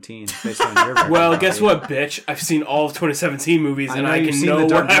 2017 based on your record. Well, guess what, bitch? I've seen all of 2017 movies, and I you've can seen know The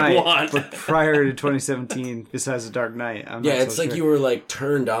Dark what I Knight, want. but prior to 2017, besides The Dark Knight, I'm Yeah, not it's so like sure. you were like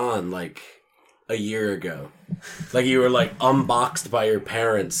turned on like a year ago. Like you were like unboxed by your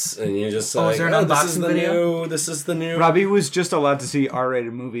parents and you're just like, is there an this is unboxing the video? this is the new. Robbie was just allowed to see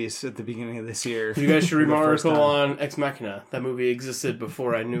R-rated movies at the beginning of this year. You guys should read my For the first article time. on Ex Machina. That movie existed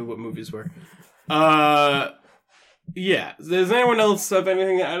before I knew what movies were. Yeah. Does anyone else have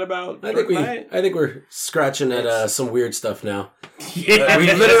anything to add about I Dark think Knight? we're scratching at some weird stuff now. Yeah.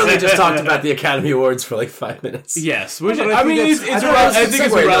 We literally just talked about the Academy Awards for like 5 minutes. Yes, which No, but I mean, think it's that's- I think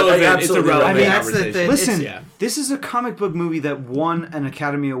it's segue, irrelevant. like, It's absolutely irrelevant. I mean, that's the conversation. thing. Listen, Yeah. this is a comic book movie that won an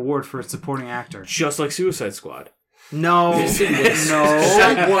Academy Award for its supporting actor. Just like Suicide Squad. no, It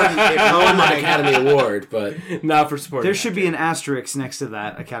no. won an Academy Award, but Not for supporting. There should be an asterisk next to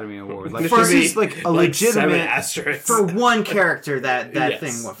that Academy Award. Like, There this should be, is like a 7 legitimate. asterisks. For one character, that Yes.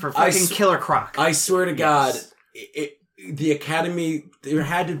 thing, for I fucking s- Killer Croc. I swear to God, the Academy, there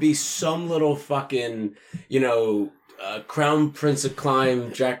had to be some little fucking, Crown Prince of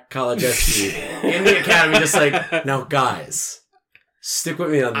Crime, Jack Kalajeski in the Academy, just like, now guys, stick with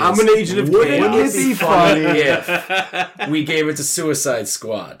me on this. I'm an agent of Wouldn't chaos. it be funny if we gave it to Suicide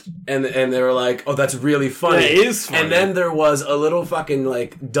Squad? And they were like, oh, that's really funny. That is funny. And then there was a little fucking,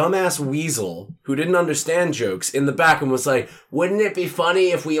 like, dumbass weasel who didn't understand jokes in the back and was like, wouldn't it be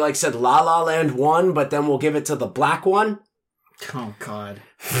funny if we, like, said La La Land won, but then we'll give it to the black one? Oh God.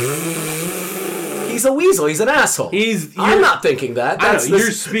 He he's a weasel. He's an asshole. I'm not thinking that. That's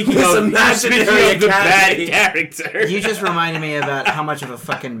you're speaking of the bad character. You just reminded me about how much of a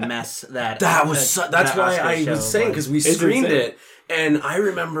fucking mess that was. That's why I was saying, because we screened it, and I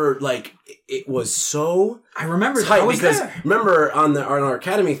remember like it was so. I remember tight I was because there. remember on our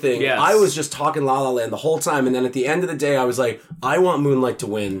Academy thing, yes. I was just talking La La Land the whole time, and then at the end of the day, I was like, I want Moonlight to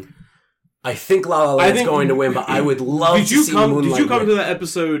win. I think La La Land's going to win, but I would love to see Moonlight Did you come win. to that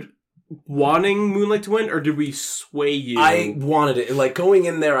episode wanting Moonlight to win, or did we sway you? I wanted it. Like, going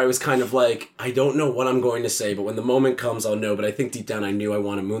in there, I was kind of like, I don't know what I'm going to say, but when the moment comes, I'll know. But I think deep down, I knew I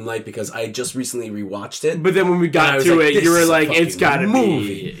wanted Moonlight because I just recently rewatched it. But then when we got to it, you were like, it's gotta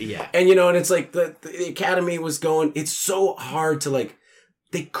movie. be. Yeah. And, and it's like, the Academy was going, it's so hard to, like,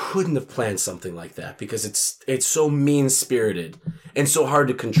 they couldn't have planned something like that because it's so mean-spirited and so hard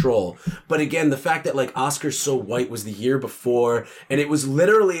to control. But again, the fact that like Oscar So White was the year before, and it was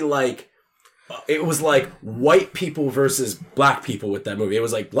literally like white people versus black people with that movie. It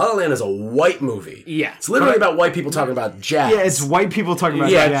was like La La Land is a white movie. Yeah. It's literally about white people talking about jazz. Yeah, it's white people talking about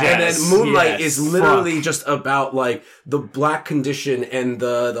jazz. jazz. And then Moonlight Yes. is literally just about like the black condition and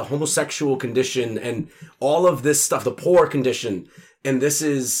the homosexual condition and all of this stuff, the poor condition. And this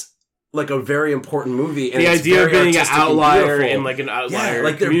is like a very important movie. And The it's idea of very being an artistic and outlier beautiful. in like an outlier Yeah,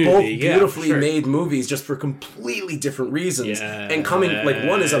 like they're community. both beautifully Yeah, sure. made movies just for completely different reasons. Yes. And coming, like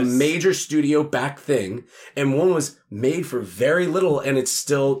one is a major studio back thing and one was made for very little and it's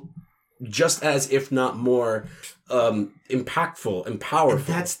still just as, if not more, impactful and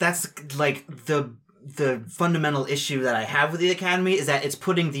powerful. That's like the fundamental issue that I have with the Academy is that it's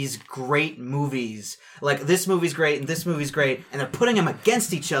putting these great movies, like this movie's great and this movie's great, and they're putting them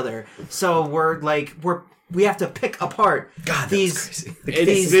against each other. So we have to pick apart these part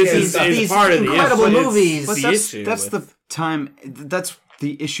of the incredible issue. movies. But The that's issue that's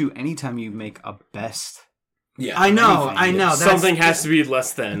the issue anytime you make a best. Yeah, I know. That's, Something has to be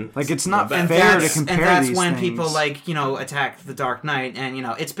less than. Like, it's not and fair to that's, compare and that's these when things. people attack The Dark Knight, and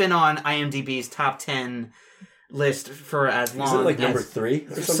it's been on IMDb's top 10 list for as long. Is it like as, number 3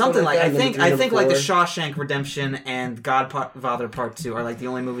 or something like that? I think like The Shawshank Redemption and Godfather Part 2 are like the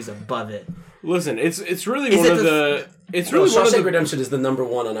only movies above it. Listen, it's really one of the. It's really one of Shawshank the. Redemption is the number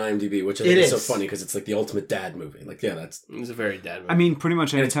 1 on IMDb, which I think is so funny because it's like the ultimate dad movie. Like, yeah, that's. It's a very dad movie. I mean, pretty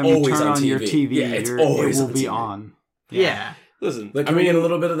much it's anytime you always turn on on your TV. TV, Yeah, it's it always will on be TV. on. Yeah. Listen, Like, can we get a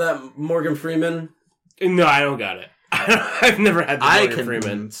little bit of that Morgan Freeman? No, I don't got it. I've never had the I Morgan can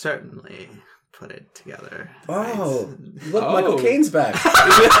Freeman. certainly put it together. Oh, look, Michael Caine's back.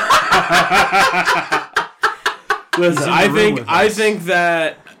 Listen, in the room with I us. think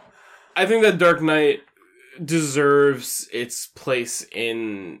that Dark Knight deserves its place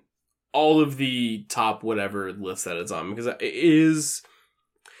in all of the top whatever lists that it's on because it's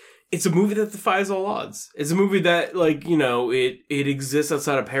a movie that defies all odds. It's a movie that, like, it exists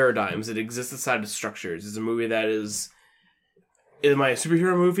outside of paradigms. It exists outside of structures. It's a movie that is... Am I a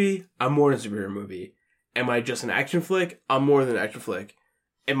superhero movie? I'm more than a superhero movie. Am I just an action flick? I'm more than an action flick.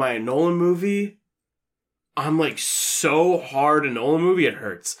 Am I a Nolan movie? I'm, like, so hard a Nolan movie, it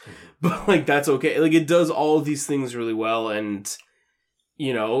hurts. But, like, that's okay. Like, it does all of these things really well, and...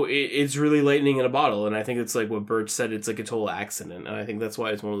 it's really lightning in a bottle, and I think it's like what Birch said, it's like a total accident, and I think that's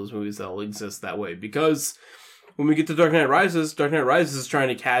why it's one of those movies that will exist that way, because when we get to Dark Knight Rises is trying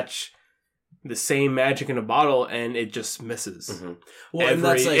to catch the same magic in a bottle, and it just misses. Mm-hmm. Well, and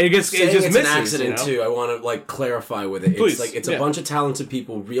that's like, it just it's misses, an accident, too. I want to, like, clarify with it. Please, it's a bunch of talented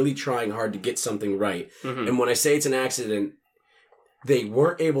people really trying hard to get something right, Mm-hmm. and when I say it's an accident, they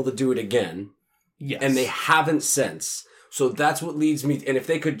weren't able to do it again, Yes. and they haven't since. So that's what leads me... And if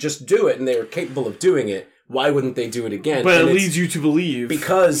they could just do it and they were capable of doing it, why wouldn't they do it again? But and it leads you to believe...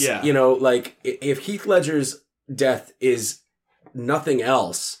 Because, yeah. like, if Heath Ledger's death is nothing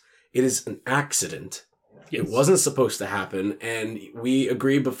else, it is an accident. Yes. It wasn't supposed to happen. And we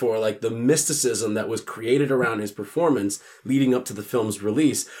agreed before, like, the mysticism that was created around his performance leading up to the film's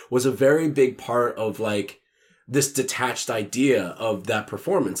release was a very big part of, like, this detached idea of that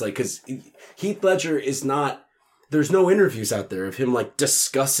performance. Like, because Heath Ledger is not... There's no interviews out there of him, like,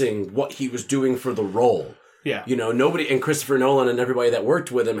 discussing what he was doing for the role. Yeah. Nobody, and Christopher Nolan and everybody that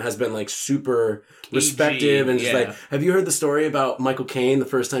worked with him has been, like, super respective and just like, have you heard the story about Michael Caine the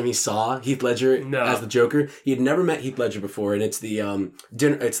first time he saw Heath Ledger as the Joker? He had never met Heath Ledger before, and it's the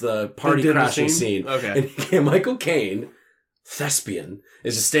party crashing scene. Okay. And Michael Caine, thespian,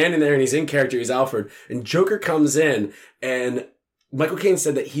 is just standing there and he's in character, he's Alfred, and Joker comes in and Michael Caine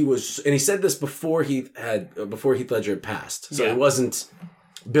said that he was, and he said this before Heath Ledger had passed, so he wasn't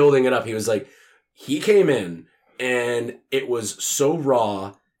building it up. He was like, he came in, and it was so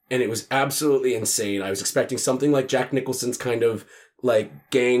raw and it was absolutely insane. I was expecting something like Jack Nicholson's kind of like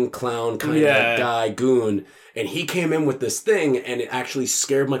gang clown kind of guy, goon, and he came in with this thing, and it actually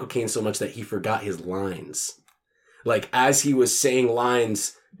scared Michael Caine so much that he forgot his lines. Like, as he was saying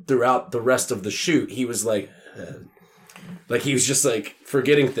lines throughout the rest of the shoot, he was like he was just like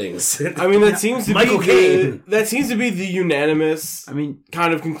forgetting things. I mean, that seems to Michael be Caine. that seems to be the unanimous. I mean,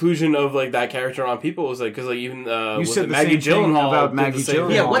 kind of conclusion of like that character on people was like because like even you said the Maggie same thing Gyllenhaal about did Maggie the same Gyllenhaal.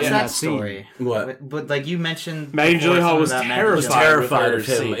 thing. Yeah, what's in that that scene. story? What? But like you mentioned, Maggie before Gyllenhaal something was about Maggie terrified. was Gyllenhaal. terrified with of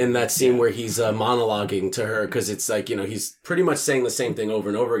her him scene. in that scene where he's monologuing to her because it's like, he's pretty much saying the same thing over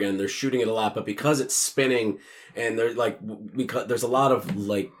and over again. They're shooting it a lot, but because it's spinning and they're like, because there's a lot of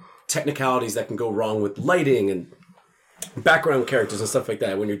like technicalities that can go wrong with lighting and background characters and stuff like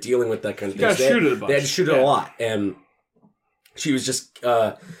that when you're dealing with that kind of thing. gotta shoot it a bunch. They had to shoot it a lot, and she was just,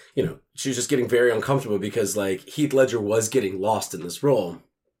 she was just getting very uncomfortable because like Heath Ledger was getting lost in this role.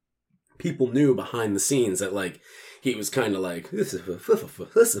 People knew behind the scenes that like he was kind of like he was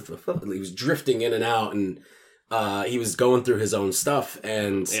drifting in and out, and he was going through his own stuff,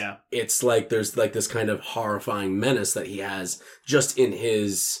 and it's like there's like this kind of horrifying menace that he has just in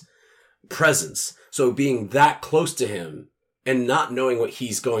his presence. So being that close to him and not knowing what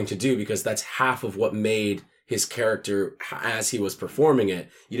he's going to do, because that's half of what made his character as he was performing it.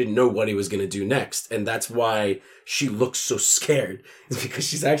 You didn't know what he was going to do next. And that's why she looks so scared. It's because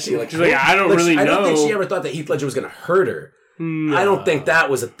she's actually like, I don't really know. I don't think she ever thought that Heath Ledger was going to hurt her. No. I don't think that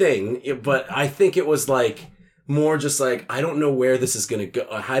was a thing, but I think it was like more just like, I don't know where this is going to go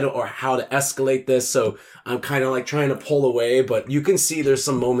or how to escalate this. So I'm kind of like trying to pull away, but you can see there's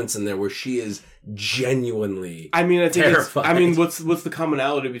some moments in there where she is genuinely I think terrified. what's the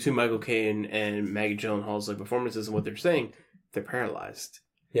commonality between Michael Caine and Maggie Gyllenhaal's like performances and what they're saying? They're paralyzed.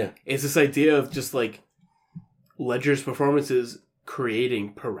 Yeah. It's this idea of just like Ledger's performances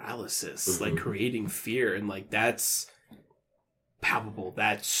creating paralysis, like creating fear, and like that's palpable,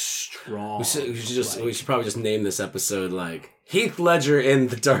 that's strong. We should probably just name this episode like Heath Ledger in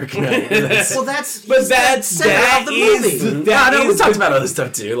The Dark Knight. Well, that's the movie. We talked about other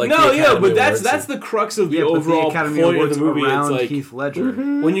stuff too. Like that's the crux of the overall Academy point of Awards the movie. around It's like Heath Ledger.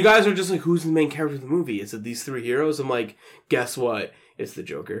 when you guys are just like, who's the main character of the movie? Is it these three heroes? I'm like, guess what? It's the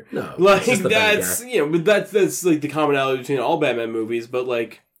Joker. No, like it's just the bad guy. but that's like the commonality between all Batman movies. But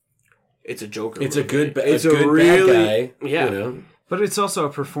like, it's a Joker. It's movie. a good, it's a good really bad guy. yeah. But it's also a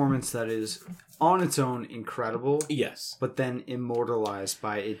performance that is on its own incredible. Yes. But then immortalized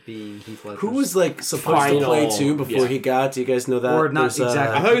by it being Heath Ledger. Who was like supposed to play too before he got? Do you guys know that? Or not exactly.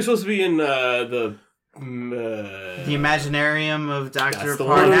 I thought he was supposed to be in the Imaginarium of Dr. the Parnassus.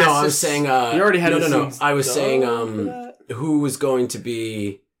 one. No, I was saying. You already had no. I was saying who was going to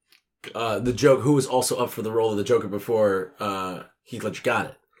be the Joker? Who was also up for the role of the Joker before Heath Ledger got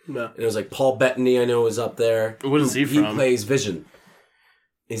it? No. And it was like Paul Bettany. I know was up there. What is he from? He plays Vision.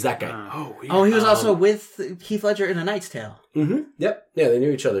 He's that guy. Oh, he was also with Heath Ledger in A Knight's Tale. Mm-hmm. Yep. Yeah, they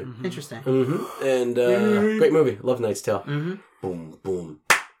knew each other. Mm-hmm. Interesting. Mm-hmm. And great movie. Love Knight's Tale. Mm-hmm. Boom, boom.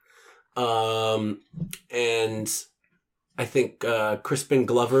 And I think Crispin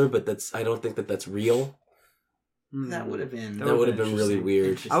Glover, but I don't think that's real. That would have been really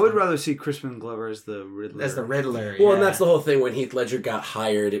weird. I would rather see Crispin Glover as the Riddler. Well, and that's the whole thing. When Heath Ledger got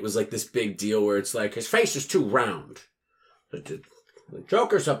hired, it was like this big deal where it's like his face is too round. The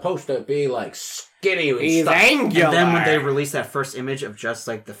Joker's supposed to be like skinny and He's stuff. angular. And then when they released that first image of just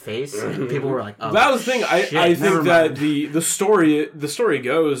like the face, and people were like, "Oh, that was the thing." I shit, think that mind. the story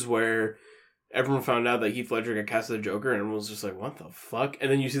goes where everyone found out that Heath Ledger got cast as the Joker, and everyone was just like, "What the fuck?" And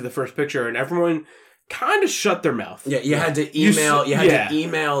then you see the first picture, and everyone kind of shut their mouth. Yeah, you had to email. You had to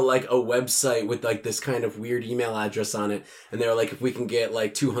email like a website with like this kind of weird email address on it, and they were like, "If we can get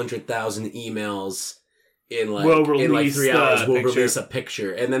like 200,000 emails." In like 3 hours, we'll release a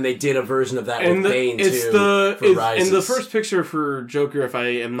picture, and then they did a version of that with Bane too. And the first picture for Joker, if I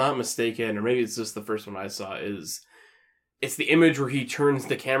am not mistaken, or maybe it's just the first one I saw, it's the image where he turns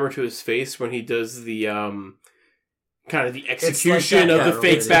the camera to his face when he does the kind of the execution of the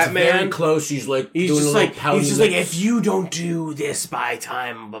fake Batman. It's very close. He's just like if you don't do this by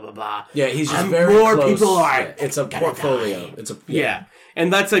time, blah blah blah. Yeah, he's just very close. People are. Yeah, it's a portfolio. Die. It's a yeah.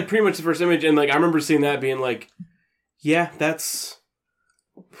 And that's like pretty much the first image, and like I remember seeing that being like, yeah, that's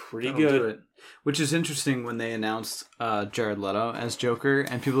pretty good. Which is interesting when they announced Jared Leto as Joker,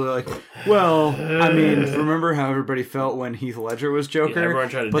 and people are like, well, I mean, remember how everybody felt when Heath Ledger was Joker? Yeah, everyone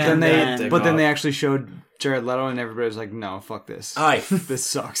tried to then they actually showed Jared Leto, and everybody was like, no, fuck this. This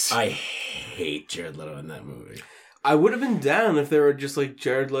sucks. I hate Jared Leto in that movie. I would have been down if they were just like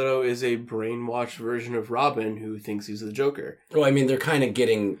Jared Leto is a brainwashed version of Robin who thinks he's the Joker. Well, I mean, they're kind of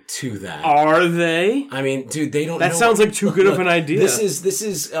getting to that. Are they? I mean, dude, they don't. That know sounds like too good of an idea. This is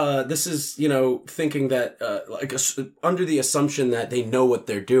thinking that under the assumption that they know what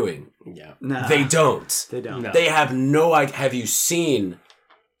they're doing. Yeah. Nah, They don't. They don't. No. They have no idea. Have you seen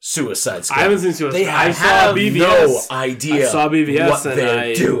Suicide Squad? I haven't seen Suicide They Squad. I have saw no BVS. idea. I saw BVS what and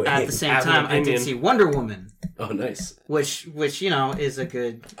they're doing. At the same Have an time, I did opinion. see Wonder Woman, Oh, nice. which is a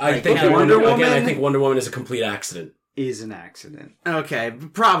good. I like, think kind of- Wonder Woman- Again, I think Wonder Woman is a complete accident. Is an accident. Okay,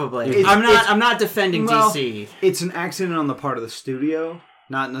 probably. It's- I'm not defending well, DC. It's an accident on the part of the studio,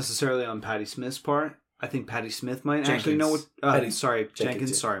 not necessarily on Patti Smith's part. I think Patti Smith might actually know what. Jenkins, Jenkins.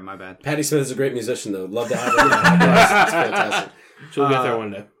 yeah. Sorry, my bad. Patti Smith is a great musician, though. Love to have her. It's fantastic. She'll get there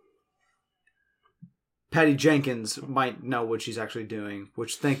one day. Patty Jenkins might know what she's actually doing,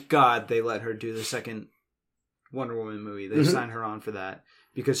 which thank God they let her do the second Wonder Woman movie. They signed her on for that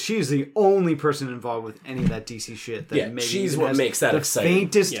because she's the only person involved with any of that DC shit. That Yeah, maybe she's even what has makes that the exciting.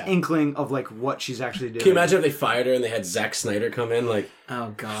 faintest Yeah. inkling of like what she's actually doing. Can you imagine if they fired her and they had Zack Snyder come in? Like,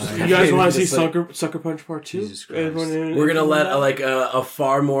 Oh God. You guys want to see Just like- Sucker Punch Part 2? Jesus Christ. we're gonna let a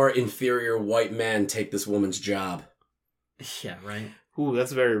far more inferior white man take this woman's job. Yeah, right. Ooh,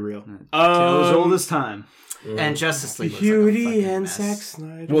 that's very real. Tale as old as time. And Justice League. looks like a Beauty fucking and mess. Zack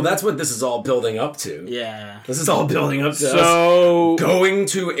Snyder. Well, that's what this is all building up to. Yeah. This is all building up to us So going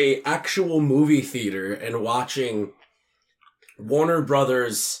to a actual movie theater and watching Warner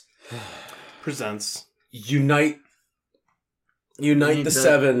Brothers presents. unite Need the the-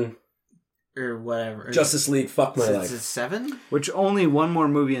 seven Or whatever. Justice League. Fuck my Is it life. 7? Which only one more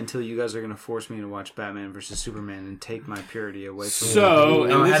movie until you guys are going to force me to watch Batman versus Superman and take my purity away from me. So,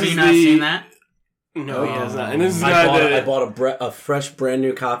 and Oh, this have is you not the- seen that? No, he has Oh. not. And this is I not bought a fresh, brand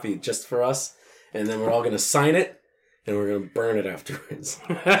new copy just for us, and then we're all gonna sign it, and we're gonna burn it afterwards.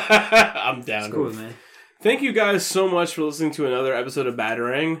 I'm down. Cool, man. Thank you guys so much for listening to another episode of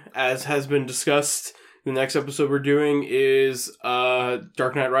Batarang. As has been discussed, the next episode we're doing is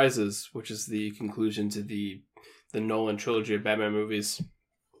Dark Knight Rises, which is the conclusion to the Nolan trilogy of Batman movies.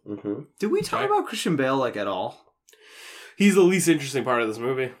 Mm-hmm. Did we talk Right. about Christian Bale like at all? He's the least interesting part of this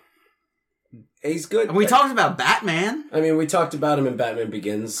movie. He's good. We talked about Batman. I mean, we talked about him in Batman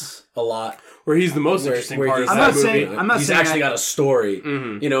Begins a lot. Where he's the most Where- interesting where part he's of I'm that not movie. saying- I'm not he's saying actually I- got a story.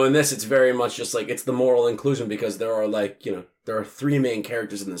 Mhm. You know, in this, it's very much just like it's the moral inclusion because there are there are three main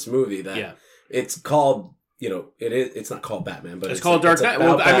characters in this movie that Yeah. it's called. It's not called Batman, but It's called Dark Knight.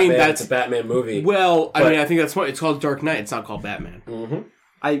 about Well, I mean, Batman. that's- it's a Batman movie. Well, I But- mean, I think that's why it's called Dark Knight. It's not called Batman. Mm-hmm.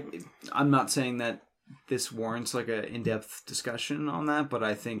 I'm not saying that this warrants like an in-depth discussion on that, but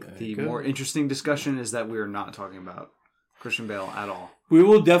I think the good. more interesting discussion is that we are not talking about Christian Bale at all. We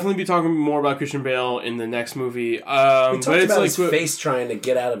will definitely be talking more about Christian Bale in the next movie. We But talked it's about like his face trying to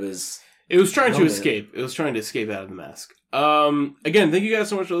get out of his. it was trying to Helmet. escape. It was trying to escape out of the mask. Again, thank you guys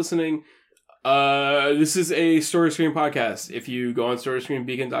so much for listening. This is a Story Screen podcast. If you go on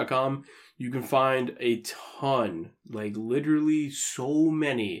StoryScreenBeacon.com, you can find a ton, like literally so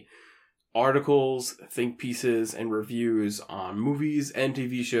many articles, think pieces, and reviews on movies and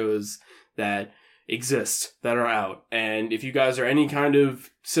TV shows that exist, that are out. And if you guys are any kind of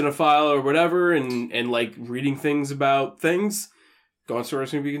cinephile or whatever and like reading things about things, go on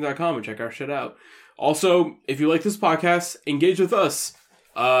StoryScreenBeacon.com and check our shit out. Also, if you like this podcast, engage with us.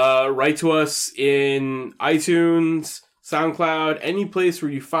 Write to us in iTunes, SoundCloud, any place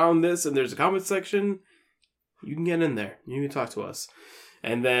where you found this and there's a comment section. You can get in there. You can talk to us.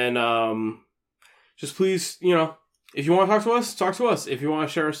 And then, just please, if you want to talk to us. If you want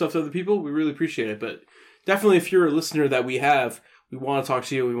to share our stuff to other people, we really appreciate it. But definitely, if you're a listener that we have, we want to talk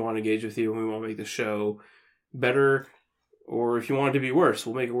to you, we want to engage with you, and we want to make the show better. Or if you want it to be worse,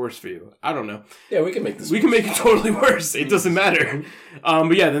 we'll make it worse for you. I don't know. Yeah, we can make this. We can make it totally worse. It doesn't matter.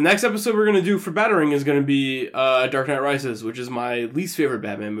 But yeah, the next episode we're going to do for Battering is going to be Dark Knight Rises, which is my least favorite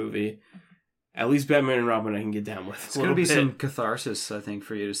Batman movie. At least Batman and Robin I can get down with. It's going to be some catharsis, I think,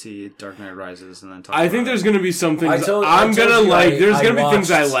 for you to see Dark Knight Rises and then talk I about think there's it. going to be some things I I'm told going to you like. There's I going to be things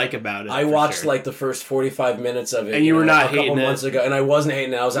I watched- like about it. I for watched sure. like the first 45 minutes of it, And you were not a couple hating it. months ago, and I wasn't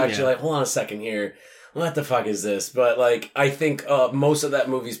hating it. I was actually Yeah. like, hold on a second here, what the fuck is this? But like, I think most of that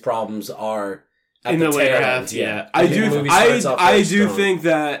movie's problems are at in the later tail half. end, Yeah, I I think the do. movie starts off very do strong. think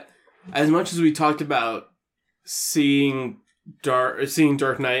that as much as we talked about seeing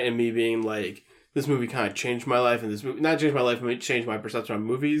Dark Knight and me being like, this movie kind of changed my life, and this movie not changed my life, but changed my perception on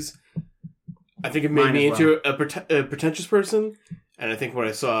movies. I think it made Mine me as into a pretentious person, and I think when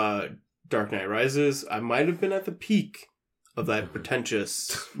I saw Dark Knight Rises, I might have been at the peak of that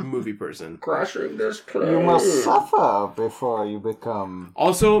pretentious movie person. Crushing this place. You must suffer before you become.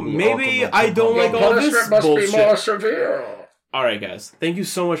 Also, maybe I don't like all this bullshit. All right, guys. Thank you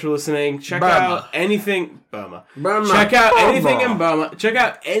so much for listening. Check out anything. Check out anything in Burma. Check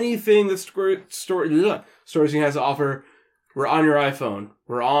out anything that Story Screen has to offer. We're on your iPhone.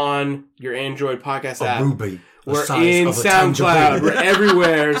 We're on your Android podcast app. Ruby. We're in SoundCloud. We're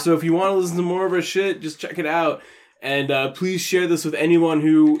everywhere. So if you want to listen to more of our shit, just check it out. And please share this with anyone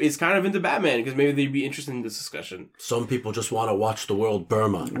who is kind of into Batman, because maybe they'd be interested in this discussion. Some people just want to watch the world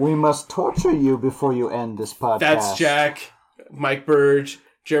Burma. We must torture you before you end this podcast. That's Jack, Mike Burge,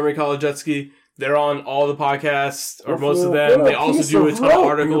 Jeremy Kolodetsky. They're on all the podcasts, or most of them. They also do a ton of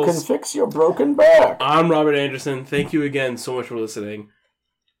articles. You can fix your broken back. I'm Robert Anderson. Thank you again so much for listening.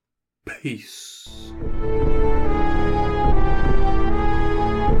 Peace.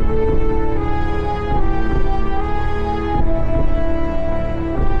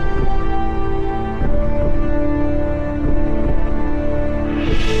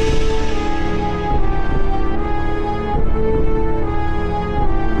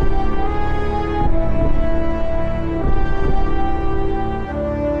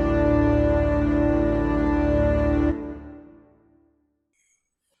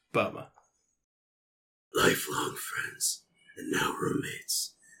 Bummer. Lifelong friends, and now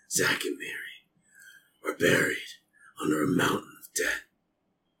roommates, Zach and Mary, are buried under a mountain of debt.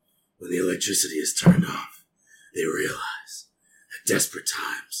 When the electricity is turned off, they realize that desperate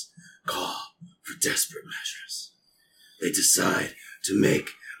times call for desperate measures. They decide to make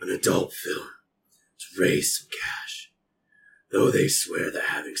an adult film to raise some cash, though they swear that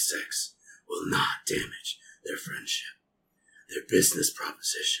having sex will not damage their friendship. Their business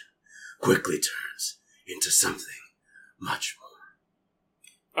proposition quickly turns into something much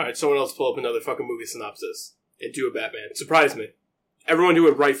more. Alright, someone else pull up another fucking movie synopsis and do a Batman. Surprise me. Everyone do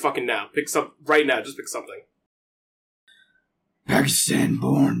it right fucking now. Pick some right now, just pick something.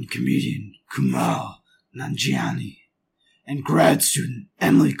 Pakistan-born comedian Kumail Nanjiani and grad student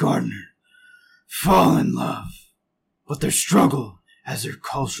Emily Gardner fall in love, but their struggle as their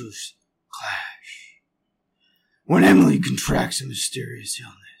cultures clash. When Emily contracts a mysterious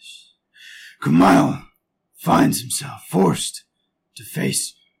illness, Kumail finds himself forced to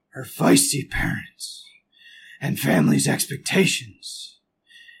face her feisty parents and family's expectations,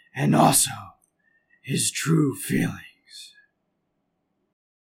 and also his true feelings.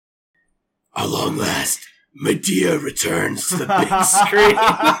 At long last, Medea returns to the big screen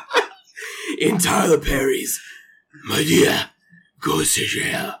in Tyler Perry's Medea Goes to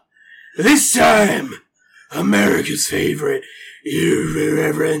Jail. This time, America's favorite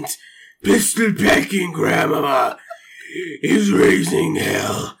irreverent pistol-packing grandmama is raising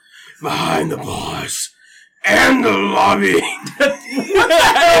hell behind the bars and the lobby. What the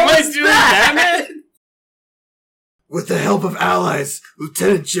hell am I doing, Batman? With the help of allies,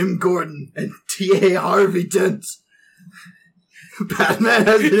 Lieutenant Jim Gordon and T.A. Harvey Dent, Batman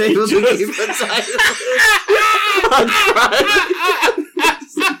has been able to keep a title on Friday.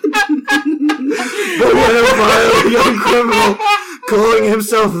 But when a violent young criminal, calling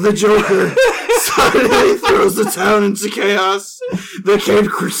himself the Joker, suddenly throws the town into chaos, the Caped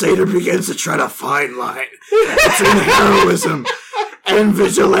Crusader begins to tread a fine line between heroism and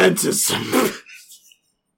vigilantism.